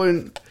 Soldier Boy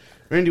and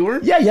Randy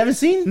Orton? Yeah, you haven't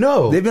seen?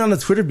 No. They've been on the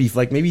Twitter beef.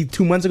 Like maybe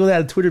 2 months ago, they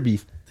had a Twitter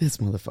beef. This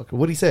motherfucker.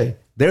 What'd he say?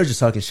 They were just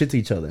talking shit to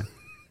each other.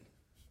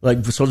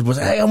 Like Soldier Boy's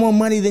like, hey, I want more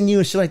money than you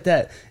and shit like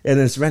that. And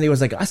then Randy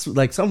was like, they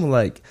said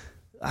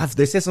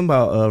something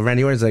about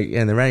Randy Orton's like,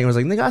 and then Randy was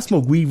like, nigga, I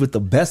smoke weed with the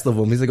best of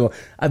them. He's like,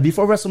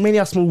 before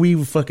WrestleMania, I smoked weed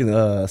with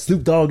fucking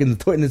Snoop Dogg in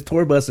his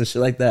tour bus and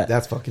shit like that.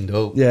 That's fucking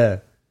dope. Yeah,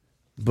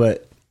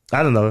 but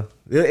I don't know.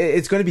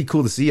 It's going to be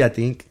cool to see. I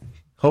think.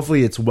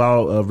 Hopefully, it's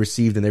well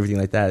received and everything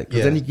like that. Because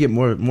Yeah. then you can get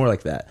more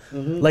like that.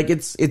 Like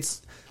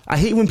it's. I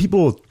hate when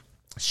people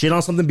shit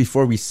on something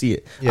before we see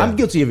it. Yeah. I'm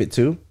guilty of it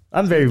too.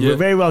 I'm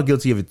very well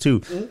guilty of it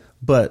too.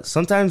 But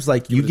sometimes,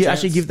 like you it a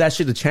actually chance. give that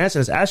shit a chance,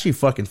 and it's actually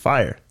fucking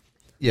fire.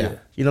 Yeah.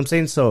 You know what I'm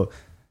saying? So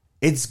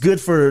it's good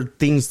for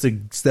things to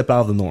step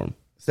out of the norm.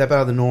 Step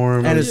out of the norm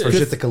And and it's for good-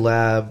 shit to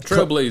collab.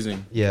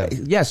 Trailblazing. Yeah.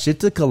 Yeah,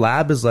 shit to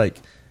collab is like,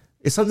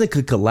 if something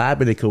could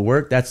collab and it could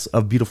work, that's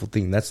a beautiful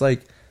thing. That's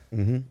like,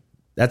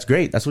 that's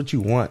great. That's what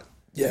you want.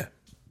 Yeah.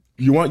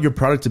 You want your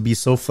product to be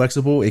so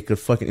flexible, it could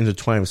fucking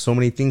intertwine with so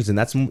many things, and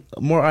that's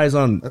more eyes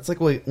on. That's like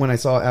when I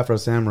saw Afro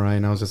Samurai,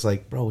 and I was just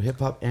like, bro, hip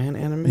hop and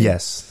anime?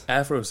 Yes.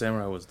 Afro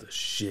Samurai was the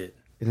shit.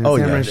 And then Oh,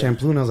 yeah. Samurai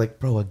Champloo, and I was like,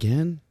 bro,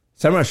 again?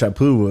 Samurai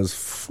Champloo was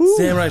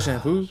Samurai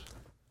Shampoo.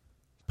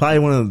 probably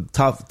one of the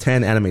top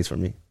 10 animes for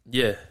me.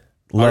 Yeah.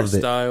 Loved Art it.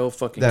 style,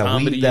 fucking That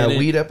comedy. weed, that in it.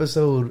 weed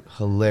episode,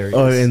 hilarious.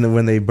 Oh, and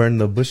when they burn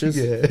the bushes?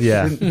 yeah.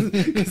 Yeah.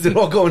 Because they're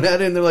all going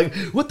at it, and they're like,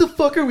 what the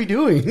fuck are we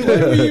doing? Why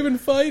are we even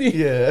fighting?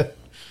 yeah.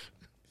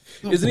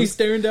 Isn't he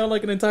staring down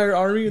like an entire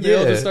army and they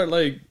all Yeah. just start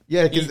like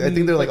Yeah, because I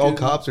think they're like all eating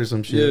cops or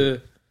some shit. Yeah.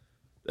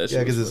 That shit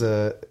Yeah, because was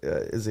it's funny.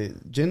 is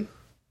it Jin?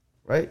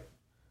 Right?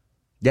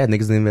 Yeah,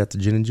 niggas named after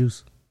Gin and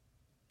Juice.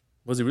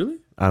 Was he really?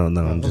 I don't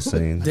know. I'm just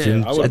saying. Damn,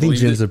 Jin, I would've I think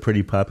believed Jin's it. a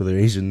pretty popular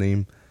Asian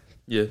name.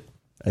 Yeah.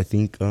 I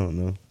think. I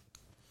don't know.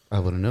 I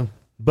wouldn't know.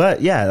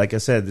 But yeah, like I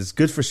said, it's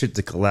good for shit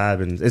to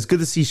collab, and it's good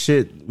to see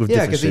shit with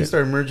Yeah, different because you shit.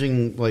 start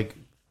merging like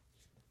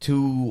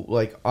two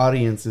like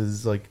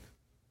audiences like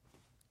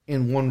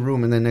in one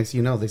room, and then next thing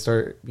you know, they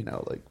start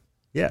like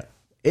Yeah,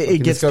 it fucking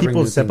gets discovering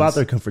people new to step out things.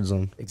 their comfort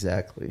zone.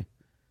 exactly.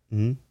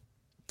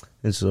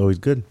 It's always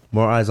good.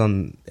 More eyes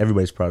on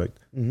everybody's product.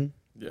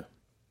 Yeah.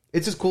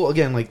 It's just cool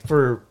again, like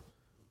for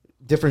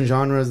different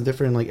genres and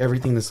different like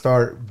everything to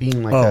start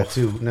being like Oh. that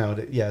too. No,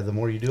 yeah, the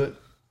more you do it,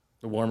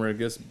 The warmer it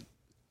gets.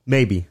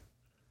 Maybe,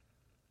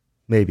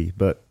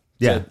 but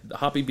yeah, The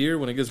hoppy beer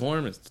when it gets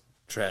warm it's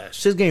trash.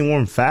 shit's getting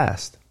warm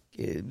fast.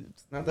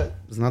 it's not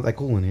that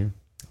cool in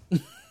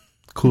here.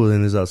 Cooler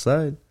than it is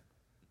outside.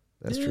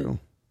 That's Yeah. true.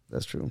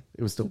 That's true.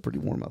 It was still pretty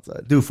warm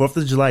outside. Dude, 4th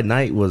of July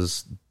night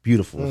was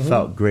beautiful. It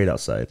felt great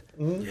outside.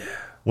 Yeah.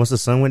 Once the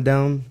sun went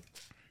down,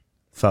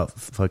 felt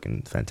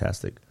fucking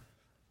fantastic.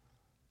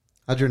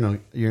 How'd your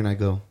night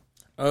go?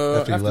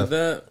 After left?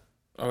 that,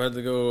 I had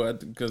to go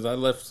because I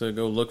left to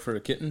go look for a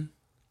kitten.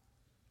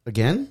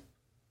 Again?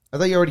 I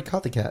thought you already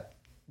caught the cat.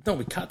 No,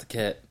 we caught the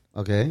cat,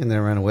 Okay, and then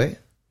it ran away?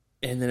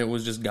 and then it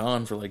was just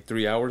gone for like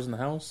 3 hours in the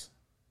house.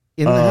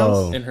 In the house?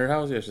 Oh. In her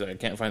house, yeah. She's like, I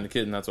can't find the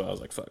kitten. That's why I was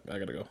like, fuck, I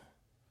gotta go.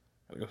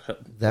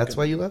 That's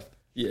why you left?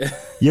 Yeah.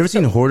 You ever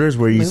seen Hoarders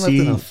where you Man left in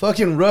see... a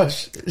fucking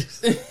rush.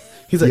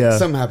 He's like, Yeah.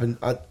 something happened.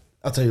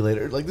 I'll tell you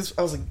later. Like this,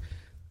 I was like,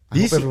 I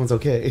He's- hope everyone's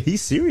okay.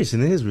 He's serious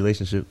in his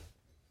relationship.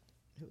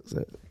 Yeah.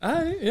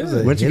 was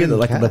a- Once you get hidden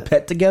like cat. the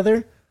pet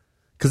together,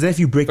 because then if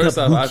you break First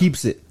up, off, who I-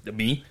 keeps it?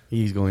 Me.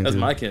 He's going That's to.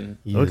 my kitten.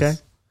 He Okay.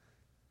 is.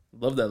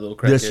 Love that little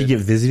crackhead. Does she get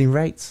visiting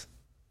rights?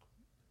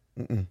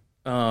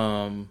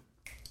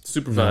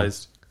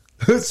 Supervised.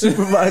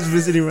 Supervised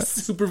visiting rights.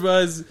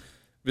 Supervised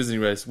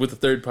visiting rights with a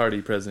third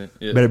party present.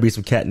 Yeah. Better be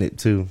some catnip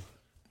too.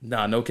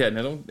 Nah, no cat.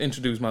 Now don't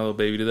introduce my little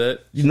baby to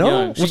that. You know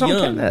Young. what's She's wrong with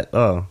young. catnip?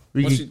 Oh,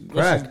 we Once can she-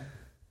 Crack.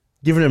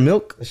 giving her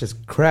milk. That's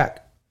just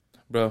crack.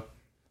 Bro.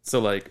 So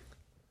like,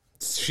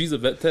 she's a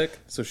vet tech,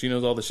 so she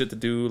knows all the shit to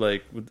do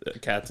like with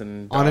cats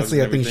and dogs Honestly,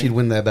 and I think everything. she'd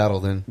win that battle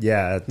then.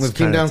 Yeah, it's When it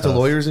came kinda down to tough.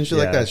 lawyers and shit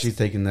like Yeah. that, she's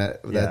taking that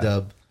Yeah.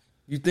 dub.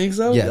 You think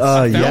so? Yes.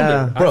 I found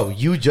yeah. her. Bro,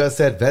 you just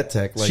said vet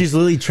tech. Like, She's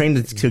literally trained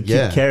to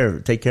Yeah.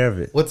 take care of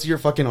it. what's your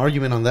fucking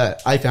argument on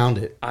that? I found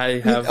it. I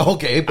have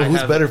Okay, but I who's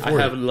have- better for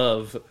I have it?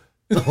 love.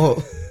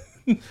 Oh,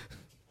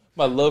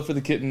 My love for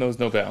the kitten knows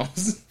no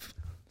bounds.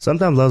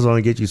 Sometimes love's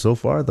only get you so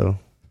far though.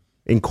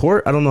 In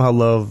court, I don't know how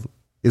love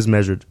is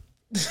measured.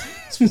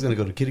 she's gonna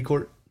go to kitty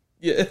court.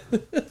 Yeah.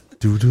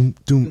 Doom doom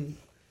doom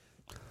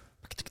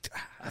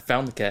I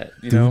found the cat,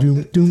 you know?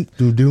 doom doom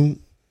doom doom.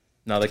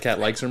 Now the cat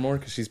likes her more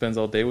because she spends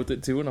all day with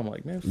it too, and I'm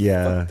like, man,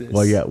 Yeah, fuck this.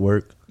 while you're at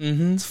work,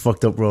 Mm-hmm. it's a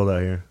fucked up world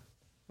out here.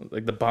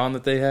 Like the bond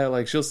that they have,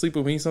 like she'll sleep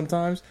with me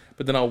sometimes,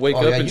 but then I'll wake Oh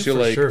up yeah, and you she'll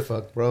for like, sure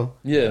fuck, bro.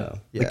 yeah.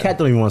 The cat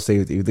don't even want to stay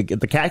with you. The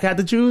cat had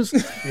to choose.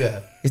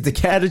 Yeah. If the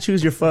cat to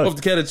choose, you're Well, if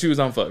fucked. the cat to choose,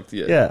 I'm fucked.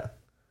 Yeah. Yeah,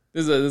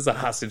 This is a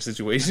hostage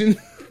situation.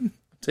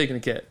 Taking a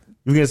cat.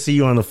 we're gonna see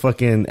you on the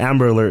fucking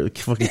Amber Alert.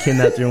 Fucking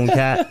kidnap your own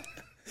cat.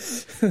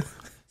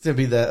 It's gonna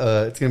be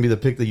that. It's gonna be the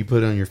pic that you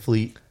put on your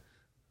fleet.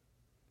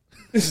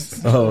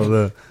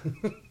 Oh,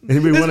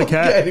 anybody want a Yeah,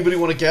 cat? anybody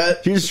want a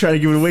cat? He was trying to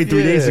give it away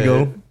 3 days Yeah.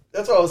 ago.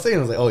 That's what I was saying.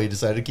 I was like, oh, you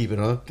decided to keep it,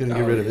 huh? Couldn't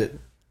get Oh, rid of yeah. it.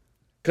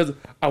 Because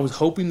I was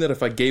hoping that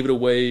if I gave it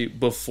away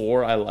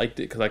before I liked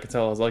it, because I could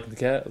tell I was liking the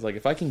cat, I was like,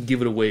 if I can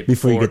give it away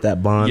Before you get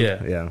that bond.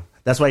 Yeah. Yeah.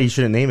 That's why you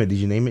shouldn't name it. Did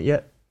you name it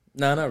yet?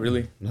 Nah, not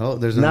really. No,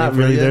 there's no Not name for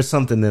it really. yet? There's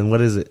something then.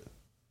 What is it?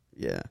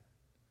 Yeah.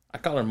 I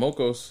call her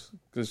Mokos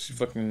because she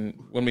fucking,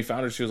 when we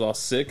found her, she was all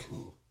sick.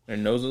 Her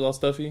nose was all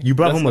stuffy. You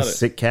brought That's home a not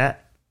sick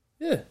cat?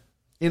 Yeah.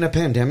 In a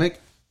pandemic.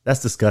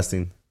 That's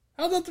disgusting.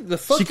 How about the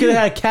fuck? She could you?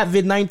 have had cat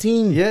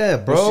vid-19. Yeah,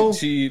 bro.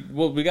 Well,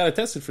 well, we got it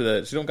tested for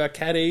that. She don't got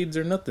cat AIDS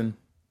or nothing.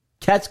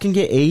 Cats can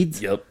get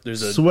AIDS. Yep.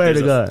 There's a Swear to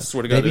there's a- God.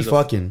 Swear to God. Baby There's a,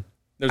 fucking.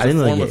 there's I a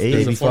didn't know form they of get AIDS.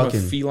 there's a Baby form of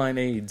fucking. feline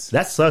AIDS.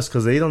 That sucks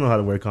because they don't know how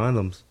to wear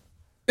condoms.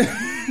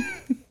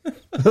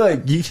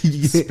 Like you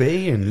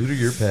Spay and neuter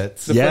your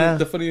pets. Yeah.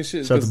 The funniest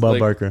shit is Shout out to 'cause, Bob like,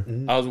 Barker.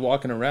 I was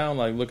walking around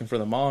like looking for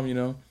the mom, you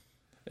know,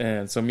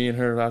 and so me and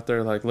her out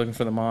there like looking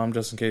for the mom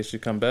just in case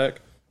she'd come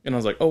back. And I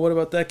was like, "Oh, what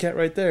about that cat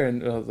right there?"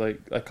 And I was like,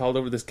 I called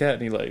over this cat,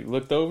 and he like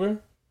looked over,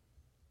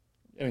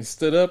 and he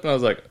stood up, and I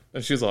was like,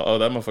 and she was like, "Oh,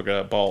 that motherfucker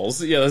got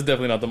balls." Yeah, that's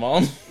definitely not the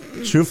mom.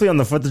 Truthfully, on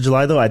the 4th of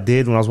July, though, I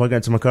did. When I was walking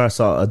out to my car, I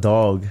saw a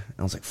dog.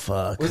 I was like,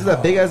 fuck. Was it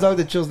that big ass dog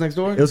that chills next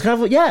door? It was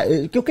kind of,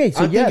 okay.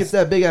 So, I think it's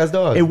that big ass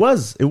dog. It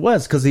was,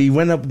 because he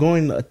went up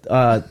going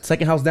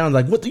second house down,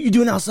 like, what are you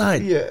doing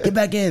outside? Yeah. Get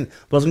back in.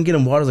 But I was going to get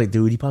him water. I was like,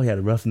 dude, he probably had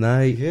a rough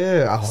night.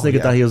 Yeah. This Oh, nigga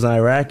yeah. thought he was in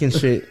Iraq and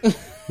shit.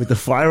 With the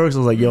fireworks, I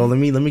was like, yo, let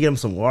me get him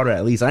some water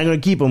at least. I ain't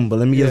going to keep him, but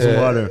let me get him some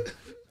Yeah. water.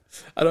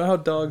 I don't know how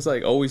dogs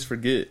like always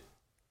forget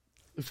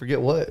Forget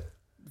what?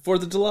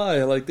 4th of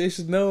July. Like they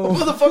should know.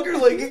 Motherfucker,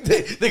 like,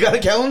 they got a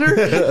calendar?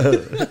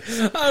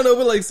 I don't know,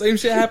 but like same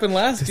shit happened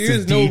last year.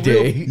 There's no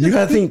D-Day. real. You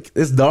got to think,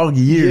 it's dog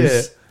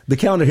years. Yeah. The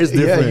calendar is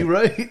Yeah, different. you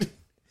right.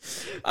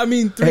 I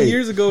mean, 3 Hey,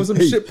 years ago, some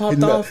hey, shit popped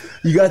no, off.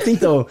 You gotta think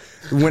though,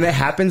 when it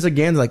happens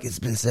again, like it's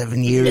been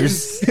 7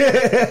 years.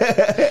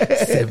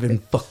 7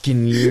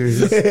 fucking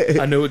years.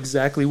 I know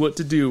exactly what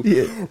to do.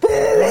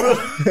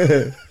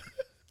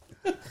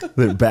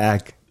 They're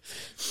back.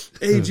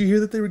 Hey, did you hear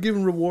that they were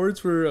giving rewards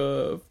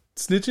for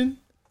snitching?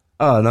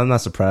 Oh, no, I'm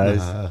not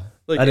surprised.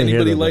 Like I didn't hear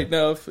anybody that, lighting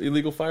off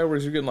illegal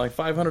fireworks, you're getting like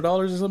 $500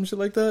 or some shit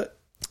like that.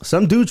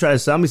 Some dude tried to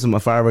sell me some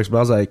fireworks, but I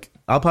was like,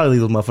 I'll probably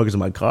leave those motherfuckers in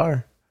my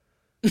car.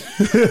 And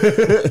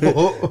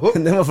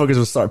then motherfuckers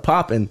would start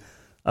popping.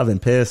 I've been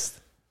pissed.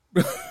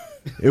 It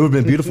would have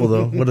been beautiful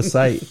though. What a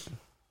sight.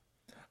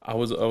 I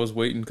was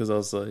waiting because I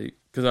was like,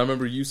 because I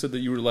remember you said that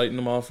you were lighting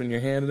them off in your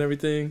hand and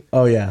everything,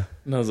 Oh yeah,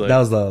 and I was like, that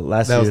was the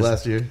last. That was year's.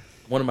 last year.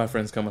 one of my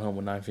friends coming home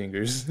with 9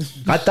 fingers.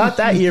 I thought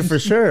that year for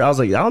sure. I was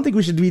like, I don't think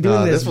we should be doing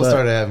Nah, this. this will but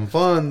start having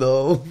fun,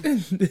 though.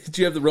 Did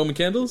you have the Roman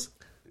candles?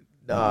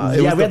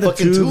 It yeah, was we had the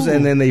fucking tubes, tube.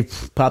 and then they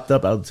popped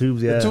up out of the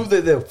tubes. Yeah, the tube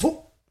that whoop.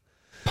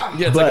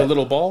 Yeah, it's like But- a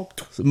little ball.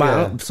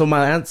 So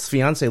my aunt's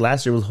fiance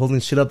last year was holding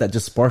shit up that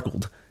just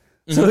sparkled.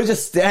 So it was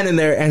just standing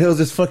there, and it was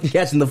just fucking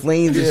catching the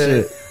flames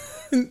and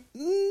shit.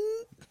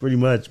 Pretty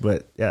much,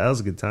 but yeah, that was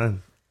a good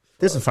time.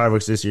 There's some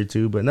fireworks this year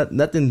too, but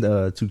nothing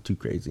too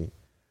crazy.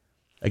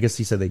 I guess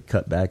he said they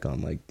cut back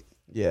on like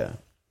Yeah,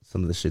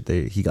 some of the shit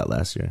he got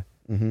last year.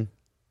 it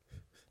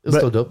was But-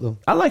 still dope though.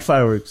 I like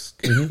fireworks.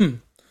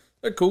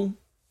 They're cool.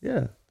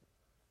 Yeah.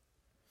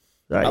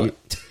 All right.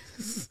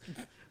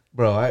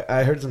 Bro,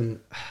 I heard some.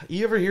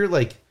 You ever hear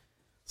like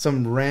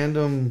some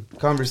random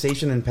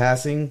conversation in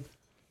passing?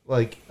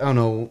 Like, I don't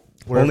know.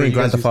 wherever Only in you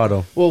guys Grand Theft used-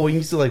 Auto. Well, when you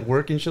used to like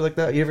work and shit like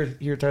that. You ever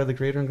hear Tyler the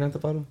Creator in Grand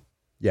Theft Auto?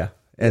 Yeah.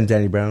 And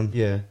Danny Brown.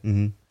 Yeah.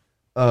 Mm-hmm.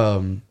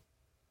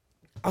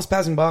 I was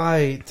passing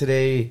by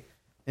today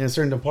in a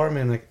certain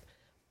department. Like,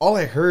 all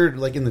I heard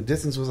like in the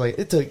distance was like,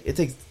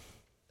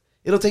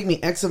 it'll take me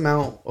X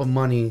amount of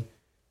money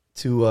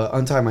to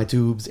untie my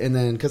tubes, and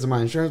then because of my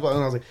insurance, and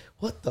I was like,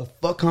 what the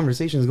fuck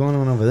conversation is going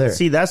on over there?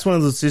 See, that's one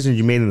of those decisions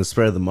you made in the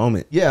spur of the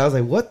moment. Yeah, I was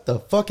like, what the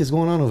fuck is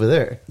going on over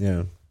there?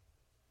 Yeah.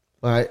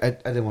 Well, I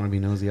didn't want to be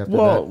nosy after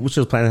Well, that. we was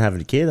planning on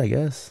having a kid, I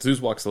guess. Zeus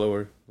walks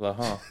slower. Like,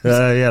 huh?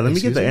 Yeah, let me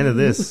Excuse get the me? end of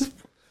this.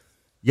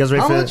 You guys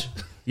ready How for much?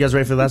 You guys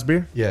ready for the last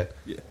beer? Yeah.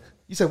 Yeah.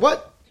 You said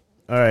what?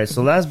 All right,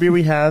 so last beer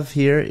we have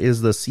here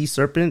is the Sea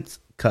Serpent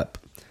Cup.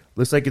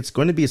 Looks like it's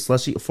going to be a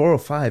slushy.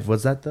 405.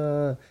 Was that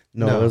the?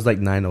 No, No. it was like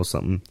 90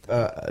 something.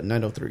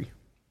 903.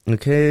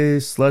 Okay,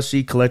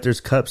 slushy collector's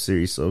cup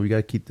series. So we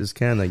gotta keep this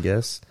can, I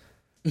guess.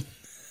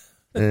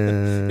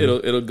 And,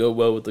 It'll go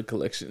well with the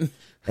collection.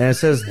 and it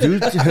says,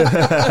 "Dude,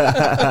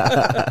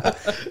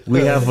 we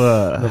have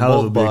a hell of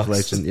a mold beer box.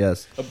 collection."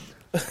 Yes,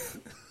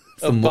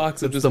 A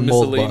box of it's just the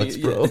mold miscellaneous.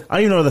 box, bro. Yeah. I don't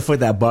even know where the fuck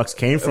that box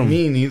came from.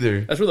 Me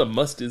neither. That's where the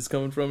must is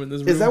coming from in this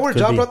room. Is that where Could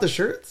John be. brought the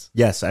shirts?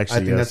 Yes, I actually,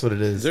 think yes. that's what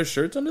it Is is. there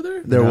shirts under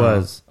there? there No.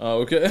 was. Oh,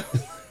 okay.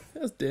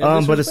 That's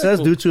damn But it says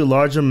disrespectful. due to a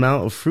large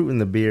amount of fruit in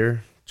the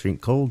beer,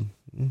 drink cold.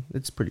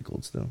 It's pretty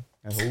cold still.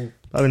 I hope.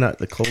 Probably not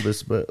the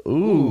coldest, but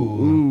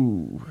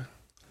ooh.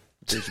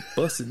 It's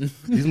bussin'.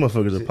 These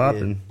motherfuckers are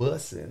popping.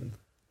 Bussin'.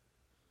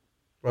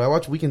 Bro, I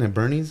watched Weekend at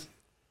Bernie's.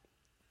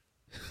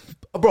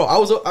 Bro, I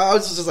was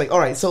just like, all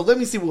right, so let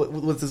me see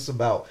what's this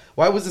about.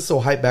 Why was this so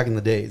hype back in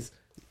the days?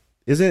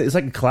 Isn't it? It's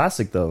like a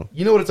classic though.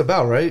 You know what it's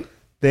about, right?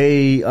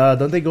 They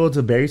don't they go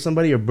to bury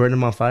somebody or burn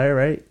them on fire,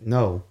 right?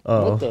 No.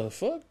 Oh, What the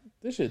fuck?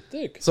 This shit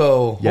thick.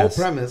 So, Yes.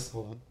 whole premise.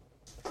 Hold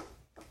on.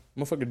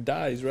 Motherfucker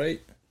dies, right?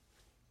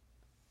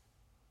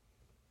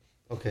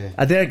 Okay.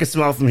 I think I can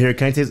smell it from here.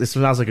 Can I taste? It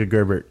smells like a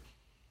Gerbert.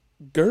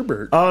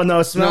 Gerbert. Oh no,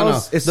 it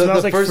smells. It The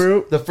smells like first,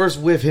 fruit. The first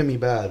whiff hit me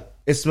bad.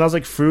 It smells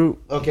like fruit.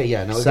 Okay,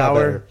 yeah, no, it got Sour.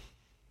 better.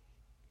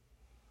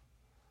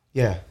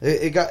 Yeah,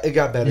 it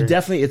got better.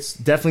 It's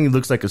definitely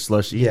looks like a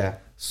slushy. Yeah.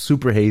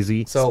 Super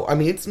hazy. So, I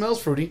mean, it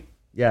smells fruity.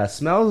 Yeah,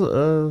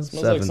 smells Smells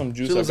 7. like some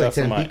juice Shit I looks got like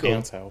from my Tampico.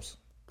 aunt's house.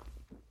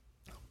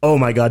 Oh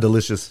my god,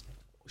 delicious.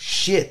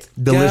 Shit.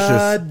 Delicious.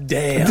 God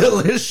damn.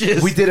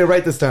 Delicious. We did it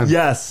right this time.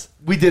 Yes.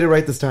 We did it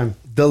right this time.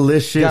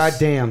 Delicious. God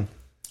damn.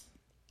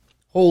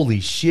 Holy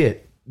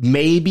shit.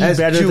 Maybe That's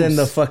better juice. than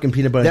the fucking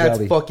peanut butter That's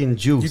jelly. fucking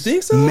juice. You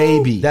think so?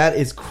 Maybe. That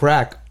is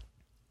crack.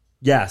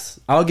 Yes.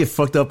 I'll get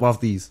fucked up off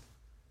these.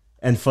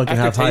 And fucking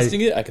have After high.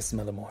 tasting it, I can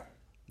smell it more.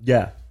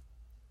 Yeah.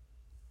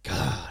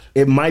 God.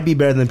 It might be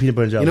better than peanut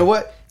butter jelly. You know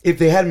what? If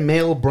they had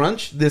male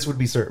brunch, this would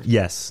be served.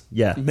 Yes.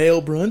 Yeah.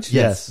 Male brunch?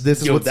 Yes.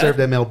 This is Yo, what's that- served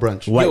at male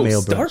brunch. White Yo,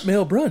 male start brunch.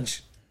 male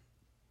brunch.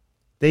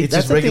 It's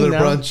That's just the thing regular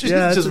now. brunch.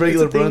 Yeah, it's just a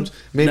regular thing. brunch.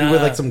 Maybe Nah.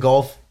 with like some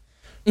golf.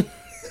 You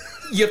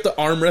have to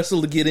arm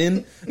wrestle to get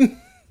in.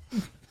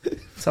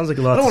 Sounds like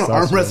a lot I don't of want to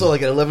arm testosterone. wrestle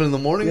like at 11 in the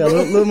morning. Yeah, a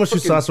bro. little much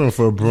Fucking- testosterone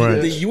for a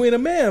brunch. You ain't a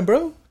man,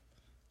 bro.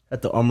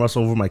 At the arm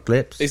wrestle over my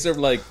clips. They serve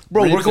like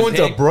Bro, ribs we're going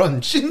and to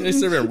brunch. They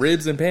serving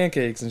ribs and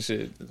pancakes and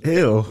shit.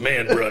 Ew.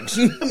 Man brunch.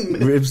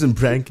 Ribs and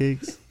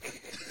pancakes.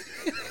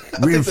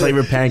 Rib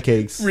flavored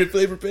pancakes. Rib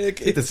flavor Take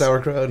the pancakes.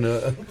 sauerkraut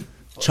and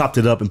Chopped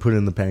it up and put it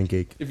in the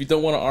pancake. If you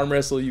don't want to arm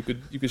wrestle, you could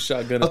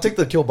shotgun I'll it. take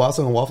the kielbasa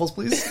and waffles,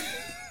 please.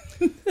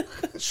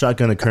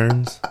 Shotgun of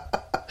Kerns.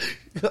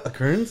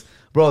 Kerns?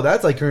 Bro,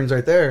 that's like Kerns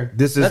right there.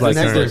 This is That's like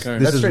nectar. Kerns. Kerns.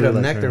 This That's is straight really up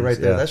like nectar Kerns, right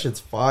there. yeah. That shit's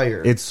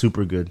fire. It's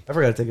super good. I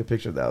forgot to take a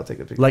picture of that. I'll take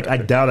a picture. Like, I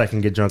after. doubt I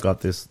can get drunk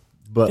off this.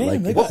 But Damn,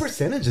 like they What got-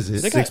 percentage is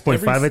They it? got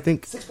 6.5, I every-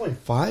 think.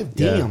 6.5?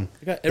 Yeah. Damn.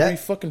 They got every That-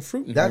 fucking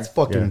fruit in That's here.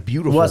 fucking Yeah.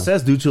 beautiful. Well, it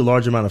says due to a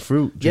large amount of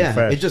fruit. Drink yeah,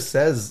 fresh. it just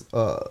says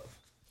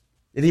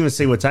It didn't even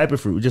say what type of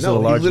fruit. Just a no,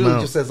 he large literally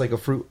amount. just says like a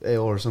fruit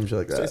ale or some shit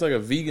like So that. it's like a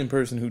vegan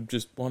person who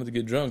just wanted to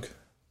get drunk.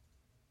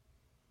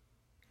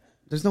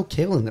 There's no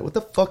kale in it. What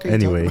the fuck are you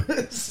Anyway. talking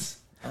about?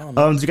 I don't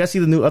know. Did you guys see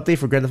the new update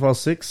for Grand Theft Auto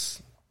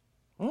 6?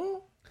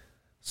 Oh.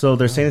 So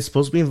they're saying it's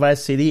supposed to be in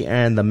Vice City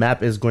and the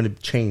map is going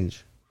to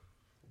change.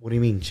 What do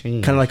you mean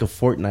change? Kind of like a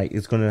Fortnite.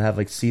 It's going to have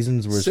like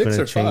seasons where it's 6 going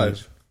to or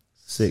change. 5?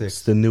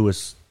 6. The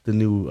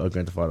new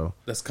Grand Theft Auto.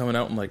 That's coming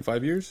out in like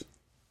 5 years?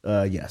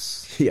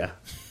 Yes. Yeah.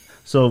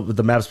 So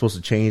the map's supposed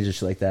to change and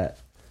shit like that.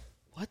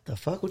 What the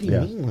fuck? What do you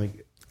Yeah. mean?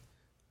 Like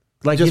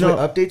Like, just you know,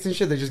 with updates and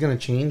shit, they're just gonna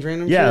change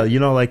random yeah, shit? you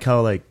know, like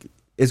how like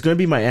It's going to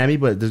be Miami,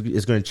 but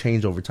it's going to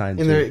change over time. And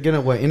too. they're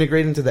gonna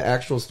integrate into the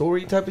actual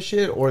story type of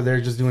shit, or they're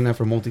just doing that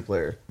for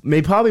multiplayer?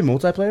 Maybe probably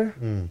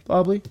multiplayer.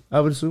 Probably, I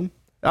would assume.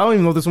 I don't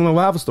even know if this one will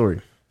have a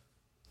story.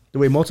 The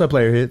way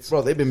multiplayer hits,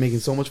 Bro, they've been making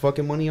so much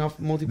fucking money off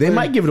multiplayer. they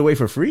might give it away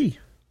for free.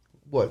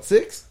 what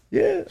 6?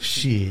 Yeah,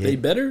 Shit. They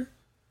better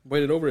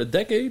waited over a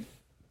decade,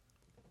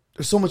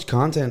 There's so much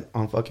content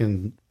on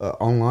fucking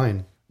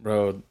online.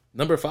 bro.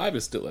 Number 5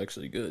 is still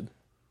actually good.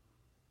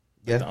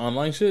 The Yeah,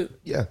 online shit.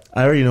 yeah.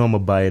 I already know I'm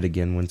gonna buy it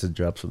again once it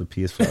drops for the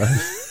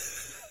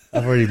PS5.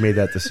 I've already made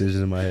that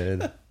decision in my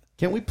head.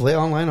 Can't we play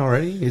online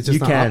already? It's just You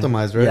not can.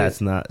 optimized, right? Yeah,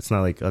 it's not. It's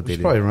not like We should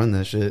updated. probably run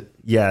that shit.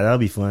 Yeah, that'll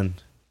be fun.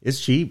 It's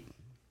cheap.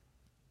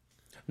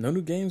 No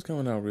new games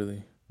coming out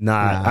really.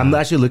 Nah, I'm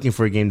actually looking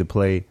for a game to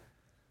play.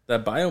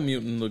 That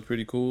Biomutant looked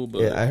pretty cool,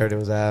 but Yeah, I heard it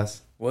was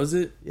ass. was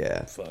it?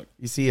 Yeah. Fuck.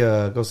 You see,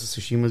 Ghost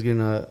of Tsushima's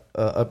getting a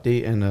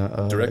update and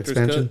a Director's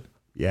expansion. cut?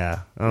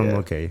 Yeah, I'm Yeah.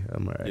 okay.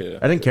 I'm alright. Yeah.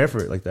 I didn't care for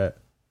it like that.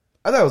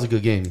 I thought it was a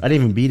good game. I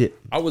didn't even beat it.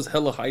 I was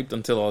hella hyped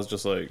until I was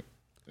just like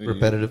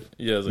Repetitive.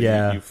 Yeah, it's like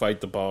Yeah. you fight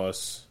the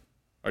boss,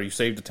 or you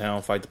save the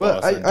town, fight the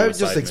But boss. and do I a just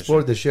side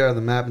explored mission. the shit out of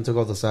the map and took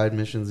all the side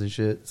missions and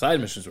shit. Side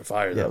missions were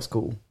fire Yeah, though. it was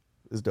cool.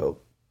 It was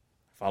dope.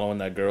 Following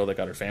that girl that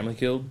got her family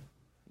killed,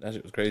 that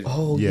shit was crazy.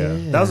 Oh Yeah.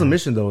 That was a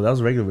mission though. That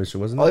was a regular mission,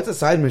 wasn't Oh, it? it's a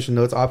side mission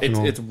though. It's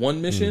optional. It's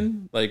one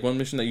mission, like one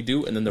mission that you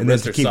do, and then the and then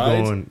rest to are keep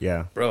sides. going.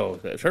 Yeah.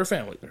 Bro, her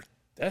family,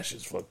 that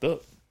shit's fucked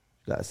up.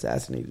 Got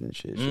assassinated and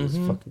shit. Shit was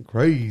Mm-hmm. fucking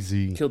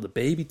crazy. Killed the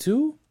baby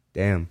too.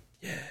 Damn.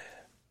 Yeah.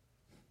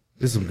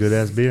 This is some good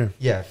ass beer.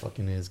 Yeah, it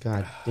fucking is.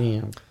 God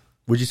damn.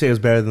 Would you say it was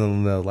better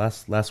than the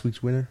last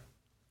week's winner?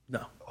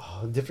 No,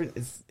 Oh, different.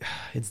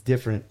 It's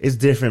different. It's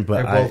different,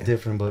 but They're both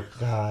different, but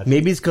God.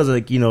 maybe it's because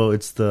like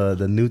it's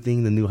the new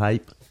thing, the new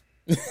hype.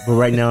 But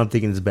right now I'm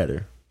thinking it's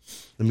better.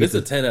 Let me it's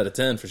a 10 out of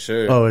 10 for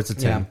sure. Oh, it's a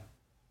 10. Yeah.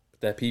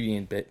 That PB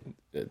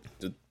and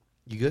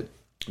You good?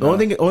 The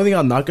only thing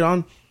I'll knock it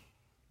on,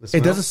 The it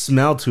smell? doesn't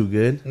smell too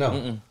good.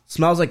 No.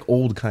 Smells like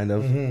old kind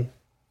of.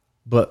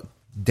 But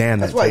damn,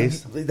 That's that why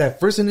taste. that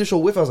first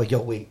initial whiff, I was like,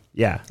 "Yo, wait."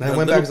 Yeah. And I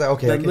went back. I was like,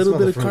 "Okay, I that can little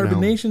smell bit the of fruit now.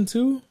 carbonation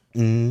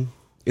too.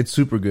 It's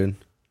super good.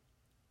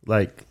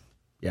 Like,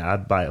 yeah,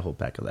 I'd buy a whole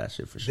pack of that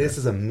shit for sure. This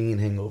is a mean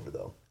hangover,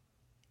 though.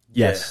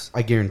 yes.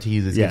 I guarantee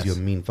you, this Yes. gives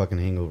you a mean fucking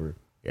hangover.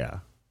 Yeah.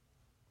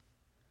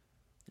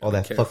 All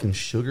that careful. fucking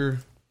sugar.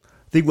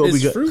 I think what It's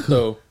we got fruit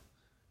though.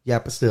 Yeah,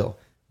 but still.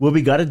 what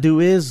we got to do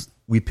is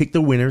we pick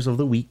the winners of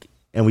the week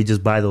and we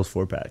just buy those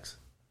 4 packs.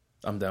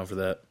 I'm down for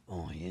that.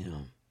 Oh yeah.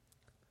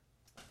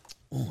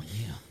 Oh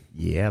yeah.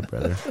 Yeah,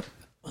 brother.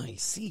 I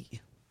see.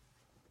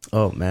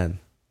 Oh man.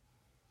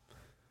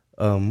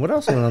 What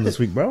else went on this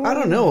week, bro? I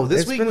don't know.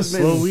 This It's week been a has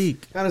slow been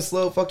week. kind of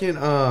slow. Fucking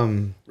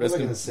what was I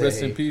gonna say?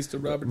 Rest in peace to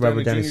Robert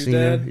Robert Downey Downey Jr.'s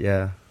Sr. dad.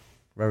 Yeah.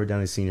 Robert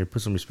Downey Sr.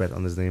 Put some respect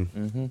on his name.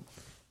 Mm-hmm.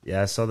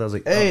 Yeah, I saw that. I was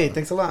like, Hey, oh.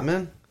 thanks a lot,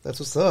 man. That's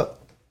what's up.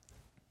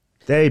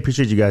 Hey,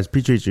 appreciate you guys.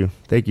 Appreciate you.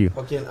 Thank you.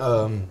 Fucking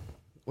what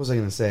was I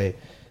gonna say?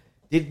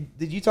 Did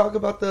you talk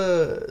about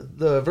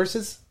the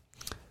verses?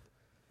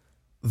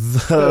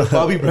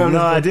 Bobby Brown No,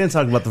 and- I didn't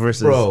talk about the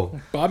verses. Bro,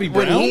 Bobby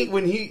when Brown.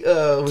 when Keith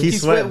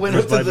Keith Sweat Sweat went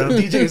up to versus the Bobby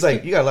Brown. DJ, he was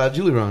like, "You got a lot of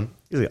jewelry on."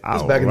 He's like, This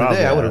I'll back in the rob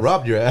day, I your would have ass.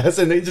 robbed your ass,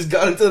 and they just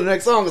got into the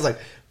next song. It's like,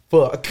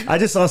 fuck. I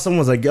just saw someone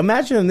was like,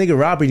 imagine a nigga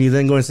robbing you,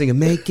 then going and singing,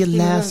 "Make it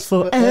last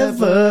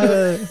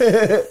forever."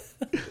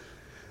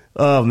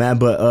 Oh man,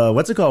 but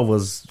what's it called?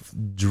 Was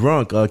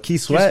drunk.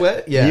 Keith Sweat.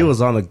 Sweat? Yeah. He was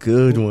on a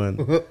good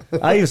one.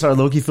 I even started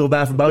low key feel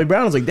bad for Bobby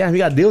Brown. I was like, damn, he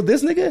got to deal with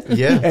this nigga.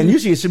 Yeah. and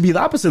usually it should be the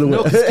opposite of No,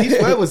 what. 'cause Keith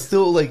Sweat was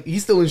still like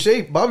he's still in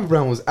shape. Bobby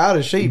Brown was out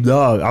of shape.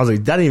 Dog, I was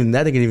like, that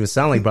didn't even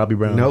sound like Bobby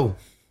Brown. No,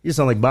 you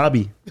sound like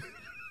Bobby.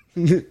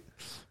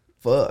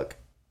 fuck.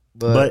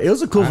 But it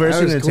was a cool I- verse,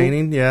 I was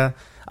entertaining. Yeah,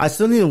 I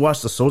still need to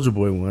watch the Soldier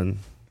Boy one.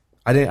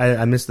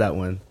 I missed that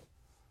one.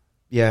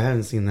 Yeah, I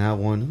haven't seen that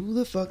one. Who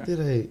the fuck did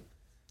I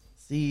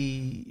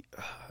see?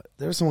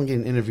 There was someone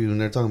getting interviewed and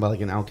they're talking about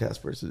like an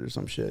Outcast versus or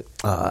some shit.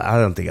 I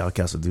don't think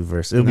Outkast would do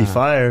verse. It would be Nah.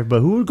 fire,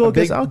 but who would go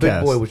Big, against Big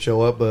Outkast? Boy would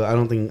show up, but I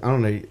don't think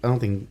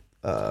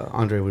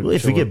Andre would. Well,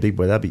 if show we get up. Big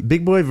Boy, that'd be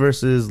Big Boy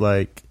versus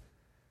like.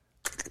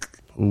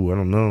 Ooh, I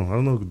don't know. I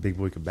don't know who Big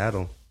Boy could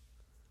battle.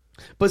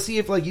 But see,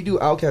 if like you do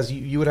Outcast,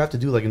 you would have to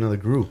do like another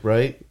group,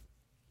 right?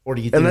 Or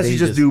do you think Unless they you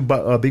just do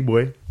Big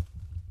Boy,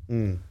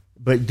 Mm,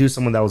 but do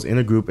someone that was in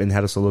a group and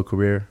had a solo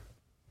career.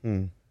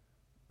 mm.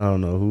 I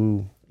don't know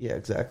who. Yeah,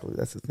 exactly.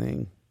 That's the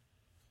thing.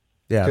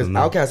 Yeah, I Because don't know.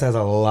 Outcast has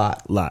a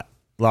lot, lot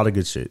of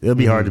good shit. It'll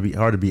be hard to beat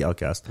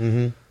Outkast.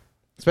 mm-hmm.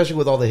 especially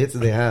with all the hits that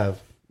they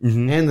have,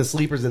 Mm-hmm. and the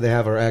sleepers that they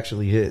have are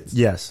actually hits.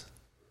 Yes,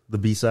 the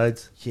B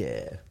sides.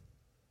 Yeah.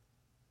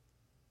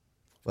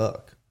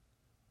 Fuck.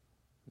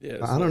 Yeah,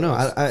 I don't know.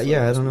 I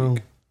don't know.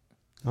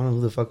 I don't know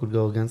who the fuck would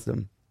go against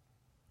them,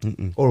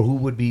 or who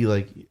would be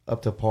like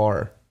up to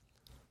par.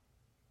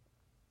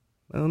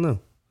 I don't know.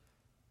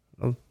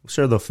 I'm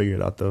sure they'll figure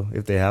it out though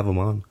if they have them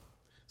on.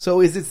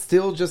 So is it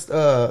still just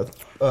Triller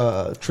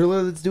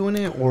that's doing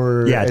it,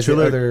 or Yeah, is it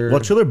Triller. other- Well,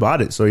 Triller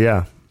bought it, so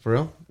yeah. for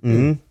real?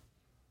 Mm-hmm.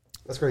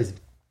 That's crazy.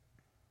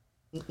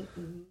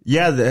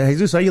 Yeah,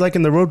 Jesus, how you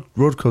liking the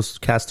road coaster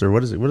caster?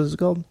 What is it? What is it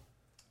called?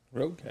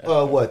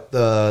 Roadcaster. What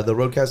the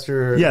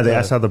Roadcaster? Yeah, they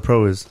asked how the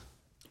Pro is.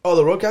 Oh,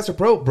 the Roadcaster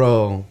Pro,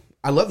 bro.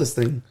 I love this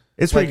thing.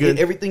 It's pretty good.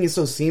 Everything is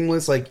so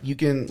seamless. Like you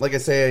can, like I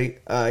say,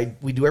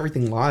 we do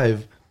everything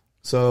live.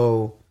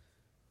 So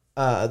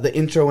the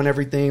intro and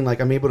everything, like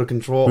I'm able to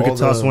control. We all could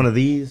toss the, one of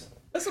these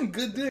That's some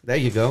good dick. There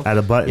you go. at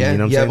a button. Yeah, you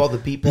know what you I'm have saying? all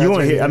the beat pads You won't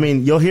right hear. here. I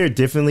mean, you'll hear it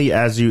differently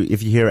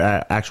if you hear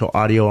actual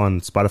audio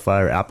on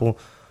Spotify or Apple,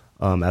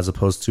 as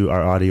opposed to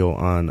our audio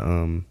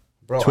on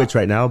Bro, Twitch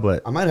right now.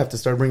 But I might have to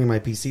start bringing my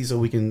PC so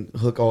we can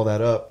hook all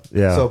that up.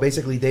 Yeah. So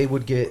basically, they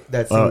would get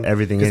that. Oh,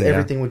 everything in, because yeah.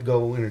 everything would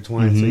go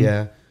intertwined. So Mhm.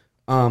 yeah.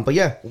 But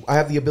yeah, I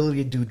have the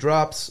ability to do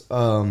drops.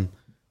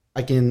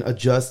 I can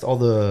adjust all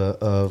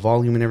the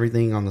volume and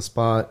everything on the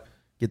spot,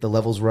 get the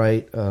levels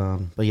right.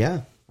 But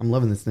yeah, I'm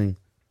loving this thing.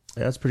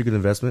 yeah, it's a pretty good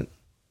investment.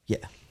 Yeah.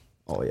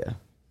 Oh yeah.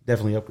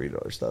 Definitely upgraded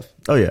other stuff.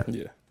 Oh yeah,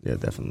 Yeah. yeah,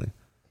 definitely.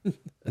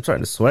 I'm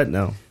starting to sweat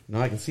now.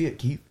 No, I can see it,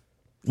 Keith.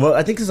 Well,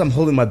 I think because I'm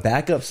holding my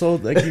back up, so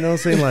like you know what I'm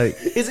saying, like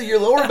Is it your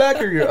lower back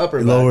or your upper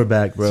back? lower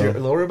back, It's your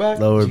bro. lower back?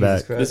 Lower Jesus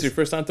back. Christ. This is your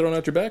first time throwing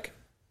out your back?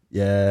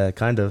 Yeah,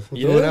 kind of.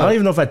 Yeah. Throw it I out. don't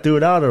even know if I threw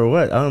it out or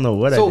what. I don't know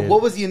what I So did.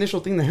 what was the initial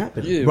thing that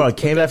happened? Yeah. Bro, I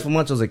came back from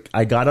lunch. I was like,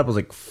 I got up. I was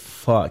like,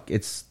 fuck,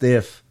 it's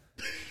stiff.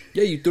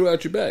 Yeah, you threw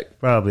out your back.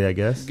 Probably, I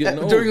guess. Getting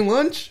old. During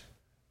lunch?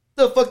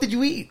 The fuck did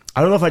you eat?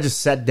 I don't know if I just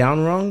sat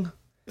down wrong.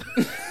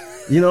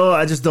 You know,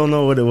 I just don't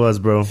know what it was,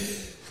 bro.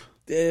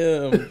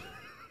 Damn.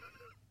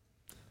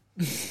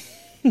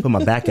 Put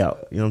my back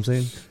out. You know what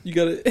I'm saying? You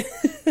got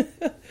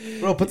it.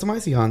 Bro, put some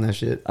icy on that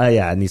shit.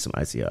 Yeah, I need some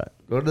icy hot.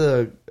 Go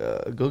to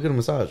the go get a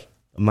massage.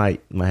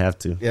 Might have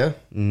to. Yeah,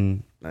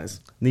 Mm, nice.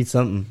 need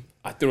something.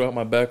 I threw out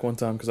my back one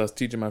time because I was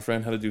teaching my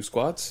friend how to do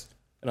squats.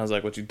 And I was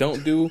like, what you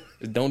don't do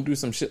is don't do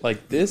some shit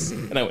like this.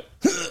 And I went,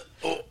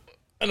 oh,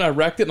 and I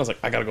racked it. And I was like,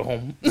 I got to go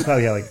home.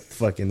 Probably got like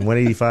fucking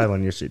 185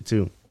 on your shit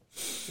too.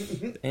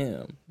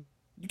 Damn.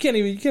 You can't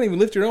even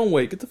lift your own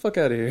weight. Get the fuck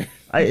out of here.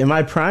 In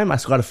my prime, I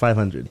squatted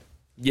 500.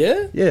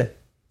 Yeah? Yeah,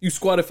 You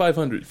squatted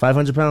 500.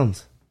 500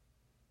 pounds.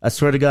 I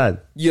swear to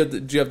God. Do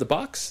you have the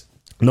box?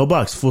 No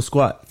box, full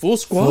squat. Full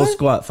squat? Full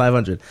squat,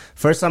 500.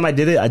 First time I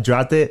did it, I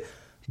dropped it,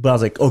 but I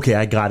was like, okay,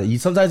 I got it.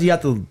 Sometimes you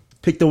have to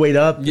pick the weight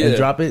up Yeah. and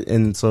drop it,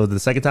 and so the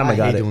second time I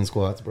got hate it. doing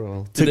squats,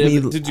 bro. Took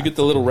Did you get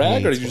the little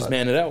rag or did you just squat.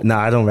 man it out? Nah,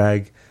 I don't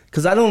rag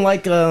because I don't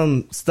like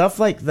stuff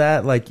like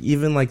that. Like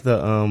even like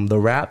the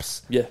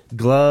wraps, Yeah.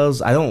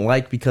 gloves. I don't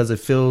like because it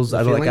feels. I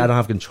don't like. feeling? I don't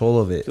have control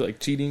of it. Feel like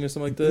cheating or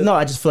something like that? No,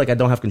 I just feel like I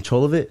don't have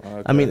control of it.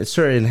 Okay. I mean,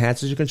 sure, it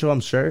enhances your control. I'm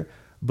sure,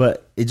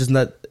 but it just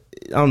not.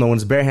 I don't know. When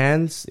it's bare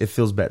hands, it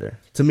feels better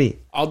to me.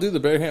 I'll do the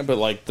bare hand, but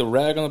like the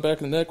rag on the back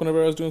of the neck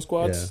whenever I was doing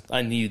squats,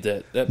 I needed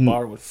that. That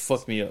bar would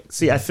fuck me up.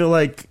 See, I feel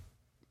like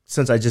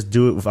since I just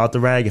do it without the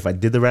rag, if I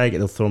did the rag,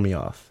 it'll throw me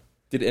off.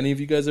 Did any of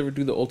you guys ever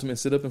do the ultimate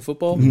sit up in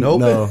football?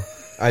 Nope. No.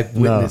 I've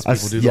No, witnessed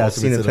people do the I've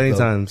ultimate seen it sit-up, plenty though.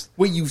 times.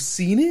 Wait, you've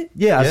seen it?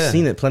 Yeah, I've Yeah.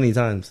 seen it plenty of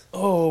times.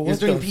 Oh, It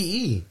was what during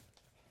the-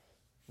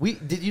 PE.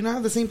 Did you not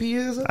have the same PE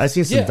as us? I've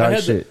seen some Yeah, I dark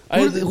had the- shit. I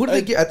Who had did, the- who did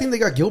they get? I think they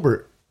got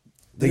Gilbert.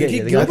 They get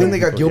get- Gilbert? I think they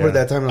got people, Gilbert yeah.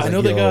 that time. I know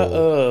was they like, got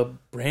yo.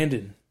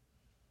 Brandon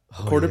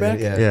Oh, quarterback?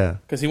 Yeah.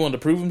 because he wanted to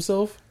prove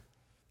himself.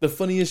 The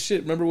funniest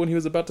shit. Remember when he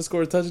was about to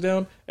score a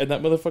touchdown and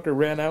that motherfucker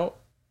ran out?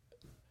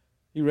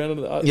 He ran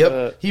into the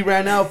Yep, he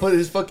ran out, put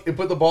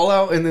the ball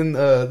out, and then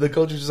the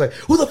coach was just like,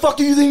 "Who the fuck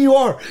do you think you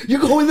are? You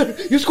go in there,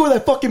 you score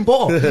that fucking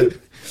ball."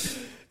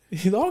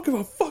 He's like, I don't give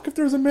a fuck if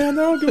there's a man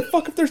there. I don't give a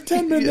fuck if there's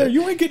 10 men Yeah. there.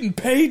 You ain't getting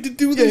paid to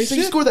do Yeah, he this said,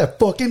 "You shit. scored that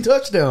fucking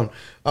touchdown."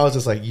 I was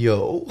just like,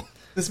 "Yo,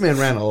 this man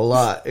ran a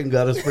lot and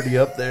got us pretty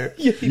up there,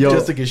 Yo.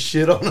 just to get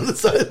shit on the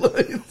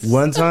sidelines."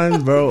 One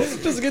time, bro.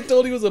 Just to get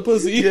told he was a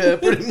pussy. Yeah,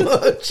 pretty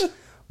much.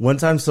 One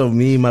time, so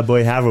me and my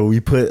boy Haver, we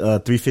put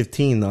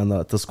 315 on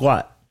the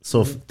squat.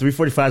 So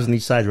 345s on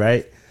each side,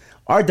 right?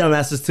 Our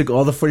dumbasses took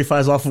all the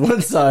 45s off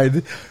one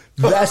side.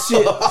 That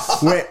shit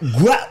went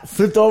guap,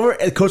 flipped over,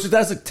 and coach was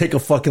like, take a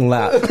fucking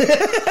lap.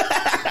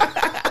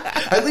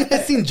 I think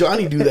I've seen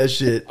Johnny do that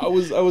shit. I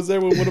was there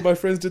when one of my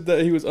friends did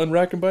that. He was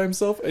unracking by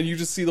himself, and you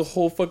just see the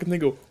whole fucking thing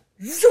go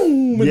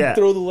zoom and Yeah.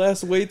 throw the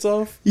last weights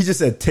off. He just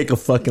said, take a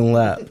fucking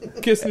lap.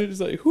 Kissing it,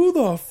 just like, who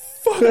the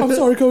fuck? I'm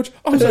sorry, coach.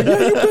 I was like,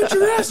 yeah, you bet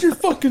your ass you're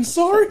fucking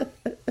sorry.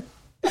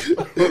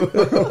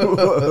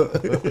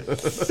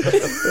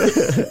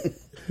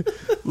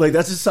 Like,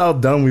 that's just how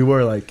dumb we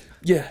were. Like,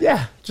 Yeah.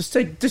 yeah, just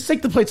take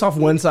the plates off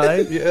one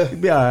side. Yeah. You'll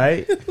be all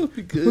right.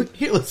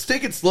 Here, let's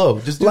take it slow.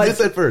 Just do Like,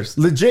 this at first.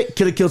 Legit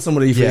could have killed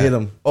somebody if you Yeah. hit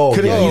him. Oh,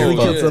 could have yeah, easily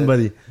you're killed fucked.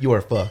 somebody. You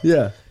are fucked.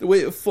 Yeah. The way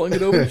it flung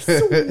it over.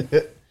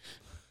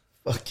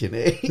 Fucking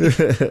A.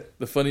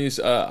 The funniest,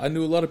 I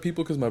knew a lot of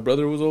people because my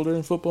brother was older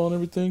in football and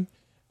everything,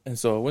 and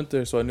so I went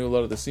there. So I knew a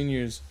lot of the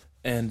seniors,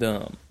 and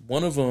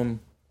one of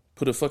them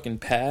put a fucking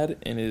pad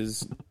in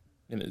his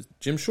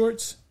gym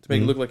shorts to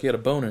make it look like he had a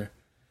boner.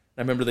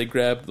 I remember they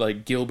grabbed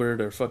like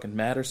Gilbert or fucking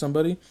Matt or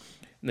somebody,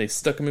 and they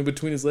stuck him in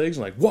between his legs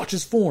and like, watch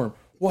his form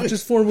when he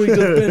does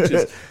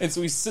benches. And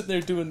so he's sitting there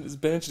doing his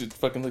bench and it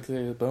fucking looks like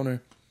a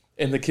boner.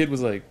 And the kid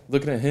was like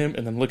looking at him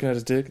and then looking at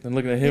his dick and then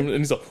looking at him and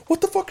he's like,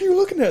 what the fuck are you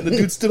looking at? And the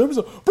dude stood up and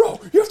he's like, bro,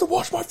 you have to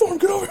watch my form,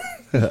 get over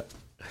here.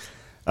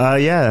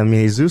 Yeah, I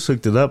mean, Zeus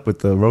hooked it up with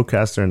the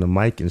Rodecaster and the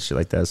mic and shit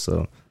like that.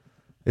 So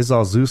it's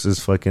all Zeus's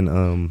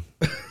fucking.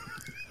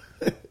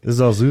 This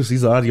is all Zeus.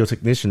 He's the audio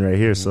technician right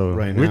here. So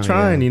Right we're now,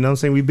 trying. yeah. You know what I'm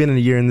saying? We've been in a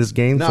year in this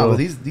game. No, so but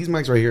these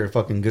mics right here are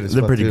fucking good as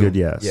they're fuck, pretty too. good.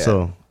 Yeah.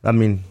 So I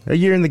mean, a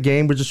year in the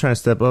game, we're just trying to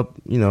step up.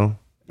 You know,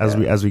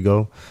 as we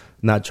go,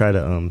 not try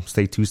to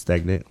stay too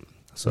stagnant.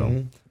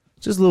 So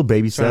just little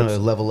baby trying steps. to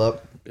level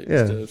up.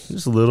 Yeah, Steps.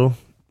 just a little.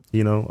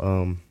 You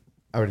know,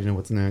 I already know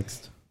what's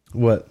next.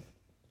 what?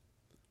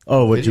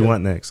 Oh, what Video. you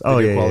want next? Oh,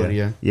 Video yeah, quality,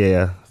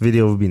 yeah.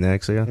 Video would be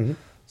next. Yeah.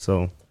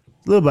 So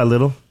little by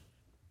little.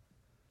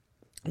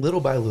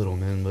 Little by little,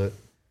 man. But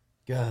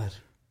God,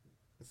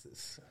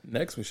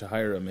 Next, we should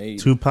hire a maid.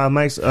 2 pod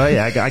mics. Oh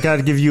yeah, I got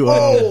to give you.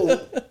 oh,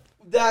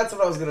 that's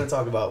what I was gonna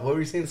talk about. What were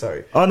you saying?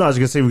 Sorry. Oh no, I was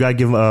gonna say we gotta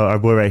give our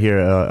boy right here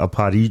a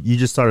pod. You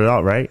just started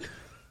out, right?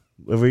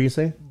 What were you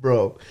saying?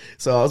 Bro.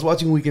 So I was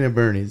watching Weekend at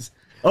Bernie's.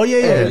 Oh yeah,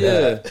 And,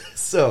 Yeah.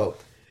 So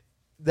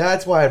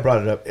that's why I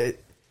brought it up.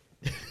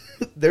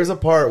 There's a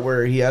part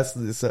where he asks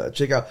this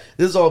chick out.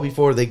 This is all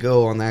before they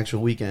go on the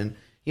actual weekend.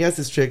 He asks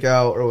this chick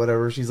out or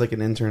whatever. She's like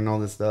an intern and all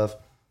this stuff.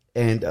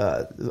 And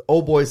the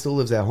old boy still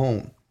lives at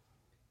home.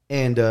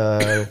 And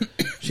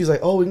she's like,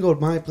 oh, we can go to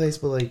my place.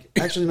 But like,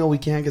 actually, no, we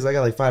can't because I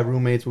got like 5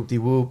 roommates,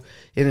 whoop-de-whoop.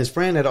 And his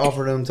friend had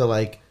offered him to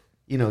like,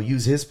 you know,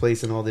 use his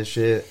place and all this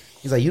shit.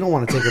 He's like, you don't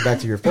want to take her back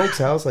to your folks'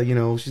 house. Like, you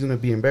know, she's going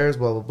to be embarrassed,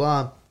 blah, blah,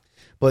 blah.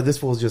 But this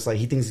fool's just like,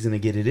 he thinks he's going to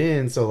get it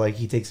in. So like,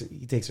 he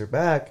takes her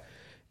back.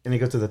 And they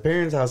go to the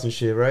parents' house and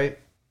shit, right?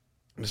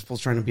 This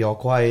fool's trying to be all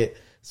quiet.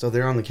 So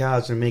they're on the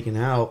couch and making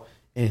out.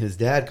 And his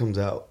dad comes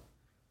out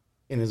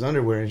in his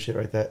underwear and shit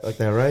like that,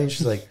 right? And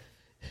she's like,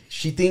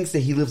 she thinks that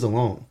he lives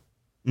alone,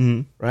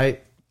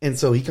 right? And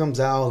so he comes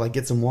out, like,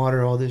 gets some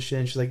water, all this shit.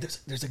 And she's like,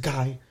 there's a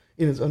guy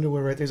in his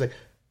underwear right there. He's like,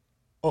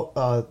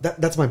 oh,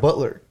 that's my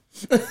butler.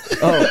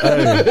 Oh,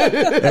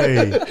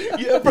 hey.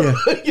 Yeah, bro.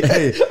 Yeah.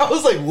 Hey. I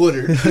was like,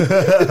 Woodard.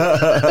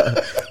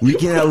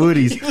 Weekend at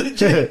Woody's.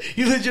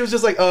 He legit was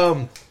just like,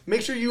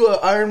 make sure you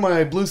iron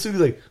my blue suit.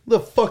 He's like, the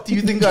fuck do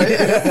you think I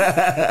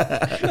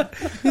am?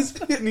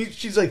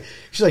 She's like,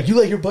 you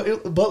let your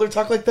butler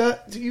talk like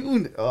that to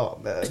you? Oh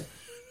man,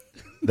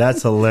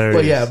 That's hilarious.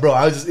 but yeah, bro,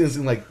 I was just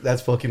instantly like,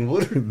 that's fucking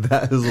Woodard.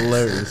 That is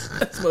hilarious.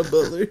 That's my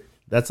butler.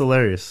 That's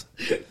hilarious.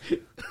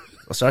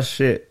 That's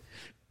shit.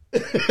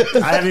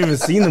 I haven't even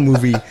seen the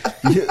movie,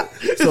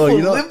 so fool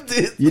you know, lived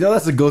it.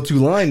 that's a go-to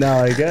line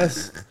now, I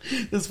guess.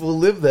 This fool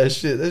lived that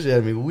shit. That shit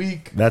had me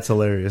weak. That's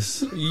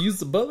hilarious. You use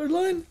the butler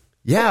line?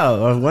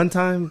 Yeah, one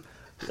time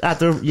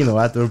after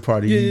a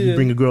party, Yeah. you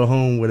bring a girl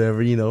home,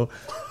 whatever, you know.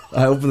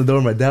 I open the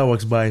door, my dad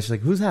walks by, and she's like,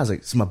 "Who's house?" Like,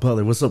 "It's my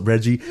butler. What's up,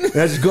 Reggie?" And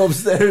I just go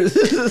upstairs.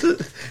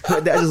 My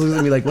dad just looks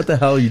at me like, "What the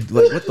hell? You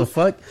like? What the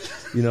fuck?"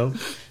 You know.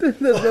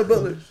 That's my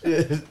butler.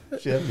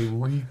 She had me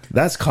weak.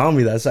 That's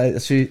comedy. That's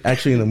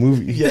actually in the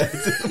movie. Yeah,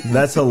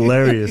 That's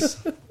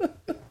hilarious.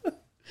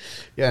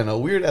 yeah, no,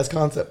 weird ass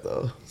concept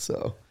though.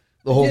 So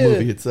the whole Yeah.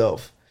 movie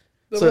itself.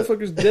 The So-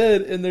 motherfucker's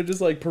dead, and they're just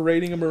like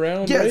parading him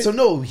around. Yeah, right? so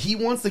no, he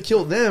wants to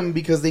kill them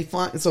because they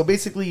find. So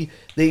basically,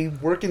 they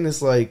work in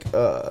this like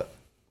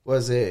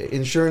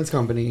insurance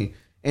company,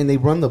 and they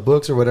run the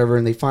books or whatever,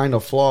 and they find a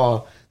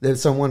flaw that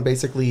someone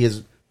basically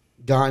has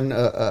gotten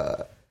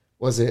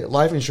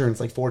life insurance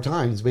like 4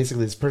 times.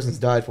 Basically, this person's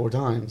died 4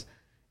 times,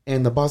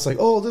 and the boss like,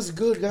 oh, this is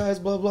good, guys.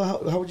 Blah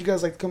blah. How would you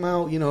guys like to come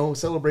out? You know,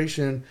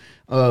 celebration,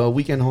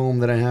 weekend home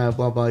that I have.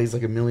 Blah blah. He's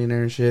like a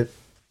millionaire and shit.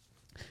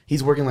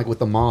 He's working like with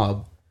the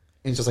mob.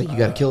 And it's just like, you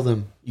gotta kill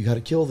them. You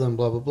gotta kill them,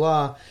 blah, blah,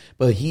 blah.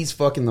 But he's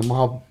fucking the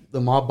mob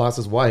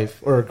boss's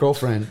wife or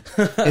girlfriend.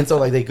 And so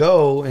like they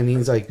go and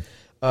he's like,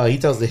 he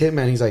tells the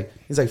hitman,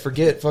 he's like,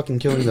 forget fucking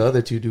killing the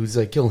other 2 dudes. He's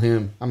like, kill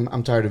him.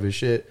 I'm tired of his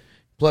shit.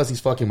 Plus he's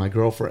fucking my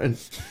girlfriend.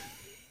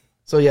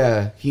 So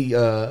yeah, he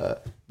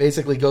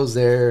basically goes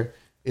there,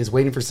 is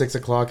waiting for 6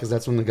 o'clock because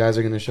that's when the guys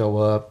are gonna show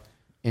up.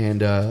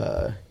 And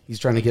he's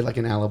trying to get like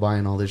an alibi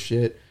and all this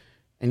shit.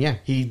 And yeah,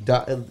 he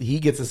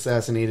gets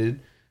assassinated.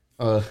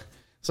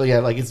 So yeah,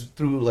 like it's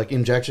through like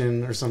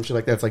injection or some shit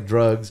like that. It's like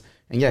drugs.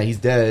 And yeah, he's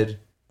dead.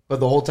 But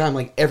the whole time,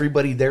 like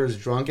everybody there is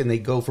drunk and they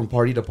go from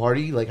party to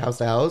party, like house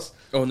to house.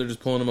 Oh, and they're just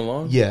pulling him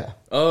along? Yeah.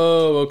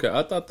 Oh, okay.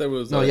 I thought there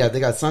was. No, like, yeah,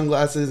 they got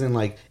sunglasses and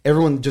like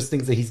everyone just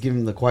thinks that he's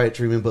giving the quiet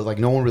treatment, but like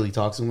no one really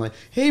talks to him. Like,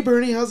 hey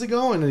Bernie, how's it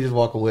going? And they just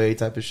walk away,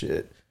 type of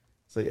shit.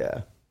 So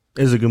yeah,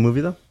 Is it a good movie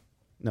though?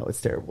 no,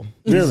 it's terrible.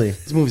 Really?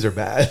 These movies are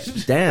bad.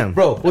 Damn,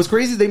 Bro, what's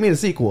crazy is they made a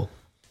sequel.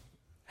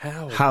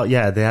 How?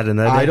 Yeah, they had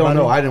another. I don't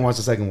know. I didn't watch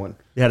the second one.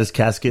 They had his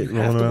casket You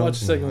have rolling to around. watch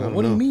the second I one. don't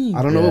What do you know. mean?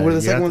 I don't know Yeah, where the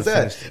you second have one's to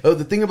at. finish. Oh,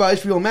 the thing about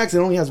HBO Max, it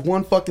only has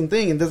one fucking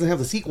thing and doesn't have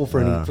the sequel for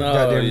any for Oh,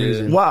 goddamn yeah.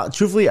 reason. Wow,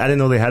 truthfully, I didn't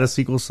know they had a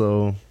sequel,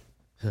 so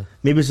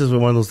maybe it's just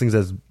one of those things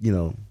that's, you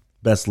know,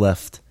 best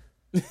left.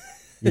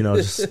 You know,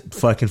 just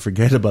fucking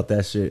forget about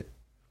that shit.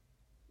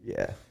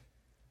 Yeah.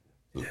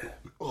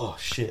 Oh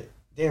shit!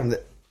 Damn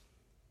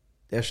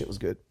that shit was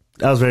good.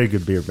 That was very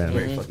good beer, man.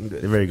 Very fucking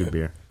good. Very good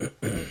beer.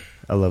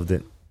 I loved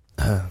it.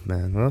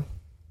 Man, well,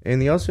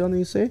 anything else y'all need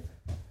to say?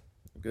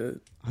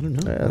 Good. I don't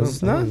know.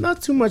 It's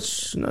not too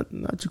much, not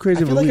too crazy.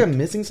 I of feel a like week. I'm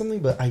missing something,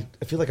 but I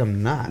feel like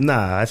I'm not.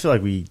 Nah, I feel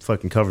like we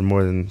fucking covered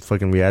more than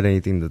fucking we had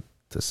anything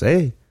to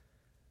say.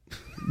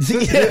 I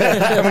mean,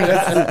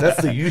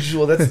 that's the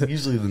usual. That's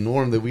usually the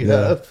norm that we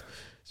have.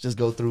 Just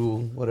go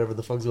through whatever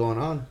the fuck's going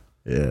on.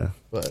 Yeah.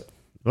 But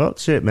Well,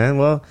 shit, man.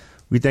 Well,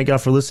 we thank y'all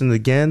for listening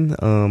again.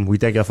 We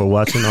thank y'all for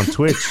watching on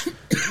Twitch.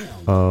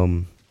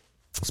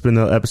 It's been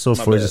another episode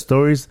My for the bad.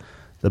 stories,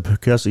 the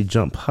Percussively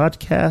Jump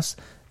podcast,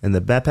 and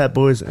the Backpack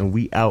Boys, and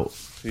we out.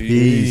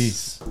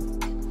 Peace.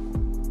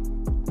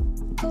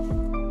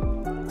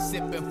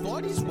 Sipping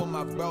 40s with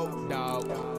my bro, dog.